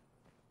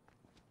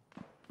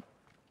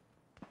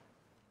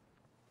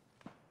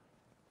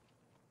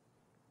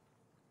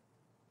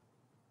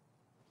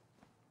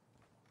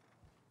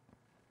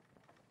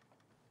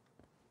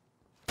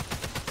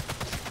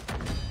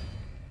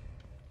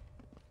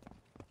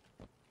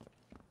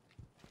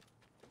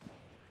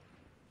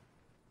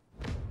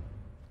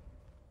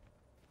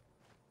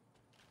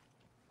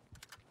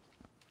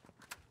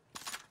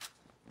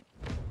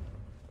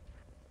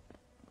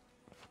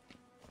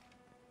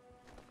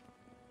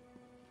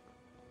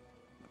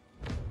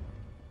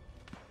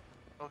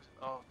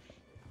 Oh.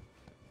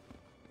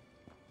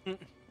 You should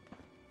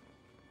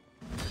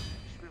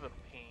be able to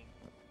paint.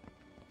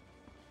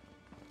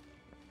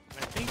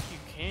 I think you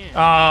can.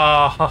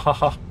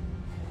 Ah,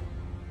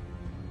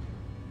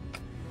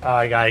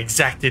 I got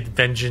exacted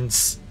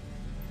vengeance.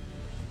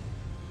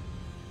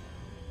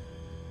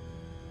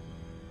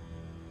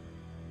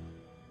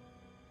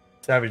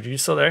 Savage, are you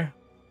still there?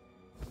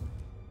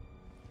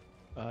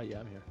 Yeah,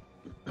 I'm here.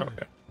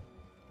 Okay.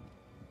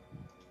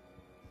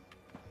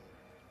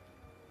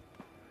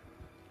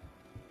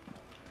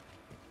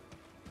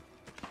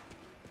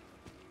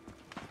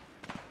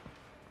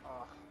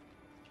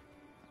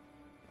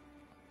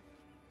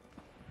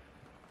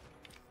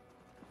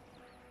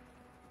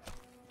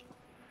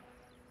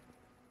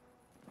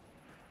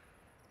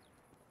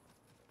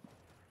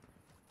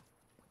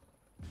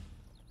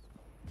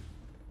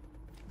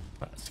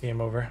 That's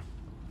game over.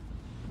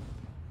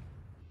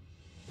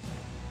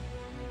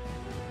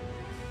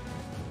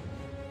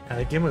 Yeah,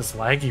 the game was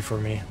laggy for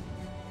me.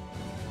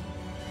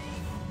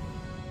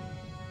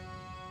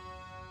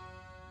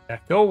 Yeah,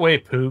 go away,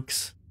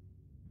 Pooks.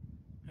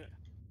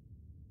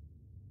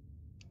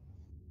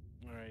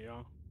 Alright,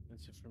 y'all.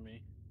 That's it for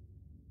me.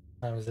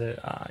 That was it.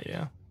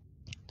 Yeah.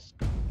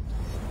 Well,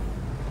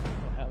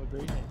 have a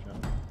great night,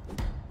 John.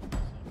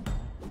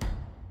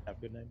 Have a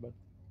good night, bud.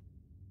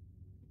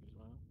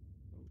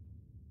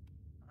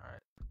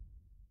 Alright.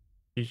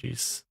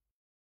 GG's.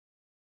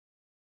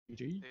 GG.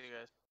 See you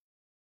guys.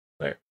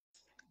 There.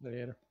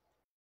 Later.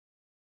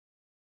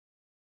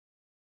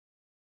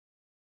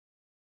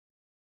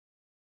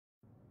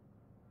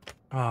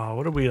 Oh,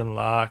 what did we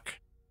unlock?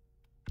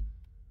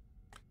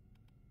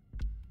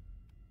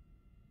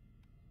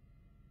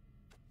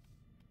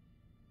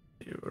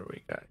 See what do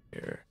we got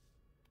here?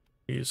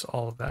 Use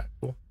all of that.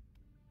 Cool.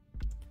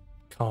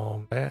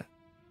 Combat.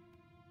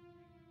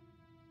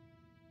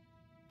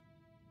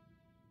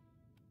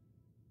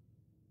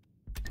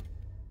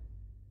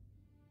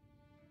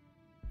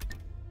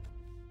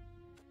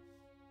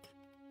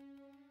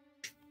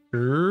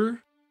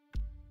 Sure.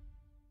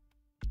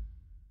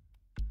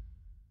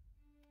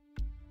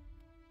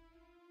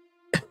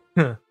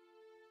 Kind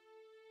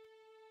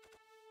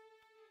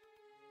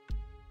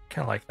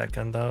of like that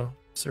gun though.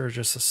 Is there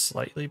just a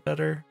slightly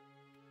better?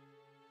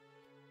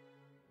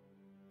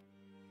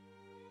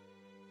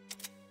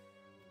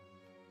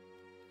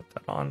 Put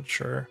that on,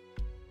 sure.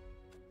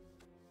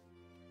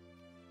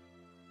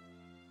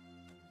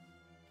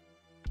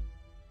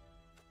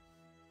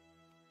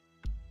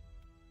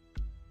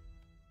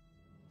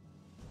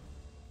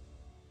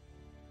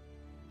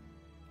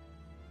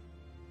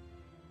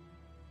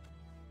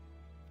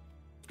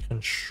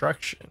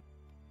 Construction.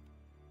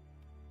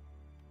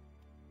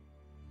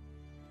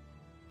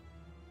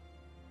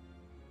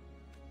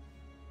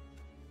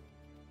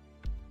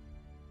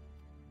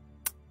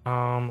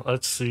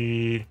 Let's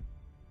see.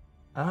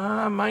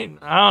 I don't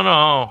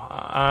know.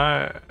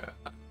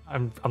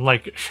 I'm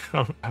like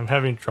I'm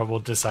having trouble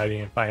deciding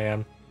if I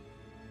am.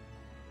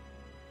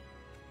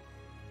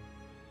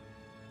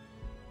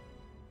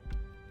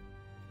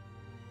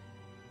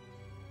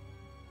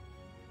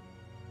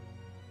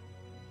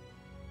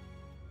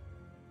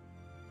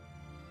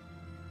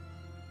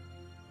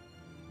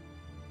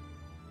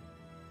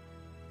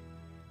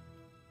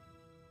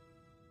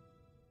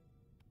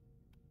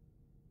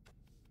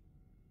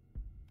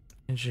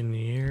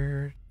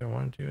 Engineer. Do I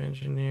want to do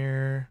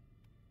engineer?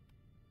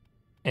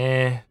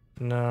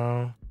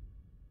 No.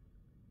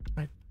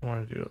 I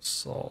want to do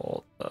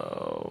assault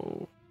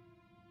though.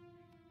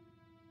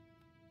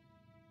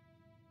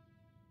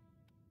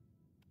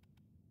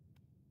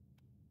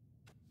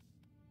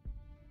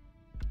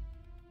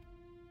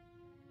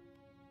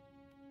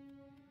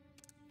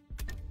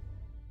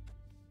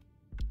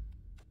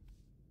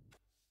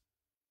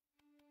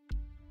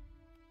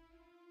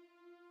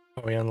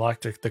 Oh, we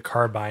unlocked the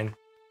carbine.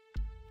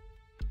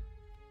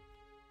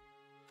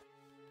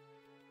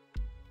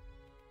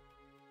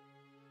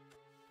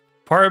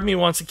 Part of me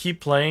wants to keep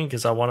playing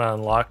because I want to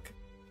unlock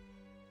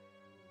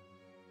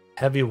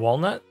heavy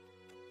walnut.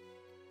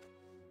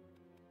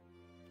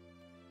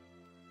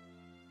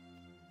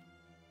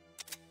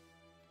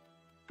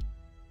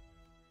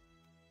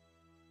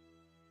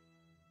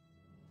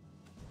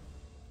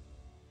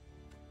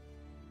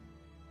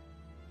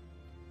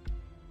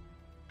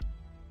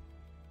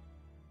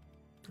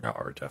 Oh,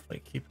 we're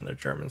definitely keeping the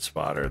German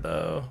spotter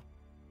though.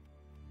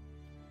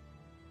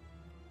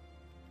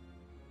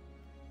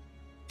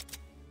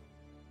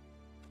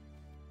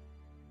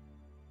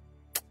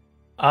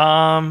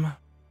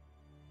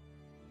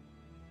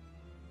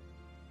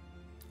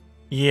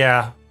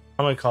 Yeah,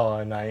 I'm gonna call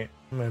it a night.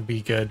 I'm gonna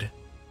be good.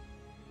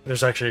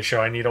 There's actually a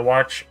show I need to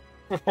watch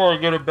before I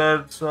go to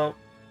bed, so I'm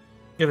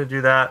gonna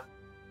do that.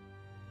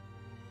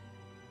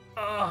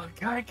 Oh,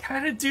 I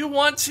kind of do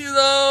want to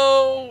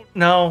though.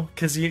 No,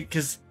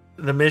 because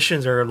the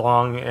missions are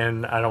long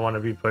and I don't want to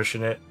be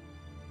pushing it.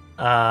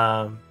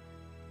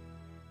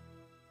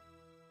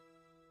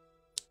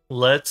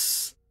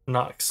 Let's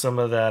knock some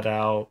of that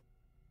out.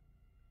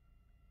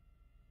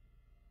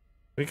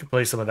 We can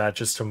play some of that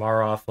just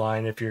tomorrow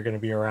offline if you're going to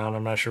be around.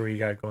 I'm not sure what you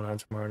got going on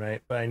tomorrow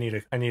night, but I need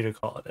to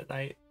call it at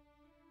night.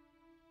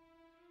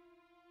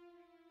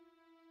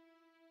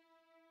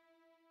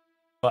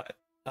 But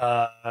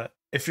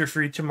if you're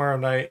free tomorrow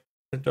night,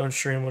 don't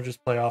stream. We'll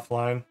just play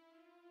offline.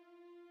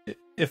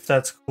 If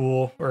that's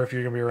cool, or if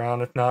you're going to be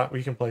around. If not,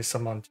 we can play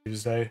some on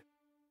Tuesday.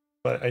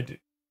 But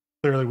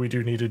clearly we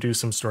do need to do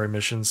some story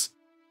missions.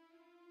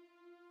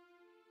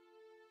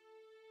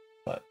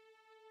 But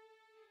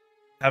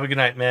have a good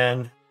night,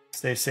 man.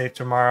 Stay safe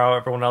tomorrow.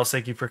 Everyone else,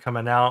 thank you for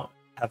coming out.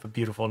 Have a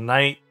beautiful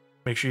night.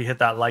 Make sure you hit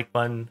that like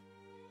button.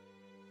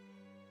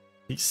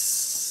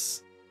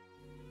 Peace.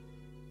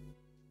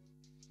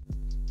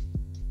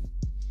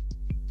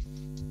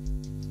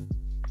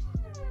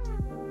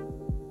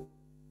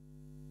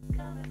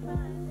 Come and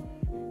find me,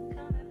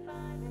 come and